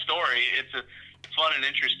cool story. It's a fun and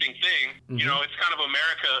interesting thing. Mm-hmm. It's kind of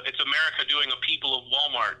America. It's America doing a People of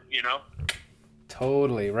Walmart.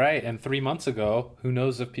 Totally right. And 3 months ago, who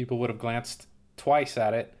knows if people would have glanced twice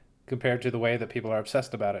at it compared to the way that people are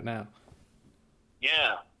obsessed about it now.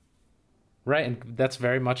 Yeah. Right, and that's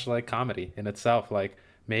very much like comedy in itself. Like,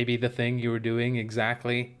 maybe the thing you were doing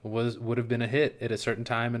exactly would have been a hit at a certain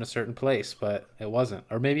time in a certain place, but it wasn't.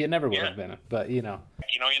 Or maybe it never would have been. But, in my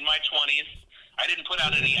 20s, I didn't put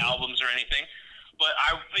out any albums or anything, but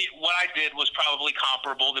what I did was probably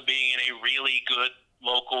comparable to being in a really good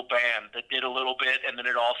local band that did a little bit and then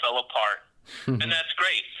it all fell apart. And that's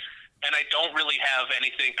great. And I don't really have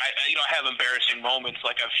anything. I have embarrassing moments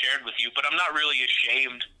like I've shared with you, but I'm not really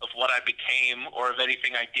ashamed of what I became or of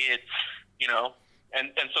anything I did, and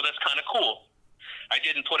so that's kind of cool. I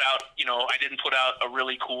didn't put out a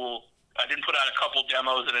couple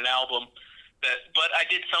demos and an album but I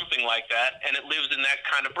did something like that, and it lives in that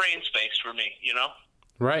kind of brain space for me,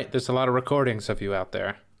 Right. There's a lot of recordings of you out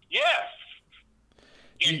there. Yeah.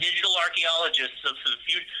 Digital archaeologists of the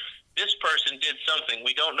future. This person did something.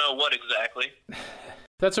 We don't know what exactly.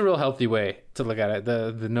 That's a real healthy way to look at it.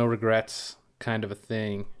 The no regrets kind of a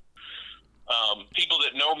thing. People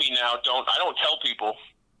that know me now I don't tell people,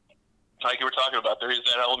 like you were talking about, there is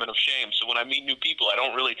that element of shame. So when I meet new people, I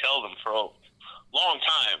don't really tell them for a long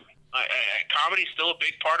time. Comedy's still a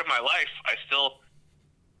big part of my life.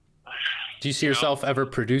 Do you see yourself ever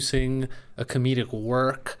producing a comedic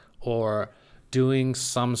work or doing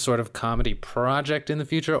some sort of comedy project in the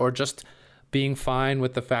future, or just being fine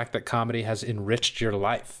with the fact that comedy has enriched your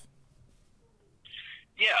life?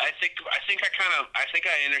 Yeah, I think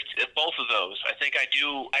I understand both of those. I think I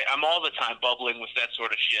do. I'm all the time bubbling with that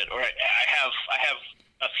sort of shit. Or I have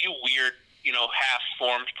a few weird,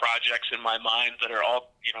 half-formed projects in my mind that are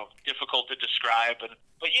all, difficult to describe. But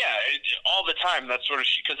yeah, all the time that sort of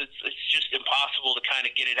shit, because it's just impossible to kind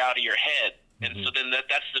of get it out of your head. And so then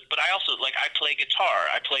but I also, I play guitar,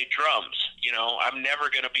 I play drums, I'm never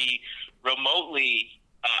going to be remotely,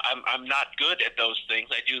 I'm not good at those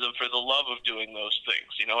things. I do them for the love of doing those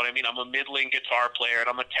things. You know what I mean? I'm a middling guitar player and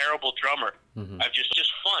I'm a terrible drummer. I'm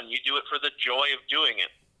just fun. You do it for the joy of doing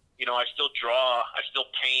it. I still draw, I still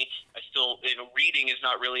paint, reading is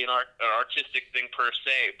not really an artistic thing per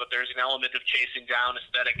se, but there's an element of chasing down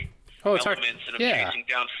aesthetic elements and of chasing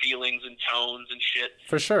down feelings and tones and shit.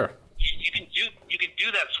 For sure. You can do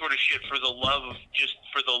that sort of shit for the love of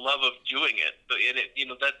doing it. And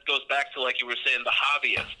that goes back to, like you were saying, the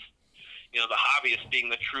hobbyist. The hobbyist being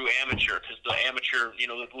the true amateur, because the amateur,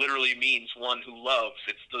 it literally means one who loves.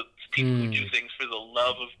 It's the people who do things for the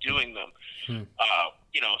love of doing them.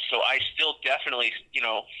 So I still definitely,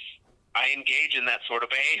 I engage in that sort of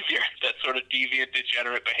behavior, that sort of deviant,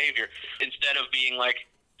 degenerate behavior. Instead of being like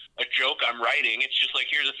a joke I'm writing, it's just like,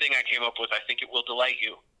 here's a thing I came up with. I think it will delight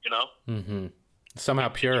you. Somehow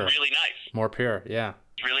pure. It's really nice. More pure, yeah.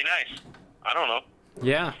 It's really nice. I don't know.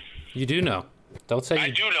 Yeah, you do know. Don't say I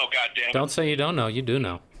do know, goddammit. Don't say you don't know. You do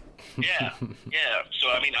know. Yeah. So,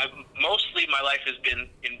 mostly my life has been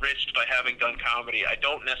enriched by having done comedy. I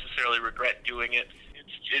don't necessarily regret doing it.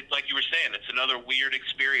 It's like you were saying, it's another weird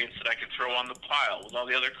experience that I could throw on the pile with all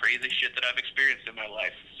the other crazy shit that I've experienced in my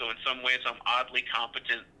life. So in some ways, I'm oddly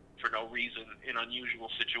competent for no reason in unusual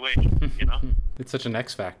situations, It's such an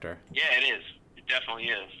X factor. Yeah, it is. It definitely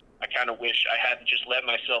is. I kind of wish I hadn't just let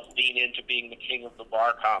myself lean into being the king of the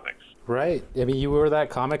bar comics. Right. You were that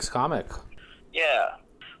comics comic. Yeah.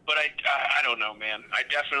 But I don't know, man. I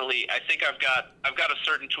think I've got a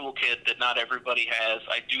certain toolkit that not everybody has.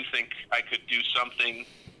 I do think I could do something.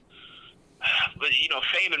 But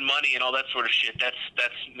fame and money and all that sort of shit,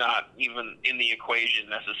 that's not even in the equation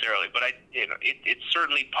necessarily. But it's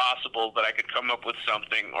certainly possible that I could come up with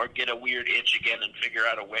something or get a weird itch again and figure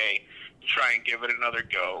out a way to try and give it another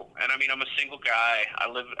go. And I'm a single guy. I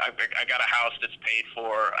got a house that's paid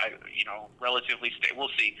for. Relatively stable. We'll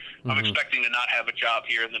see. I'm expecting to not have a job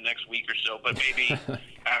here in the next week or so, but maybe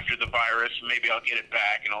after the virus, maybe I'll get it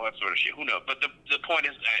back and all that sort of shit. Who knows? But the point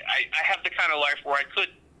is, I have the kind of life where I could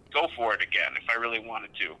go for it again if I really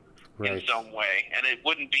wanted to in some way. And it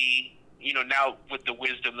wouldn't be, now with the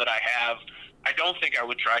wisdom that I have, I don't think I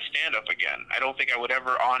would try stand-up again. I don't think I would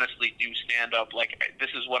ever honestly do stand-up like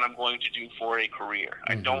this is what I'm going to do for a career.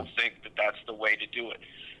 I don't think that that's the way to do it.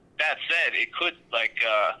 That said, it could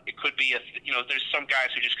be there's some guys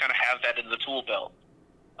who just kind of have that in the tool belt.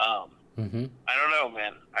 I don't know,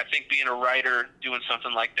 man. I think being a writer, doing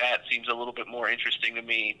something like that seems a little bit more interesting to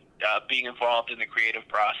me. Being involved in the creative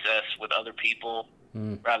process with other people.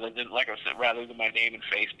 Rather than, like I said, rather than my name and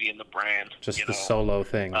face being the brand. Just the solo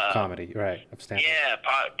thing of comedy, right? Of stand-up. Yeah,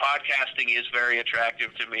 podcasting is very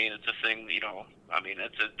attractive to me. It's a thing, I mean,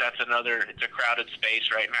 it's a crowded space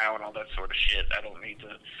right now and all that sort of shit.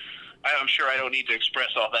 I'm sure I don't need to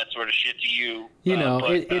express all that sort of shit to you.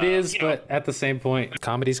 It is, but at the same point,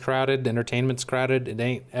 comedy's crowded, entertainment's crowded. It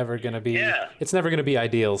ain't ever going to be, it's never going to be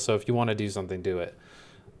ideal. So if you want to do something, do it.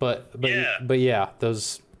 But yeah,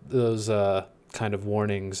 those kind of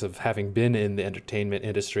warnings of having been in the entertainment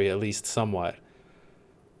industry, at least somewhat.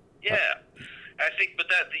 Yeah, I think, but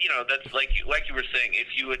that's like you were saying.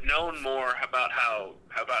 If you had known more about how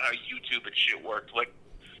YouTube and shit worked, like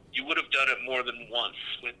you would have done it more than once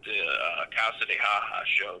with the Casa de Haha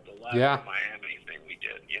show, the last Miami thing we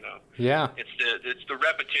did. Yeah, it's the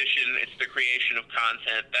repetition, it's the creation of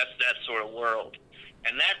content. That's that sort of world.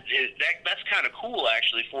 And that's kind of cool,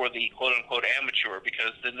 actually, for the quote-unquote amateur,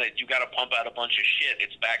 because then you got to pump out a bunch of shit.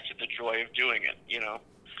 It's back to the joy of doing it,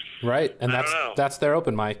 Right, and that's their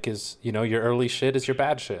open mic is, your early shit is your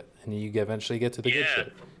bad shit, and you eventually get to the good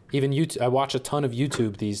shit. Even YouTube, I watch a ton of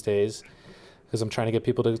YouTube these days because I'm trying to get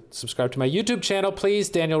people to subscribe to my YouTube channel, please,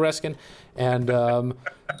 Daniel Reskin. And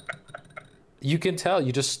you can tell,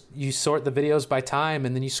 you sort the videos by time,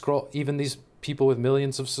 and then you scroll, even these people with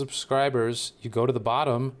millions of subscribers, you go to the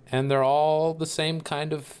bottom and they're all the same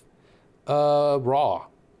kind of raw.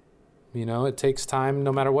 It takes time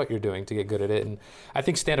no matter what you're doing to get good at it. And I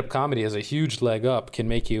think stand-up comedy has a huge leg up, can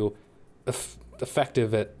make you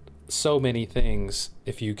effective at so many things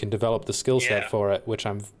if you can develop the skill set for it, which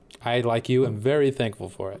I like you, I'm very thankful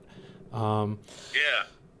for it.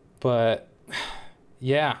 But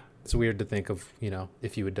yeah, it's weird to think of,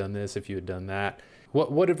 if you had done this, if you had done that.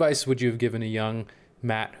 What advice would you have given a young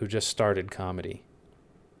Matt who just started comedy?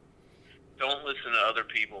 Don't listen to other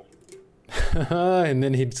people. And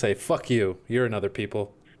then he'd say, fuck you, you're in other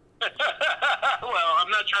people. Well, I'm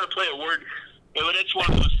not trying to play a word, but it's one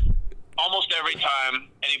of those, almost every time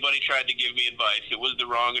anybody tried to give me advice, it was the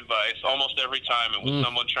wrong advice. Almost every time it was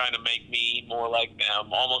someone trying to make me more like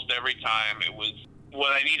them. Almost every time it was,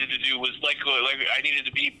 what I needed to do was like I needed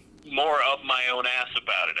to be more up my own ass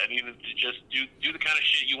about it. I needed to just do the kind of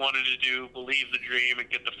shit you wanted to do, believe the dream, and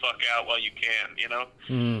get the fuck out while you can,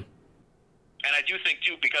 And I do think,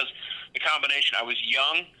 too, because the combination, I was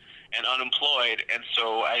young and unemployed, and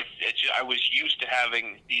so I was used to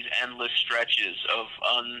having these endless stretches of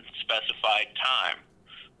unspecified time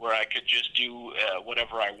where I could just do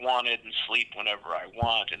whatever I wanted and sleep whenever I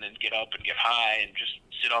want, and then get up and get high and just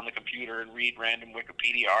sit on the computer and read random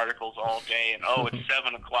Wikipedia articles all day. And it's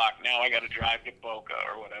 7 o'clock now, I got to drive to Boca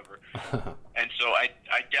or whatever. And so I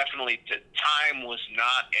definitely time was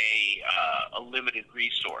not a limited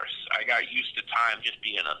resource. I got used to time just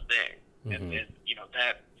being a thing, and then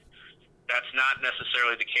that's not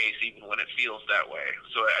necessarily the case even when it feels that way.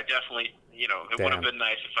 So I definitely, it would have been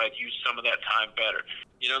nice if I'd used some of that time better.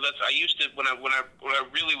 I used to when I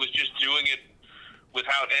really was just doing it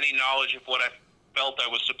without any knowledge of what I felt I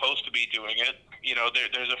was supposed to be doing it.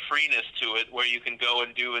 There's a freeness to it where you can go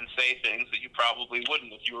and do and say things that you probably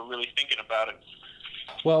wouldn't if you were really thinking about it.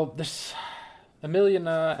 Well, there's a million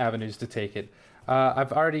avenues to take it.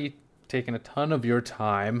 I've already taken a ton of your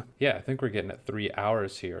time. Yeah, I think we're getting at 3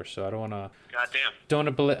 hours here, so I don't want to. Goddamn.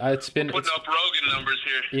 It's been putting up Rogan numbers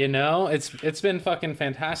here. It's been fucking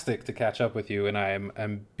fantastic to catch up with you, and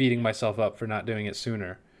I'm beating myself up for not doing it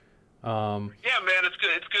sooner. Yeah, man, it's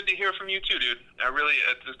good. It's good to hear from you too, dude.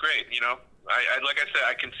 It's great. I like I said,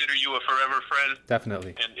 I consider you a forever friend.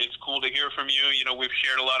 Definitely. And it's cool to hear from you. We've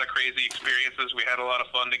shared a lot of crazy experiences. We had a lot of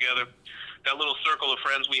fun together. That little circle of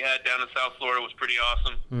friends we had down in South Florida was pretty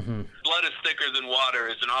awesome. Blood is thicker than water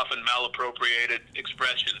is an often malappropriated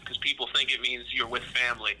expression because people think it means you're with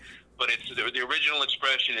family. But the original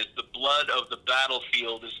expression is the blood of the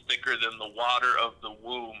battlefield is thicker than the water of the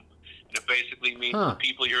womb. And it basically means the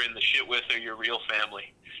people you're in the shit with are your real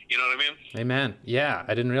family. You know what I mean? Amen. Yeah,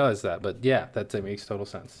 I didn't realize that. But yeah, that makes total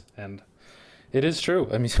sense. And it is true.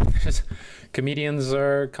 I mean, comedians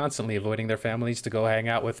are constantly avoiding their families to go hang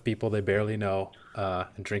out with people they barely know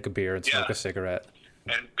and drink a beer and smoke a cigarette.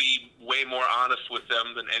 And be way more honest with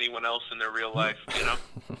them than anyone else in their real life,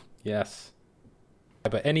 Yes.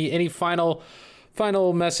 But any final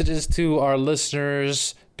messages to our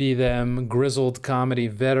listeners be them grizzled comedy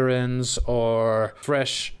veterans or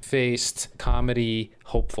fresh-faced comedy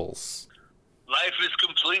hopefuls. Life is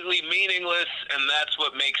completely meaningless, and that's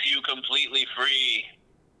what makes you completely free.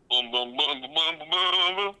 Boom, boom, boom, boom, boom,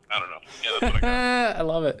 boom, boom. I don't know. Yeah, that's what I got. I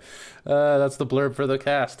love it. That's the blurb for the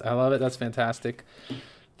cast. I love it. That's fantastic.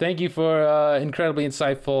 Thank you for incredibly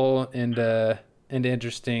insightful and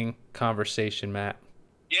interesting conversation, Matt.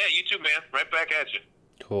 Yeah, you too, man. Right back at you.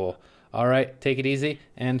 Cool. All right, take it easy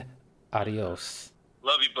and adios.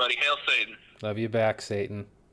 Love you, buddy. Hail Satan. Love you back, Satan.